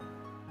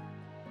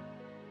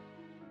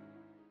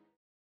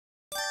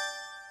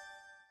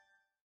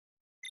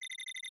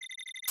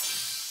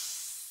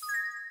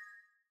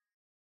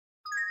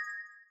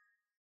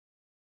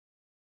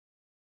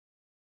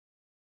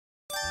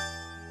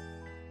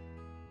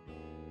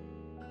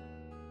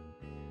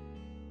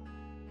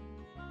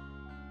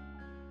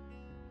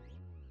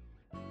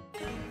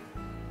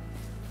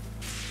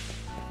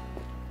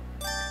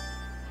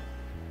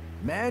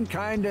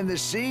 Mankind and the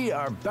sea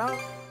are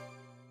bound...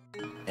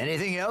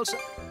 Anything else?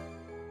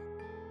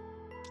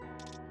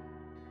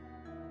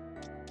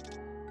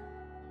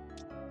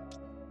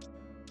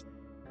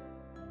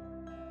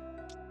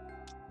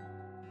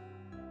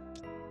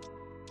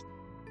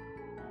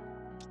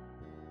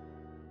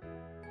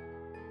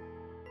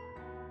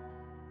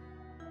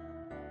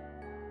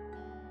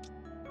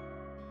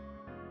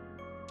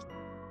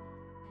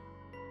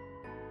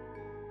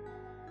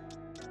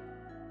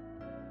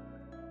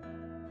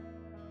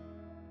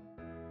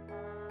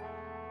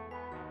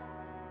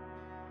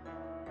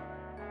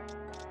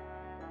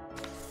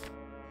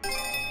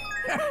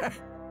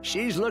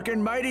 She's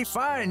looking mighty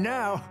fine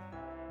now.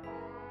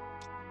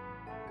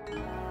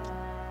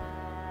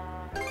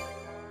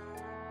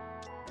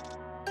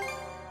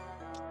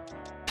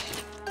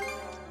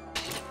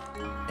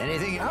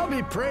 Anything? I'll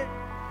be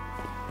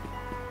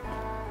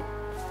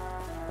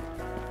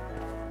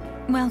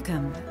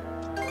Welcome.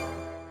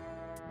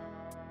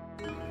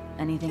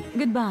 Anything?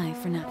 Goodbye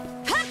for now.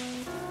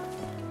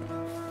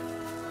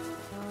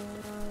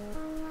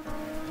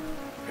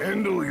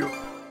 Handle you.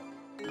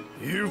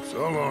 You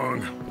so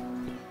long.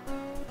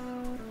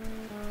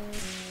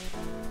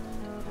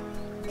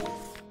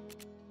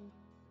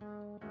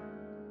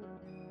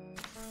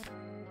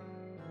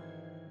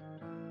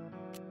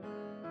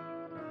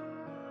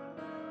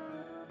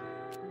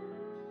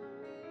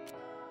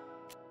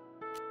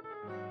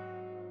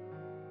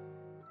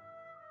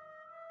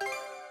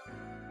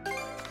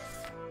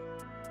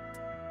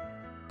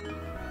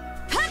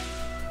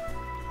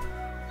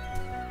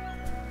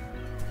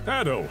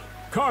 Adol,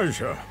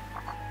 Karja.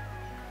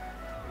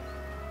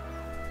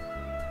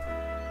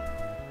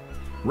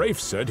 Rafe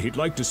said he'd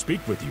like to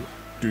speak with you.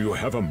 Do you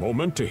have a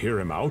moment to hear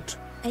him out?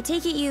 I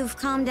take it you've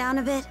calmed down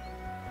a bit?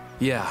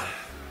 Yeah.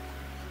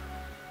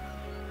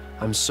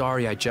 I'm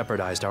sorry I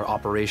jeopardized our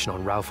operation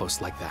on Raufos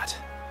like that.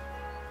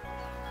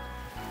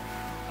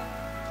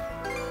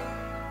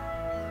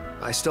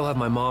 I still have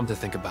my mom to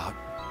think about,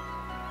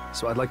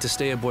 so I'd like to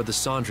stay aboard the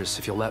Sandras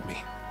if you'll let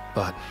me.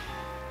 But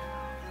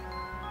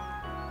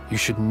you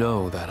should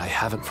know that I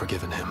haven't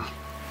forgiven him.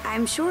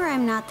 I'm sure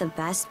I'm not the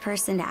best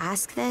person to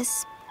ask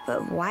this,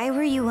 but why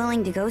were you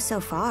willing to go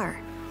so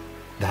far?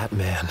 That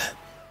man.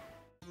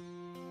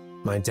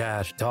 My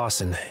dad,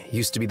 Dawson,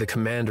 used to be the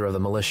commander of the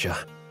militia,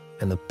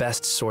 and the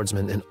best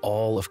swordsman in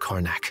all of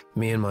Karnak.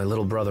 Me and my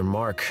little brother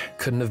Mark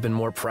couldn't have been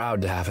more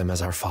proud to have him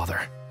as our father.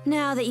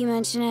 Now that you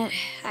mention it,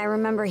 I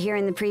remember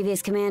hearing the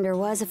previous commander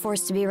was a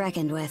force to be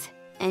reckoned with.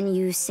 And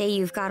you say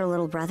you've got a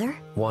little brother?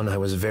 One I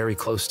was very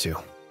close to.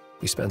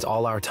 We spent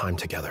all our time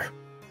together.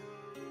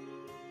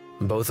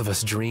 Both of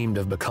us dreamed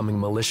of becoming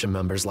militia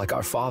members like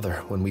our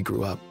father when we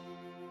grew up.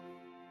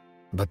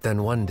 But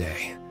then one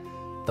day,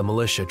 the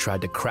militia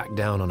tried to crack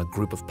down on a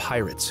group of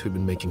pirates who'd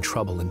been making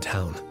trouble in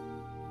town.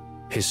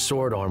 His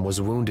sword arm was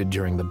wounded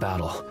during the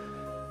battle.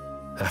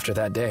 After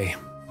that day,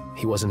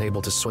 he wasn't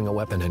able to swing a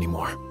weapon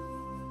anymore.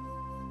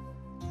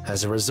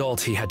 As a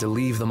result, he had to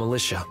leave the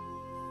militia.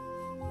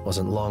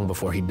 Wasn't long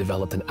before he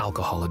developed an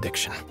alcohol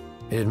addiction.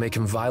 It'd make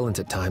him violent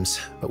at times,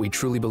 but we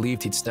truly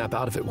believed he'd snap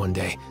out of it one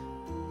day.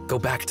 Go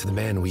back to the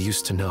man we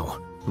used to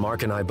know.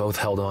 Mark and I both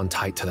held on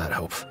tight to that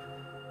hope.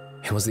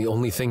 It was the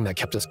only thing that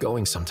kept us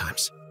going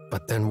sometimes.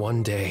 But then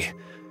one day,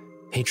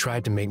 he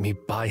tried to make me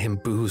buy him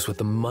booze with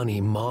the money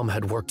Mom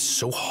had worked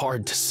so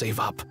hard to save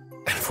up.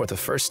 And for the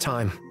first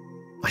time,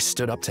 I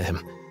stood up to him,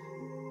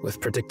 with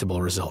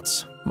predictable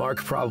results. Mark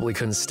probably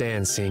couldn't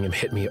stand seeing him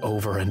hit me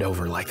over and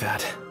over like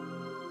that.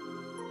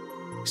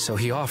 So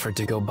he offered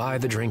to go buy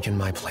the drink in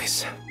my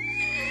place.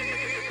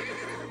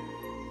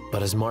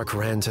 But as Mark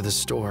ran to the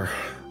store,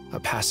 a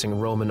passing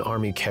Roman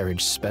army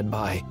carriage sped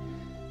by,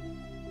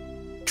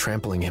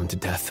 trampling him to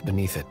death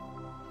beneath it.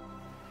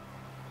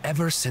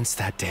 Ever since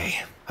that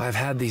day, I've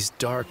had these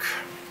dark,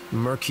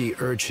 murky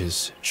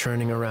urges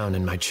churning around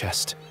in my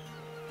chest.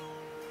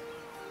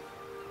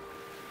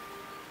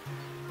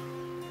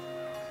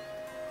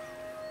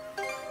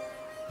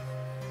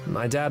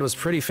 My dad was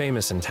pretty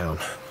famous in town,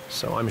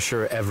 so I'm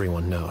sure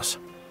everyone knows.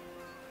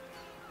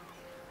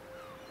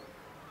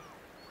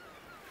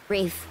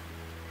 Rafe,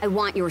 I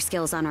want your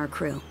skills on our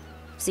crew,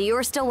 so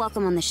you're still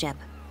welcome on the ship.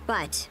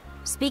 But,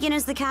 speaking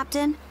as the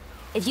captain,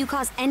 if you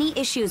cause any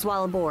issues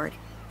while aboard,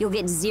 you'll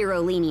get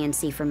zero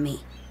leniency from me.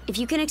 If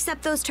you can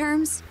accept those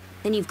terms,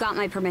 then you've got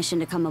my permission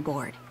to come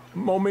aboard.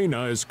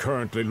 Momina is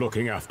currently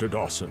looking after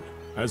Dawson.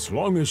 As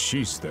long as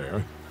she's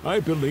there, I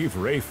believe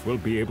Rafe will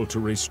be able to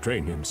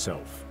restrain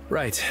himself.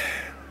 Right.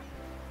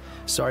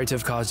 Sorry to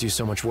have caused you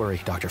so much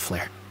worry, Dr.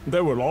 Flair.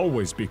 There will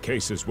always be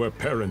cases where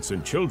parents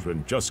and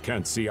children just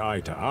can't see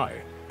eye to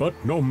eye. But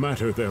no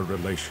matter their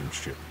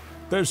relationship,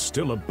 there's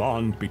still a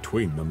bond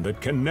between them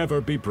that can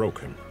never be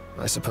broken.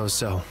 I suppose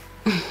so.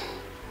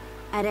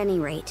 At any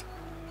rate,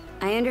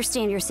 I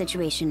understand your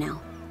situation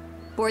now.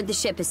 Board the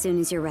ship as soon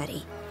as you're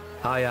ready.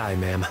 Aye, aye,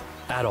 ma'am.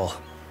 Adol.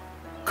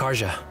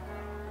 Karja.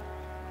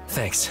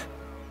 Thanks.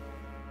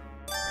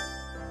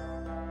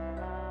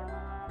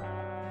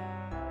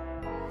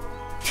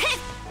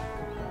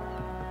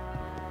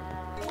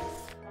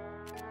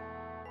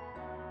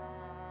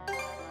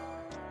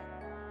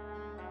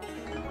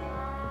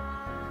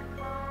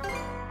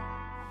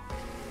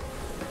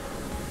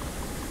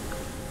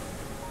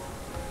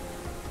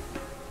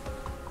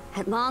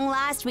 At long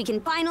last, we can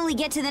finally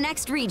get to the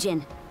next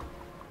region.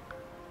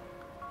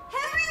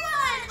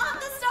 Everyone! On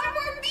the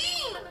starboard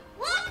beam!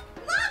 Look!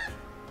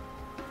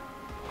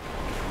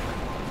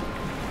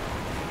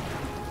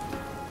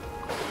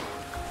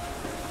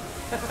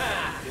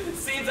 Look!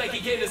 Seems like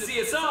he came to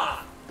see us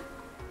off.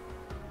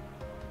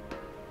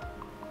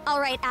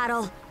 All right,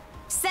 Adol.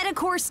 Set a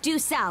course due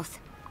south.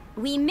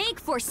 We make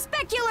for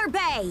Specular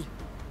Bay!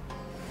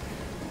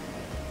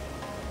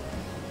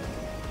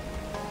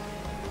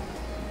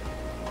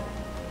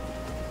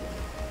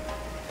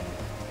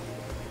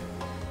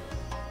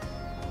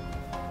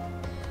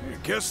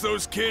 Guess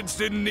those kids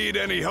didn't need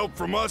any help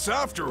from us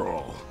after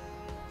all.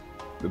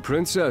 The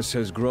princess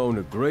has grown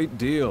a great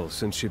deal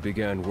since she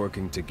began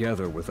working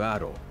together with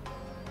Adol.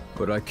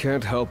 But I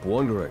can't help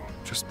wondering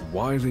just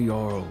why the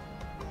Jarl...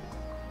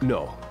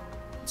 No,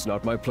 it's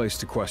not my place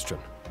to question.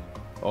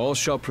 All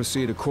shall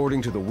proceed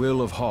according to the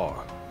will of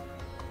Har.